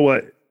 you know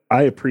what?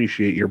 I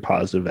appreciate your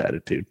positive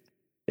attitude,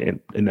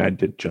 and I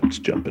did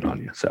jumping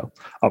on you. So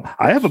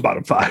I have a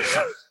bottom 5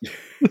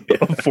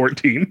 of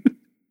 14.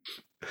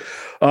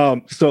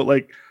 So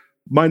like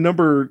my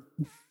number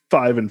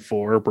 5 and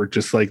 4 were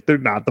just like, they're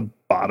not the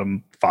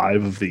bottom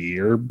 5 of the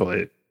year,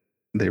 but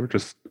they were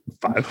just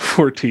 5 of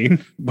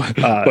 14.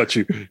 But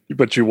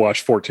you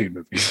watched 14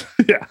 movies.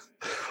 Yeah.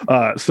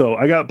 So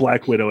I got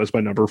Black Widow as my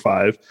number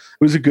 5. It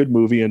was a good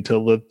movie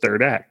until the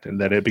 3rd act,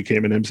 and then it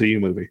became an MCU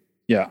movie.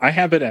 Yeah, I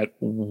have it at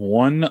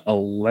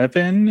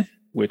 111,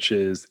 which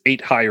is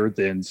 8 higher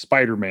than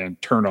Spider-Man.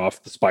 Turn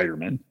Off the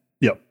Spider-Man.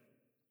 Yep.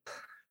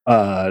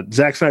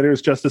 Zack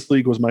Snyder's Justice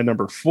League was my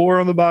number 4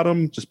 on the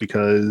bottom, just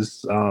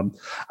because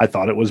I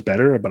thought it was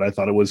better, but I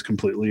thought it was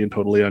completely and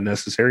totally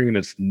unnecessary, and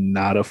it's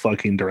not a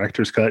fucking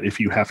director's cut if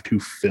you have to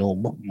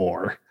film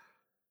more.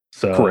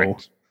 So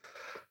correct.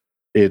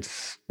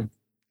 It's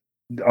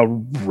a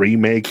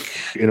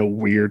remake in a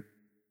weird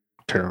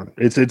turn.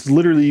 It's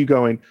literally you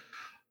going,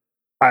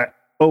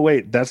 oh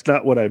wait, that's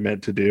not what I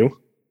meant to do.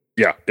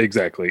 Yeah,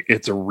 exactly.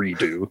 It's a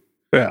redo.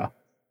 Yeah.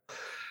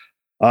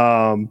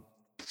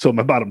 So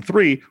my bottom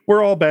 3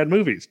 were all bad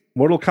movies.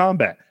 Mortal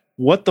Kombat.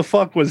 What the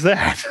fuck was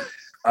that?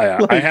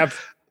 I have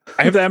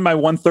that in my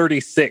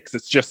 136.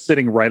 It's just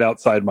sitting right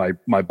outside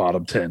my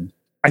bottom 10.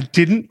 I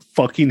didn't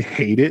fucking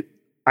hate it.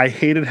 I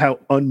hated how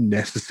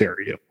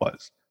unnecessary it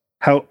was.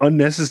 How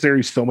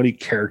unnecessary so many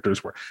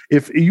characters were.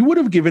 If you would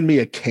have given me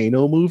a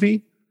Kano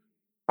movie,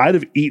 I'd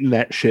have eaten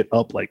that shit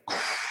up like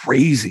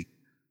crazy.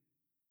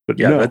 But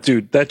yeah, no,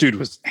 that dude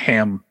was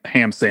ham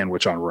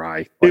sandwich on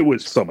rye. Like, it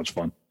was so much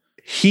fun.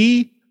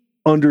 He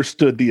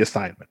understood the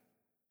assignment.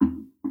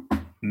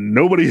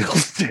 Nobody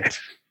else did.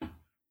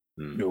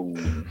 No.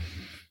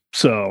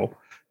 So,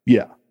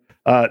 yeah.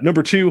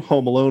 Number 2,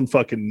 Home Alone,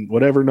 fucking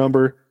whatever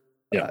number.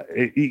 Yeah.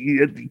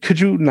 Could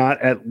you not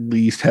at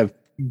least have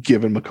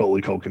given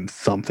Macaulay Culkin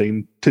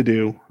something to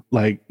do?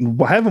 Like,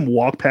 have him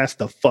walk past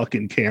the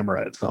fucking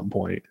camera at some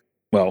point.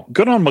 Well,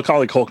 good on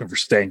Macaulay Culkin for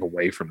staying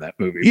away from that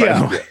movie.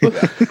 Yeah.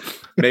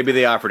 Maybe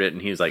they offered it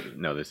and he's like,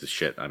 no, this is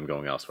shit. I'm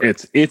going elsewhere.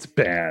 It's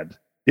bad.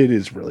 It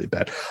is really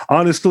bad.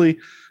 Honestly,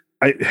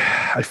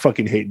 I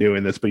fucking hate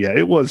doing this, but yeah,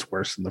 it was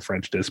worse than The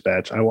French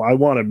Dispatch. I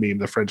want to meme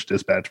The French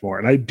Dispatch more,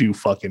 and I do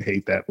fucking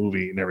hate that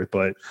movie and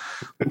everything.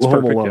 But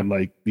Home Alone,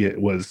 like, yeah,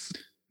 it was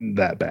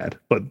that bad.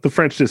 But The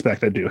French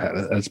Dispatch, I do have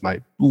as my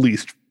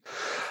least.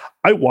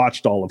 I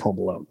watched all of Home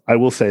Alone. I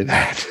will say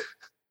that.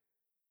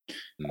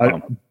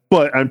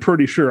 But I'm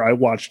pretty sure I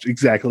watched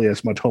exactly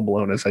as much Home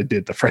Alone as I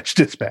did The French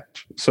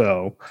Dispatch.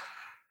 So,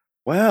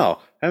 wow,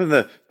 having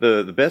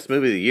the best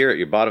movie of the year at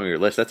your bottom of your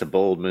list, that's a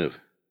bold move.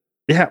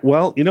 yeah,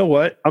 well, you know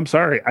what? I'm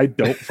sorry. I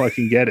don't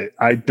fucking get it.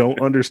 I don't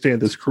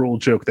understand this cruel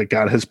joke that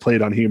God has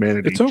played on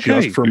humanity. It's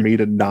okay. Just for me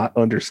to not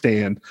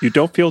understand. You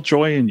don't feel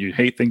joy and you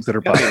hate things that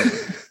are bad.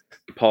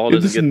 Paul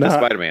doesn't get the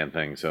Spider-Man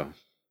thing, so.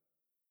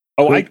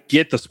 Oh, I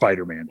get the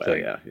Spider-Man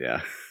thing.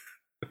 Yeah.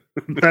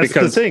 That's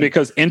the thing.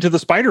 Because Into the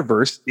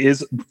Spider-Verse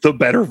is the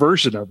better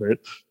version of it.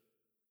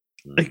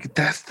 Like,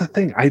 that's the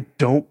thing. I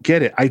don't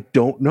get it. I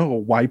don't know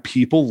why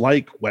people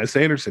like Wes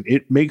Anderson.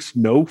 It makes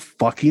no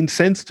fucking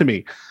sense to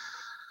me.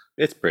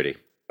 It's pretty.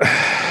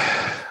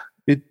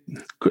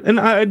 And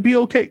I'd be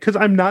okay, because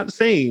I'm not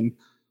saying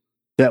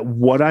that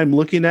what I'm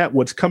looking at,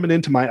 what's coming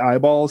into my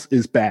eyeballs,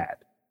 is bad.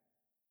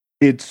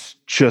 It's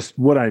just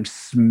what I'm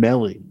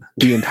smelling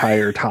the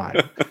entire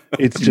time.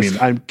 It's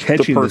just I'm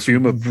catching the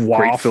perfume this of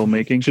great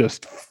filmmaking.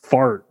 Just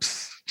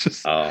farts.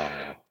 Just I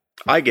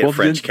get I get a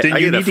French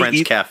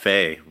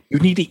cafe. You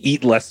need to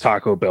eat less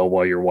Taco Bell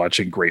while you're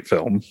watching great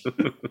film.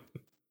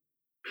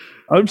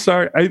 I'm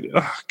sorry.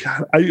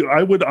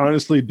 I would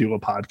honestly do a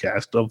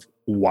podcast of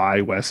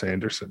why Wes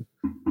Anderson.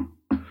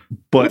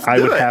 But I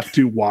would have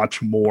to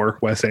watch more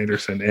Wes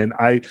Anderson. And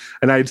I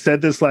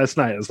said this last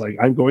night. I was like,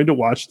 I'm going to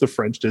watch The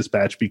French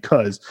Dispatch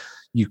because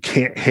you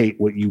can't hate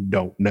what you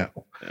don't know.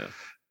 Yeah.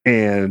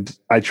 And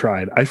I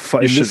tried.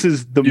 This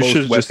is the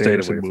most Wes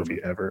Anderson movie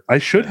ever. I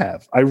should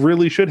have. I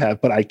really should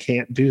have, but I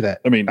can't do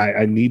that. I mean,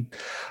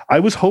 I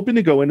was hoping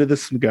to go into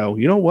this and go,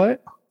 you know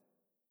what?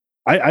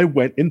 I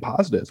went in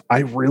positive. I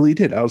really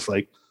did. I was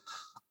like,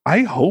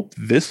 I hope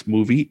this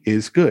movie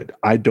is good.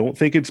 I don't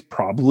think it's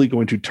probably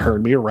going to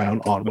turn me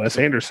around on Wes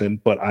Anderson,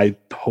 but I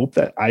hope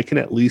that I can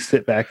at least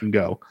sit back and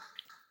go,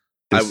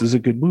 this is a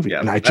good movie.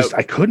 Yeah, and I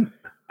couldn't.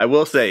 I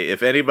will say,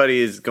 if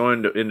anybody is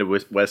going into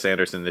Wes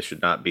Anderson, this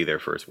should not be their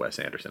first Wes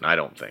Anderson. I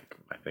don't think.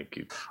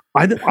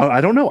 I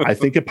don't know. I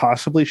think it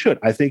possibly should.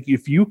 I think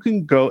if you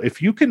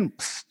can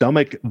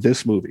stomach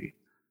this movie,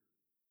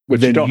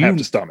 which you don't have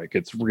to stomach,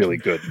 it's really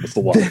good. It's a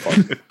lot of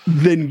fun.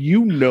 Then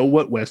you know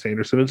what Wes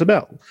Anderson is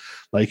about.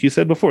 Like you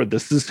said before,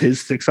 this is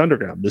his Six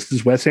Underground. This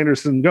is Wes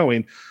Anderson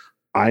going,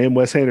 I am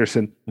Wes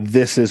Anderson.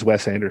 This is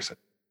Wes Anderson.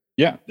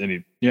 Yeah,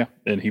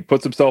 and he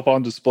puts himself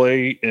on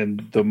display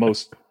in the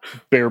most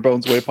bare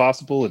bones way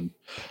possible. And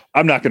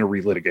I'm not going to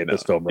relitigate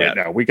this film right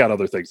now. We got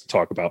other things to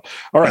talk about.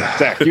 All right,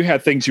 Zach, you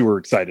had things you were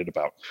excited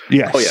about.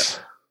 Yes. Oh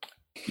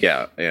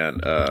yeah. Yeah,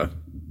 and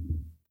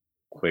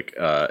quick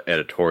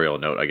editorial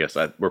note, I guess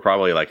we're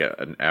probably like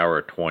an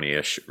hour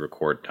 20-ish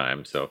record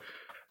time, so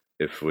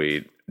if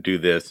we do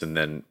this and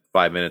then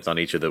 5 minutes on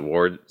each of the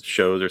award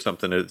shows or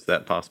something, is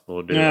that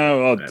possible to do?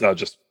 No, I'll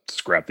just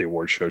scrap the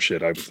award show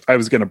shit. I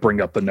was going to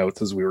bring up the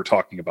notes as we were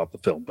talking about the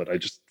film, but I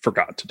just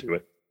forgot to do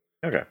it.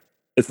 Okay.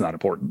 It's not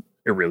important.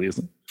 It really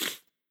isn't.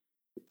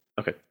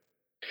 Okay.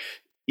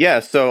 Yeah,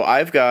 so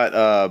I've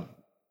got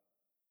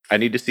I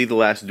need to see The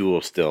Last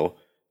Duel still.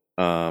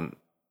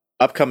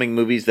 Upcoming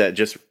movies that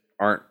just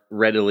aren't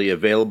readily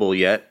available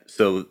yet,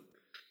 so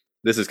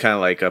this is kind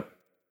of like a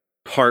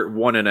part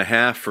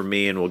 1.5 for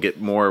me, and we'll get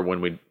more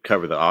when we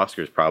cover the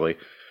Oscars probably.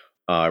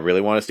 I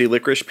really want to see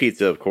Licorice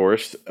Pizza, of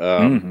course.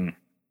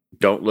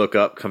 Don't Look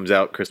Up comes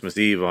out Christmas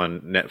Eve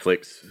on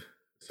Netflix,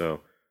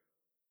 so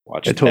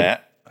watch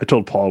that. I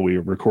told Paul we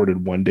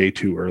recorded one day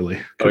too early.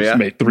 Oh yeah,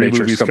 the Matrix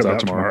movies comes out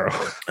tomorrow.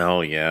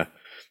 Oh yeah,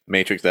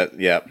 Matrix.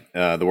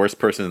 The Worst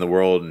Person in the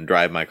World and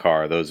Drive My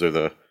Car. Those are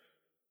the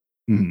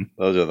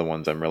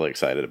ones I'm really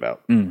excited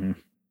about. Mm-hmm.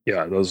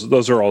 Yeah,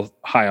 those are all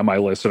high on my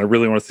list, and I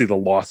really want to see The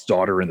Lost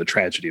Daughter and The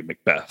Tragedy of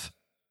Macbeth.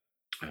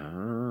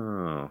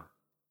 Oh,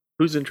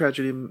 who's in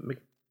Tragedy of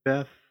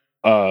Macbeth?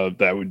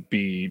 That would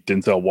be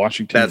Denzel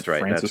Washington. That's right.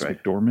 Francis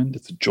McDormand.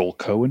 It's a Joel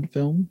Cohen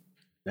film.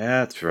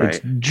 That's right.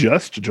 It's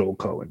just Joel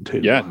Cohen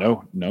too. Yeah,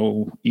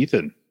 no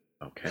Ethan.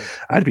 Okay,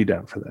 I'd be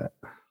down for that.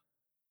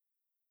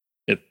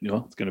 It's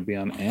going to be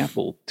on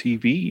Apple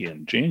TV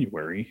in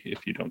January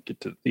if you don't get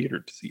to the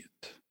theater to see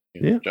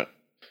it. Yeah.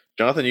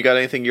 Jonathan, you got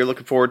anything you're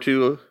looking forward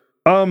to?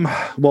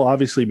 Well,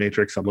 obviously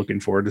Matrix. I'm looking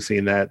forward to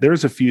seeing that.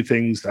 There's a few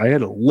things. I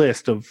had a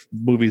list of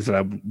movies that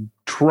I'm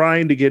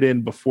trying to get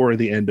in before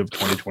the end of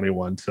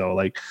 2021. So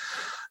like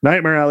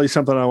Nightmare Alley,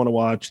 something I want to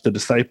watch. The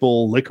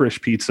Disciple,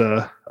 Licorice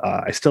Pizza.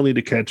 I still need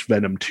to catch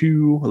Venom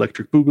 2,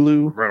 Electric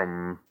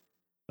Boogaloo.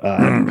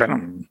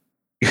 Venom.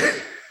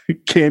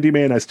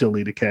 Candyman, I still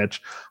need to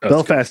catch.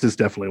 Belfast is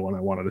definitely one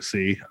I wanted to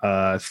see.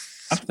 I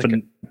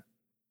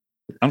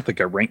don't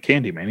think I ranked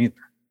Candyman either.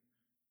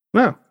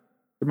 No.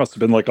 There must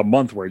have been like a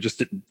month where I just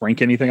didn't rank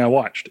anything I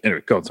watched.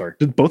 Anyway, go on, sorry.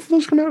 Did both of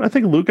those come out? I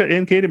think Luca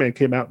and Candyman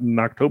came out in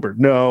October.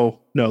 No,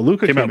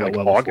 Luca came out like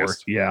well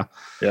August. Before.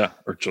 Yeah.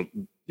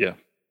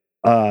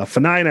 Yeah. For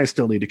 9, I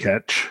still need to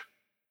catch.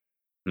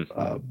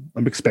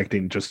 I'm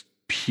expecting just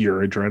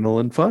pure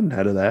adrenaline fun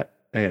out of that.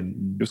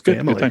 And it was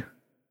good. Good time.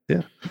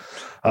 Yeah.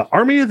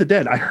 Army of the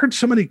Dead. I heard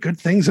so many good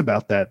things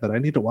about that I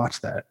need to watch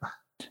that.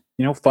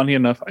 Funny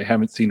enough, I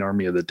haven't seen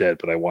Army of the Dead,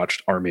 but I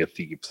watched Army of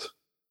Thieves.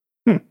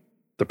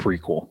 The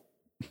prequel.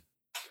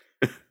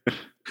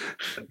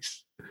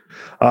 Nice.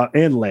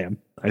 And Lamb.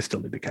 I still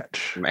need to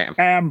catch.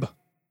 Ma'am.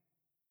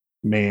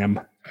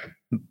 The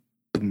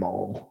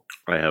mall.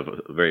 I have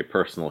a very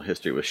personal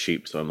history with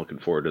sheep, so I'm looking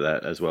forward to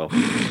that as well.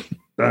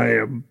 I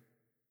am.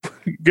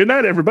 Good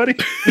night, everybody.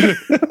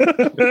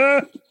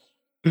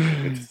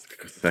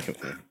 Second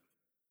thing.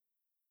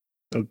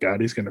 Oh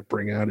God, he's gonna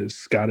bring out his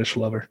Scottish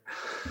lover.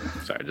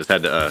 Sorry, I just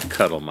had to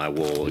cuddle my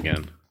wool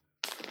again.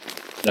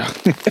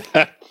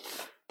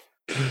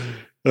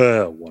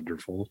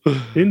 Wonderful.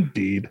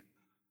 Indeed.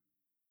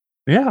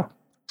 Yeah.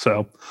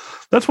 So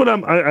that's what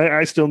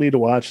I still need to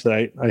watch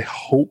that I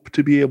hope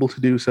to be able to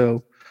do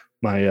so.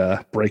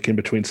 My break in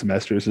between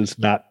semesters is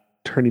not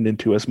turning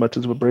into as much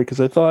of a break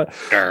as I thought.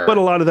 But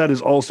a lot of that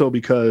is also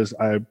because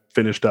I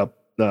finished up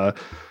the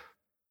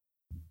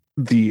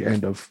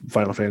end of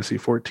Final Fantasy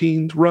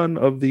XIV's run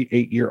of the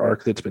 8-year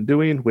arc that's been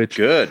doing, which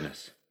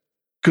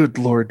good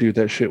Lord, dude,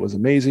 that shit was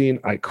amazing.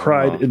 I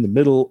cried in the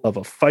middle of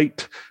a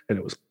fight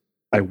and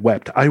I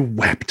wept. I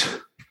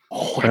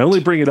only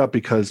bring it up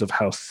because of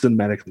how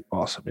cinematically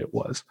awesome it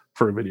was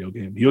for a video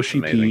game.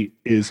 Yoshi P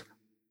is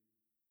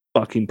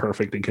fucking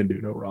perfect and can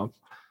do no wrong.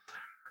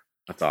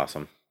 That's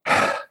awesome.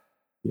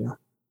 Yeah.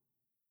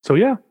 So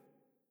yeah.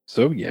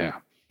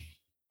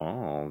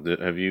 Oh,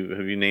 have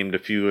you named a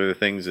few of the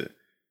things that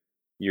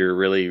you're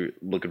really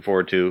looking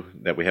forward to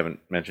that we haven't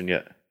mentioned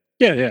yet?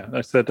 Yeah.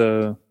 I said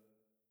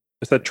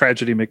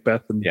Tragedy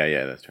Macbeth and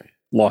yeah, that's right.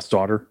 Lost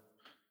Daughter.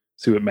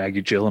 See what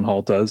Maggie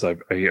Gyllenhaal does.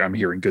 I'm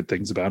hearing good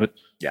things about it.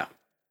 Yeah.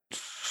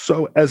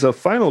 So as a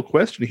final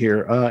question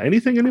here,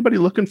 anything anybody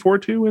looking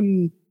forward to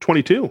in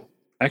 22?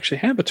 I actually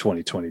have a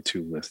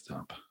 2022 list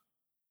up.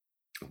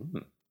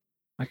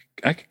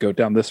 I could go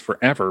down this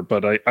forever,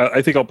 but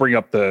I think I'll bring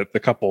up the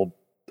couple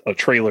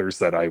trailers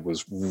that I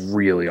was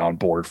really on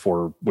board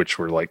for, which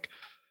were like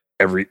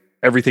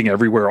everything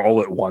everywhere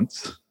all at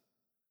once.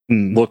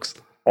 Looks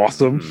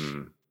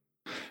awesome.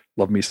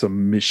 Love me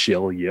some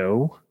Michelle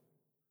Yeoh.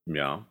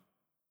 Yeah.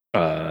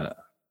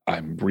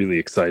 I'm really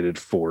excited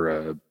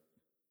for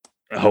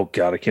oh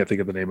God, I can't think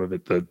of the name of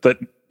it. That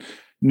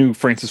new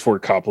Francis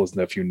Ford Coppola's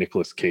nephew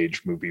Nicolas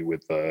Cage movie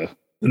with the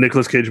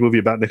Nicolas Cage movie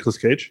about Nicolas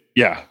Cage?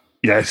 Yeah.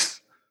 Yes.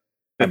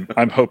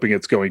 I'm hoping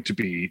it's going to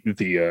be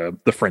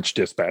the French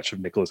Dispatch of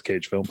Nicolas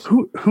Cage films.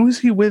 Who is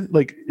he with?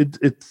 Like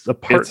it's a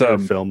partner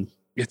film.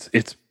 It's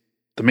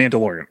The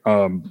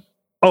Mandalorian.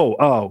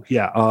 Oh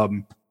yeah.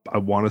 I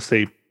want to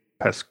say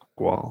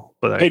Pasquale,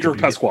 but Pedro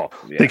Pascal.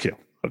 Yeah. Thank you.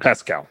 Okay.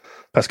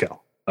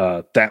 Pascal.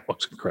 That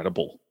looks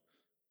incredible.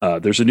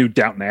 There's a new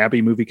Downton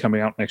Abbey movie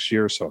coming out next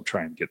year, so I'm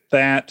trying to get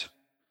that.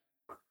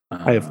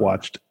 I have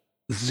watched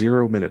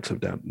 0 minutes of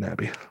Downton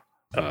Abbey.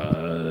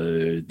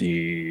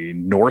 The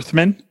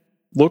Northman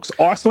looks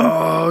awesome.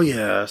 Oh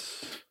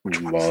yes.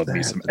 Love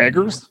me some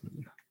Eggers.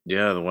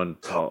 Yeah, the one.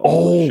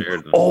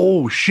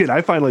 Oh shit!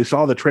 I finally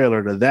saw the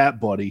trailer to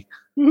that, buddy.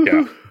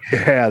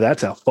 Yeah,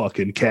 that's a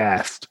fucking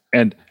cast.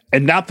 And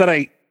not that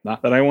I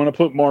want to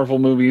put Marvel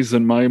movies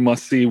in my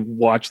must-see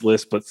watch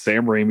list, but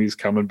Sam Raimi's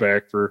coming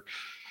back for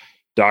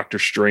Doctor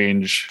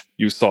Strange.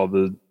 You saw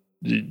the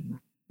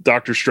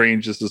Doctor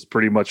Strange. This is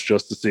pretty much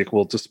just a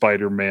sequel to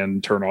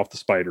Spider-Man. Turn off the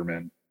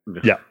Spider-Man.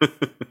 Yeah.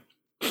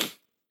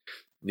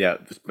 Yeah,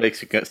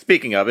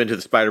 speaking of, Into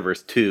the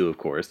Spider-Verse 2, of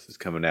course, is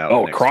coming out.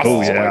 Oh, Across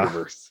the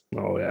Spider-Verse.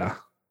 Oh, yeah.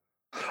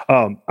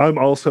 I'm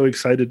also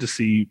excited to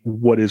see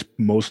what is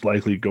most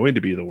likely going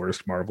to be the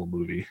worst Marvel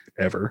movie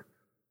ever.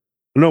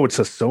 No, it's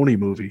a Sony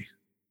movie.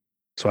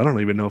 So I don't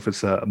even know if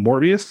it's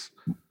Morbius.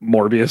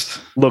 Morbius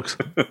looks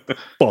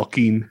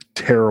fucking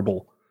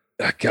terrible.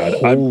 God,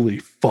 holy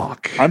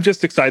fuck. I'm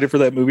just excited for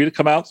that movie to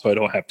come out so I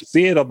don't have to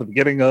see it on the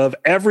beginning of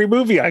every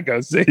movie I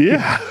go see.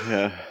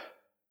 Yeah.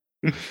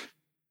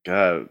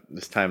 God,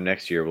 this time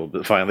next year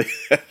we'll finally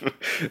have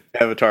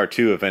Avatar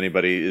 2 if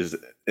anybody is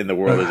in the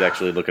world is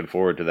actually looking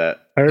forward to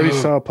that. I already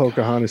saw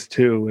Pocahontas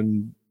 2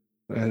 and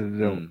I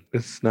don't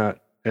it's not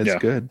as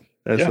good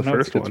as the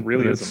first one. It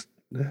really isn't.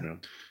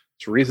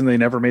 It's the reason they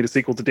never made a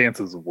sequel to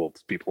Dances with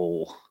Wolves,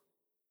 people.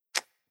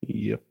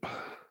 Yep.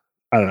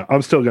 I don't know.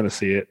 I'm still gonna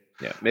see it.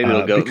 Yeah, maybe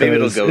it'll go. Maybe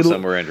it'll go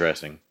somewhere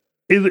interesting.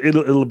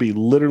 It'll be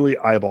literally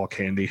eyeball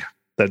candy.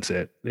 That's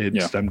it.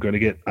 I'm going to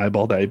get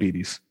eyeball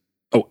diabetes.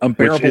 Oh,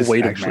 unbearable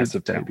weight of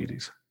massive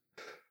diabetes.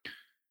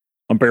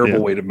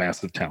 Unbearable weight of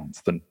massive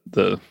towns.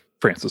 The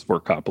Francis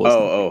Ford Coppola.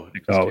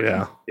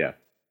 Oh yeah.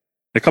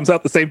 It comes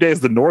out the same day as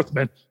The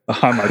Northman.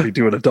 I might be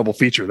doing a double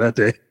feature that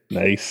day.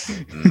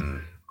 Nice.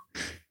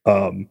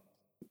 And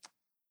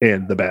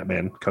the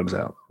Batman comes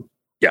out.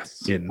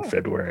 Yes, in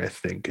February, I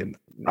think, and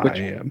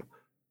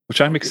which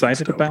I'm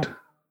excited about.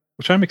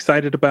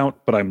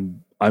 But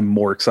I'm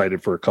more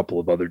excited for a couple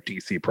of other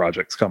DC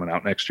projects coming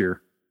out next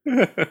year.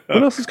 What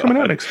else is coming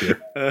out next year?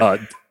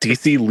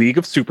 DC League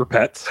of Super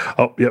Pets.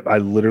 Oh, yep. I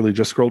literally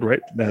just scrolled right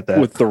at that.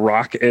 With The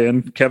Rock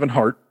and Kevin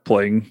Hart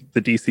playing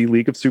the DC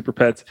League of Super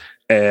Pets,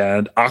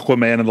 and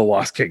Aquaman and the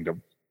Lost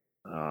Kingdom.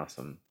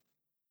 Awesome.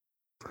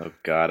 Oh,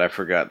 God. I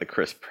forgot the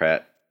Chris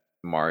Pratt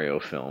Mario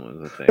film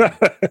is a thing.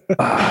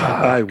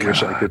 I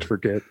wish I could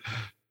forget.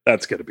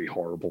 That's going to be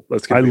horrible.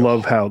 I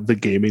love how the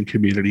gaming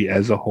community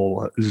as a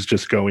whole is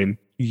just going,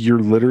 you're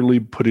literally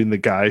putting the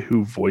guy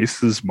who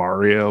voices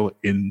Mario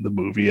in the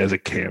movie as a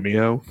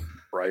cameo,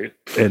 right?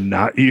 And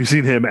not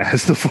using him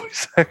as the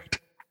voice actor.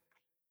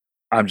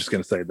 I'm just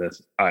going to say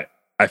this. I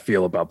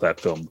feel about that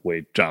film the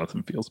way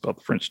Jonathan feels about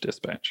The French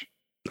Dispatch.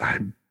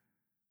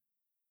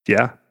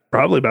 Yeah,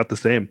 probably about the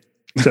same.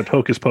 Except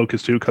Hocus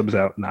Pocus 2 comes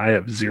out, and I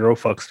have zero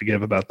fucks to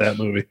give about that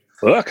movie.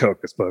 Fuck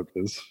Hocus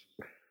Pocus.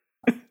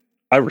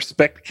 I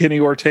respect Kenny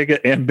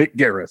Ortega and Mick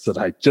Garris, and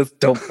I just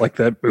don't like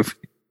that movie.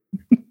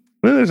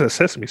 Well, there's a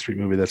Sesame Street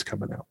movie that's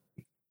coming out.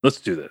 Let's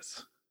do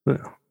this. Yeah.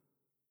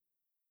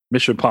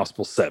 Mission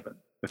Impossible 7.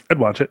 I'd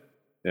watch it.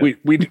 Yeah.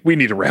 We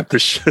need to wrap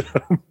this shit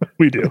up.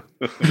 We do.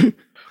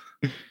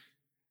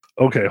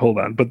 Okay, hold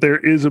on. But there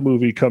is a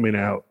movie coming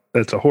out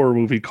that's a horror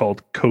movie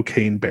called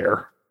Cocaine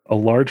Bear. A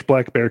large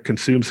black bear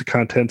consumes the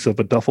contents of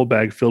a duffel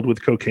bag filled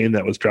with cocaine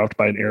that was dropped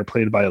by an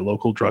airplane by a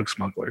local drug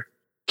smuggler.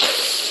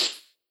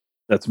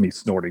 That's me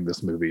snorting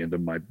this movie into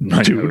my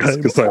dude.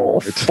 I'm all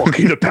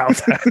fucking about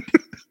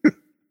that.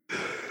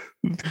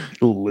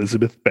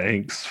 Elizabeth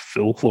Banks,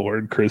 Phil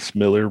Lord, Chris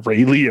Miller,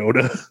 Ray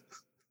Liotta.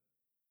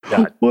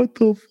 God. What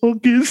the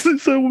fuck is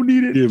this? I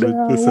need it. Yeah,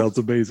 but this sounds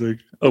amazing.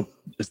 Oh,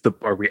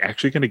 are we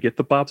actually going to get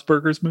the Bob's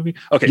Burgers movie?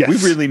 Okay, yes. We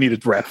really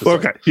needed to wrap this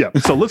up. Okay, yeah.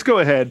 So let's go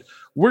ahead.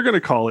 We're going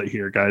to call it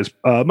here, guys.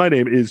 My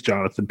name is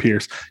Jonathan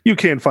Pierce. You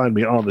can find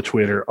me on the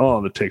Twitter,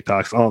 on the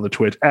TikToks, on the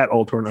Twitch at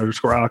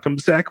 @Altorn_Occam.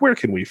 Zach, where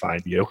can we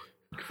find you?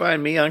 You can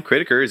find me on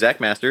Critiker,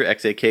 Zachmaster,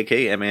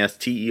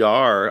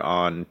 XAKKMASTER,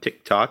 on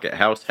TikTok at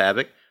House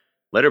Havoc.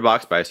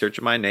 Letterboxd by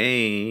searching my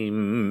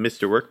name,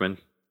 Mr. Workman.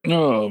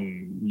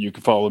 You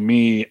can follow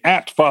me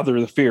at Father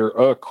of the Fear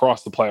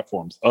across the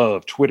platforms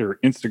of Twitter,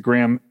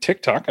 Instagram,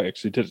 TikTok. I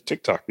actually did a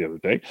TikTok the other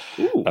day.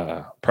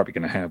 Probably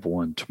going to have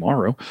one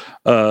tomorrow.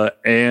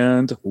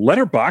 And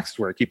Letterboxd,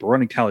 where I keep a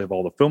running tally of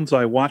all the films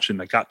I watch.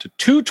 And I got to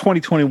 2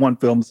 2021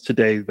 films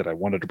today that I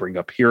wanted to bring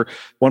up here.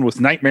 One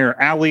was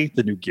Nightmare Alley,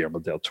 the new Guillermo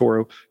del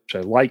Toro, which I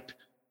liked,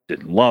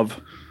 didn't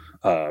love.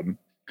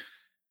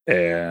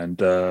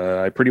 And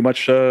I pretty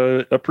much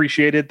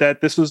appreciated that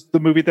this was the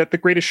movie that The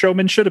Greatest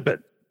Showman should have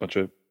been. Bunch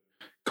of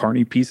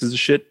carny pieces of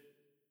shit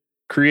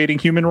creating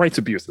human rights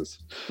abuses.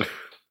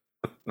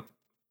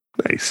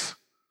 Nice.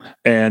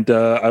 And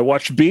I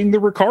watched Being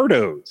the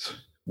Ricardos,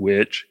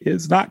 which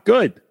is not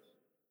good.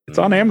 It's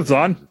on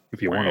Amazon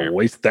if you want to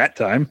waste that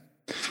time.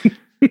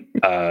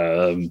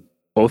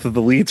 Both of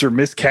the leads are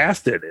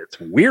miscasted.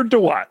 It's weird to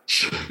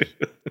watch.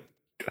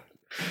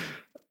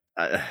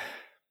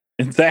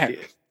 And Zach,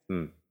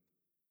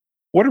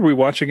 what are we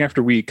watching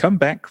after we come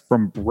back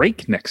from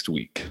break next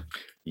week?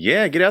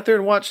 Yeah, get out there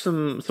and watch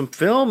some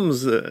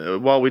films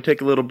while we take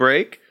a little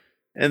break.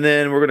 And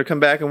then we're going to come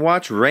back and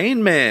watch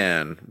Rain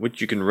Man, which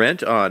you can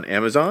rent on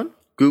Amazon,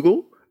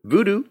 Google,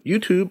 Vudu,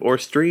 YouTube, or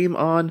stream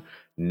on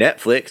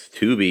Netflix,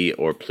 Tubi,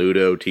 or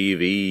Pluto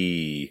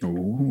TV.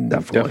 Ooh,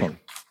 definitely.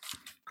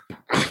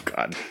 Oh,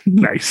 God.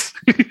 Nice.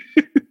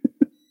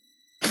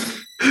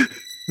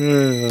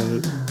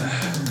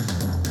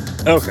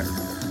 Okay.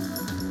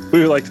 We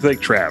would like to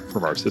thank Trav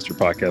from our sister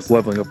podcast,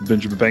 Leveling Up, and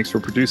Benjamin Banks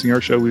for producing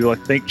our show. We would like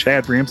to thank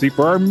Chad Ramsey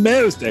for our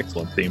most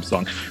excellent theme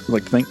song. We'd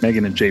like to thank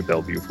Megan and Jay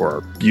Bellevue for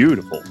our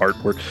beautiful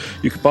artwork.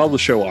 You can follow the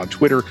show on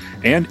Twitter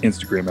and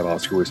Instagram at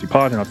Oscar Worthy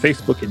Pod, and on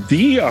Facebook at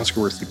The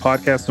Oscar Worthy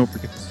Podcast. Don't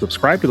forget to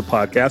subscribe to the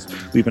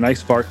podcast. Leave a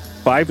nice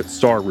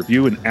 5-star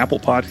review in Apple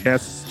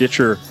Podcasts,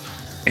 Stitcher,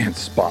 and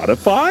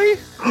Spotify.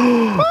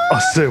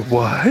 I said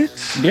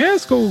what?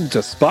 Yes, go to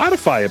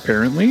Spotify,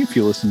 apparently. If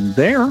you listen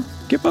there,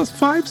 give us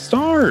 5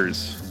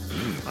 stars.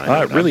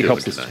 It really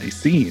helps us to be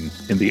seen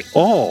in the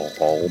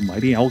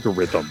almighty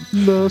algorithm.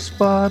 The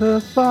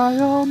Spotify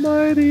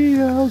almighty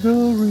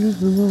algorithm.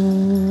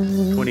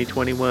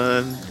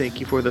 2021, thank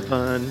you for the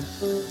fun.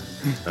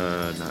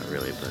 Not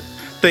really, but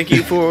thank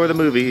you for the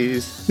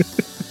movies.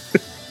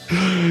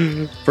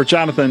 For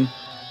Jonathan,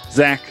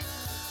 Zach,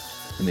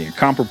 and the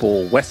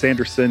incomparable Wes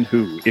Anderson,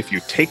 who, if you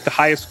take the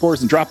highest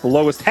scores and drop the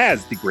lowest,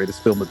 has the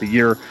greatest film of the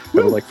year, I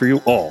would like for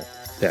you all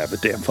to have a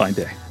damn fine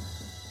day.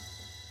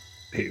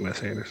 I hate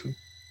Wes Anderson.